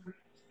them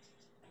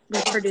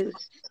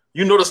reproduce.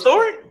 You know the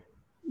story?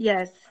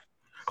 Yes.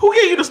 Who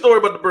gave you the story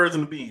about the birds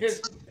and the bees?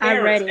 His I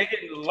read parents, they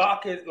didn't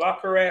lock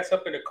her ass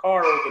up in the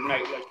car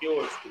overnight like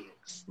yours did.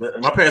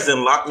 My parents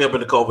didn't lock me up in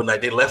the car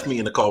overnight. They left me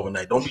in the car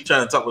overnight. Don't be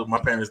trying to talk like my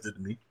parents did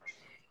to me.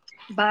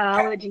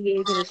 Biology gave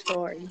you the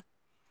story.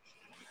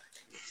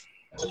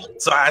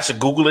 So I should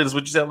Google it, is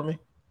what you're telling me?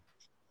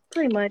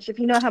 Pretty much. If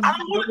you know how,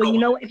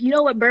 if you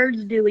know what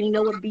birds do and you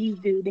know what bees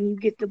do, then you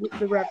get the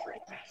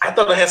reference. I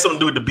thought it had something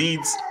to do with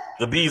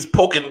the bees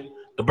poking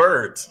the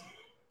birds.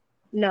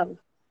 No,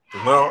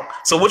 No.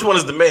 So which one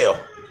is the male?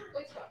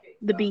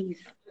 the bees.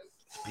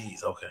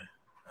 Bees. Okay.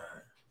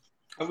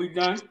 Are we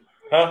done?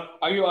 Huh?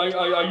 Are you That's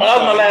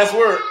my last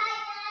word.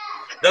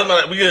 That's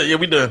my. We good. Yeah,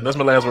 we done. That's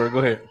my last word. Go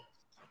ahead.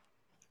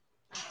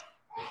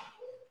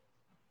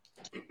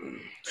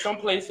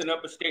 Someplace in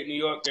upstate New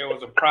York, there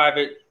was a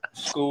private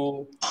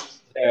school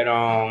that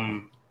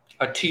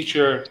a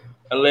teacher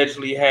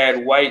allegedly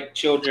had white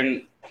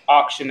children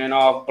auctioning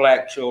off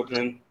black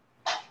children.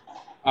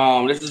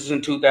 This is in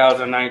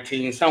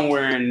 2019,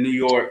 somewhere in New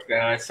York,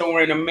 guys.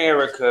 Somewhere in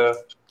America,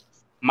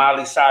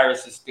 Miley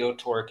Cyrus is still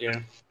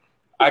twerking.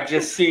 I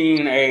just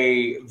seen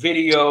a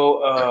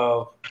video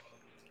of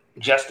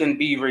Justin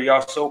Bieber,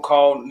 y'all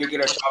so-called nigga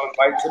that y'all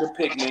invite to the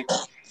picnic,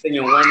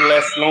 singing One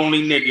Less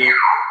Lonely Nigga.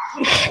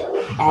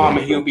 And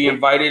he'll be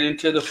invited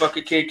into the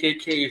fucking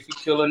KKK if you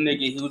kill a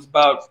nigga. He was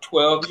about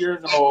 12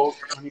 years old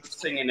when he was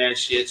singing that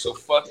shit. So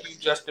fuck you,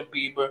 Justin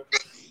Bieber.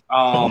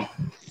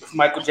 If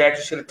Michael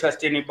Jackson should have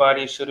touched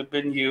anybody, it should have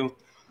been you.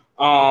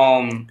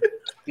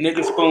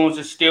 Nigga Spoons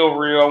is still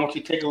real. I want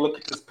you to take a look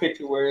at this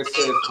picture where it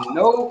says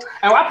no.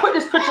 And I put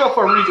this picture up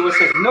for a reason. It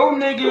says no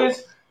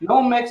niggas,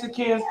 no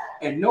Mexicans,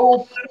 and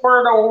no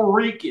Puerto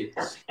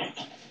Ricans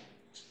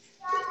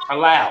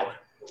allowed.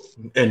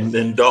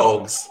 And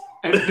dogs.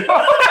 We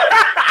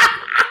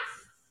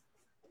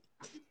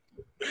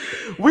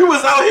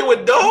was out here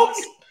with dogs?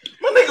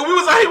 My nigga, we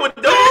was out here with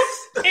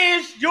dogs? This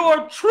is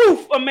your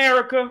truth,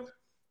 America.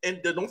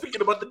 And don't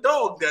forget about the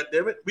dog,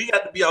 goddammit. We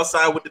got to be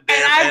outside with the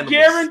damn and I animals.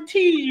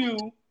 guarantee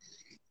you,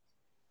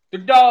 the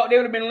dog, they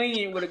would have been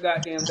lenient with a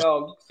goddamn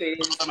dog. You say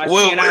it's my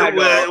CNI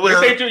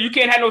dog. You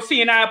can't have no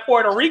CNI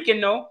Puerto Rican,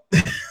 no.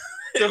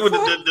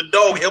 the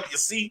dog help you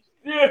see?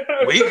 Yeah.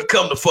 Well, he can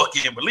come to fuck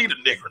in, but leave the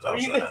niggers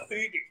outside.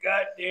 Leave the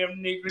goddamn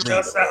niggers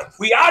outside.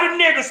 We out of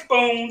nigger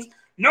spoons.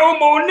 No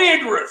more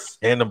niggers.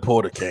 And the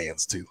porter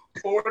cans, too.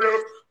 Puerto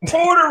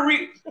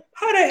Rican.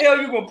 How the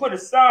hell you going to put a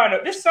sign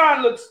up? This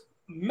sign looks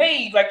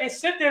made like they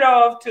sent it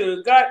off to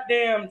a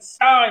goddamn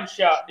sign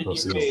shop that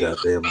you made.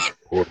 Goddamn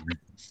Puerto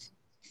Rican.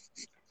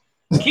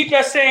 Keep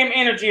that same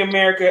energy,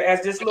 America,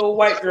 as this little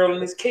white girl in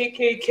this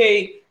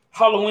KKK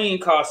Halloween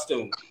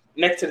costume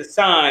next to the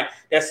sign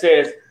that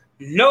says,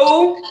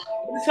 no,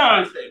 what the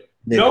sign say?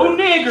 No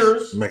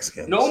niggers,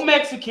 Mexicans. No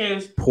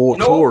Mexicans,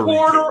 Puerto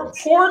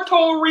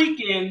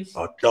Ricans,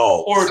 or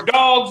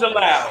dogs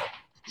allowed.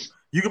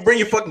 You can bring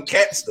your fucking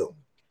cats, though.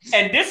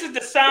 And this is the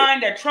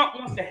sign that Trump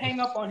wants to hang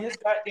up on his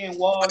goddamn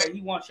wall that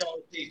he wants y'all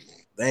to see.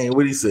 That ain't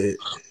what he said.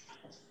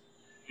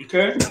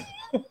 Okay.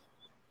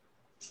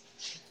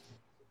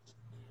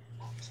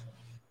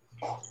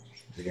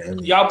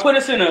 Y'all put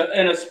us in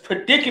a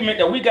predicament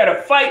that we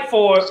gotta fight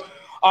for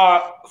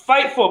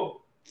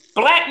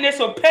blackness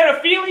or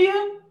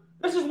pedophilia.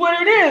 This is what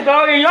it is,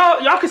 dog. And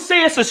y'all can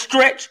say it's a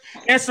stretch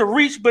and it's a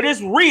reach, but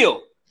it's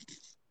real.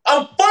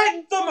 I'm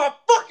fighting for my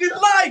fucking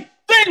life.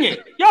 Dang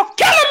it. Y'all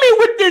killing me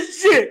with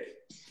this shit.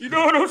 You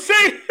know what I'm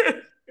saying?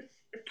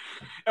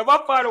 If my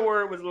final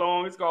word was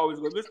long, it's always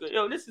good.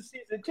 Yo, this is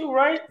season 2,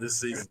 right?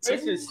 This is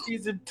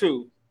season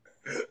 2.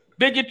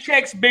 Bigger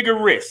checks, bigger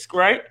risk,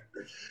 right?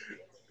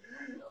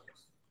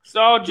 So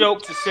all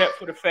jokes except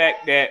for the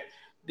fact that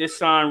this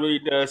sign really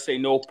does say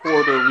no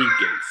Puerto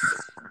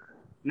Ricans.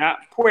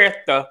 Not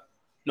Puerto,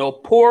 no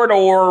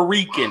Puerto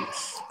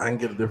Ricans. I can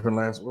get a different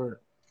last word.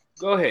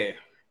 Go ahead.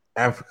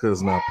 Africa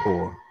is not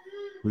poor.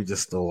 We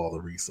just stole all the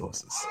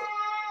resources.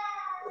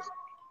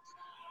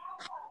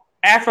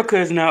 Africa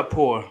is not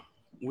poor.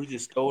 We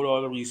just stole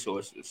all the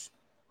resources.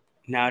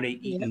 Now they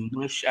eating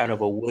mush out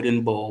of a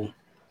wooden bowl.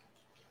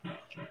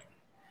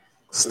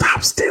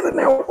 Stop stealing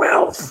their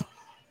wealth.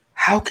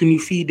 How can you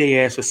feed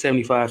their ass for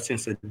 75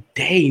 cents a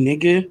day,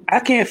 nigga? I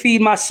can't feed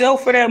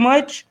myself for that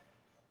much.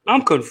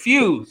 I'm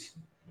confused.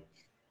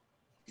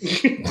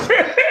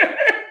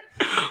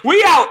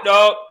 We out,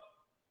 dog.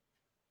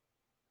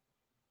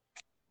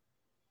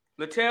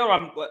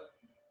 Lattell, what?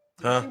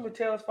 Huh? See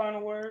Lattell's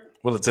final word?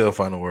 What Lattell's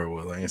final word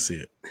was? I didn't see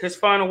it. His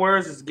final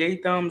words is gay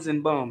thumbs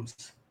and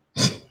bums.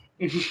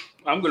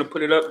 I'm gonna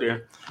put it up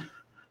there.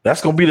 That's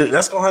gonna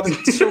have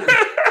to show.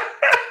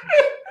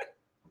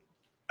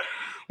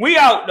 We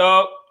out,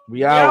 dog.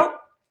 We out.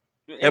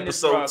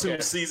 Episode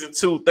 2, season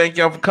 2. Thank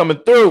y'all for coming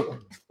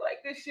through.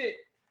 Like this shit,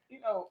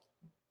 you know.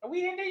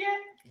 we in there yet?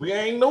 We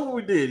ain't know what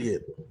we did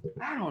yet.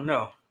 I don't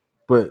know.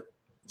 But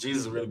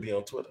Jesus really be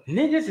on Twitter.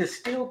 Niggas is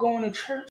still going to church.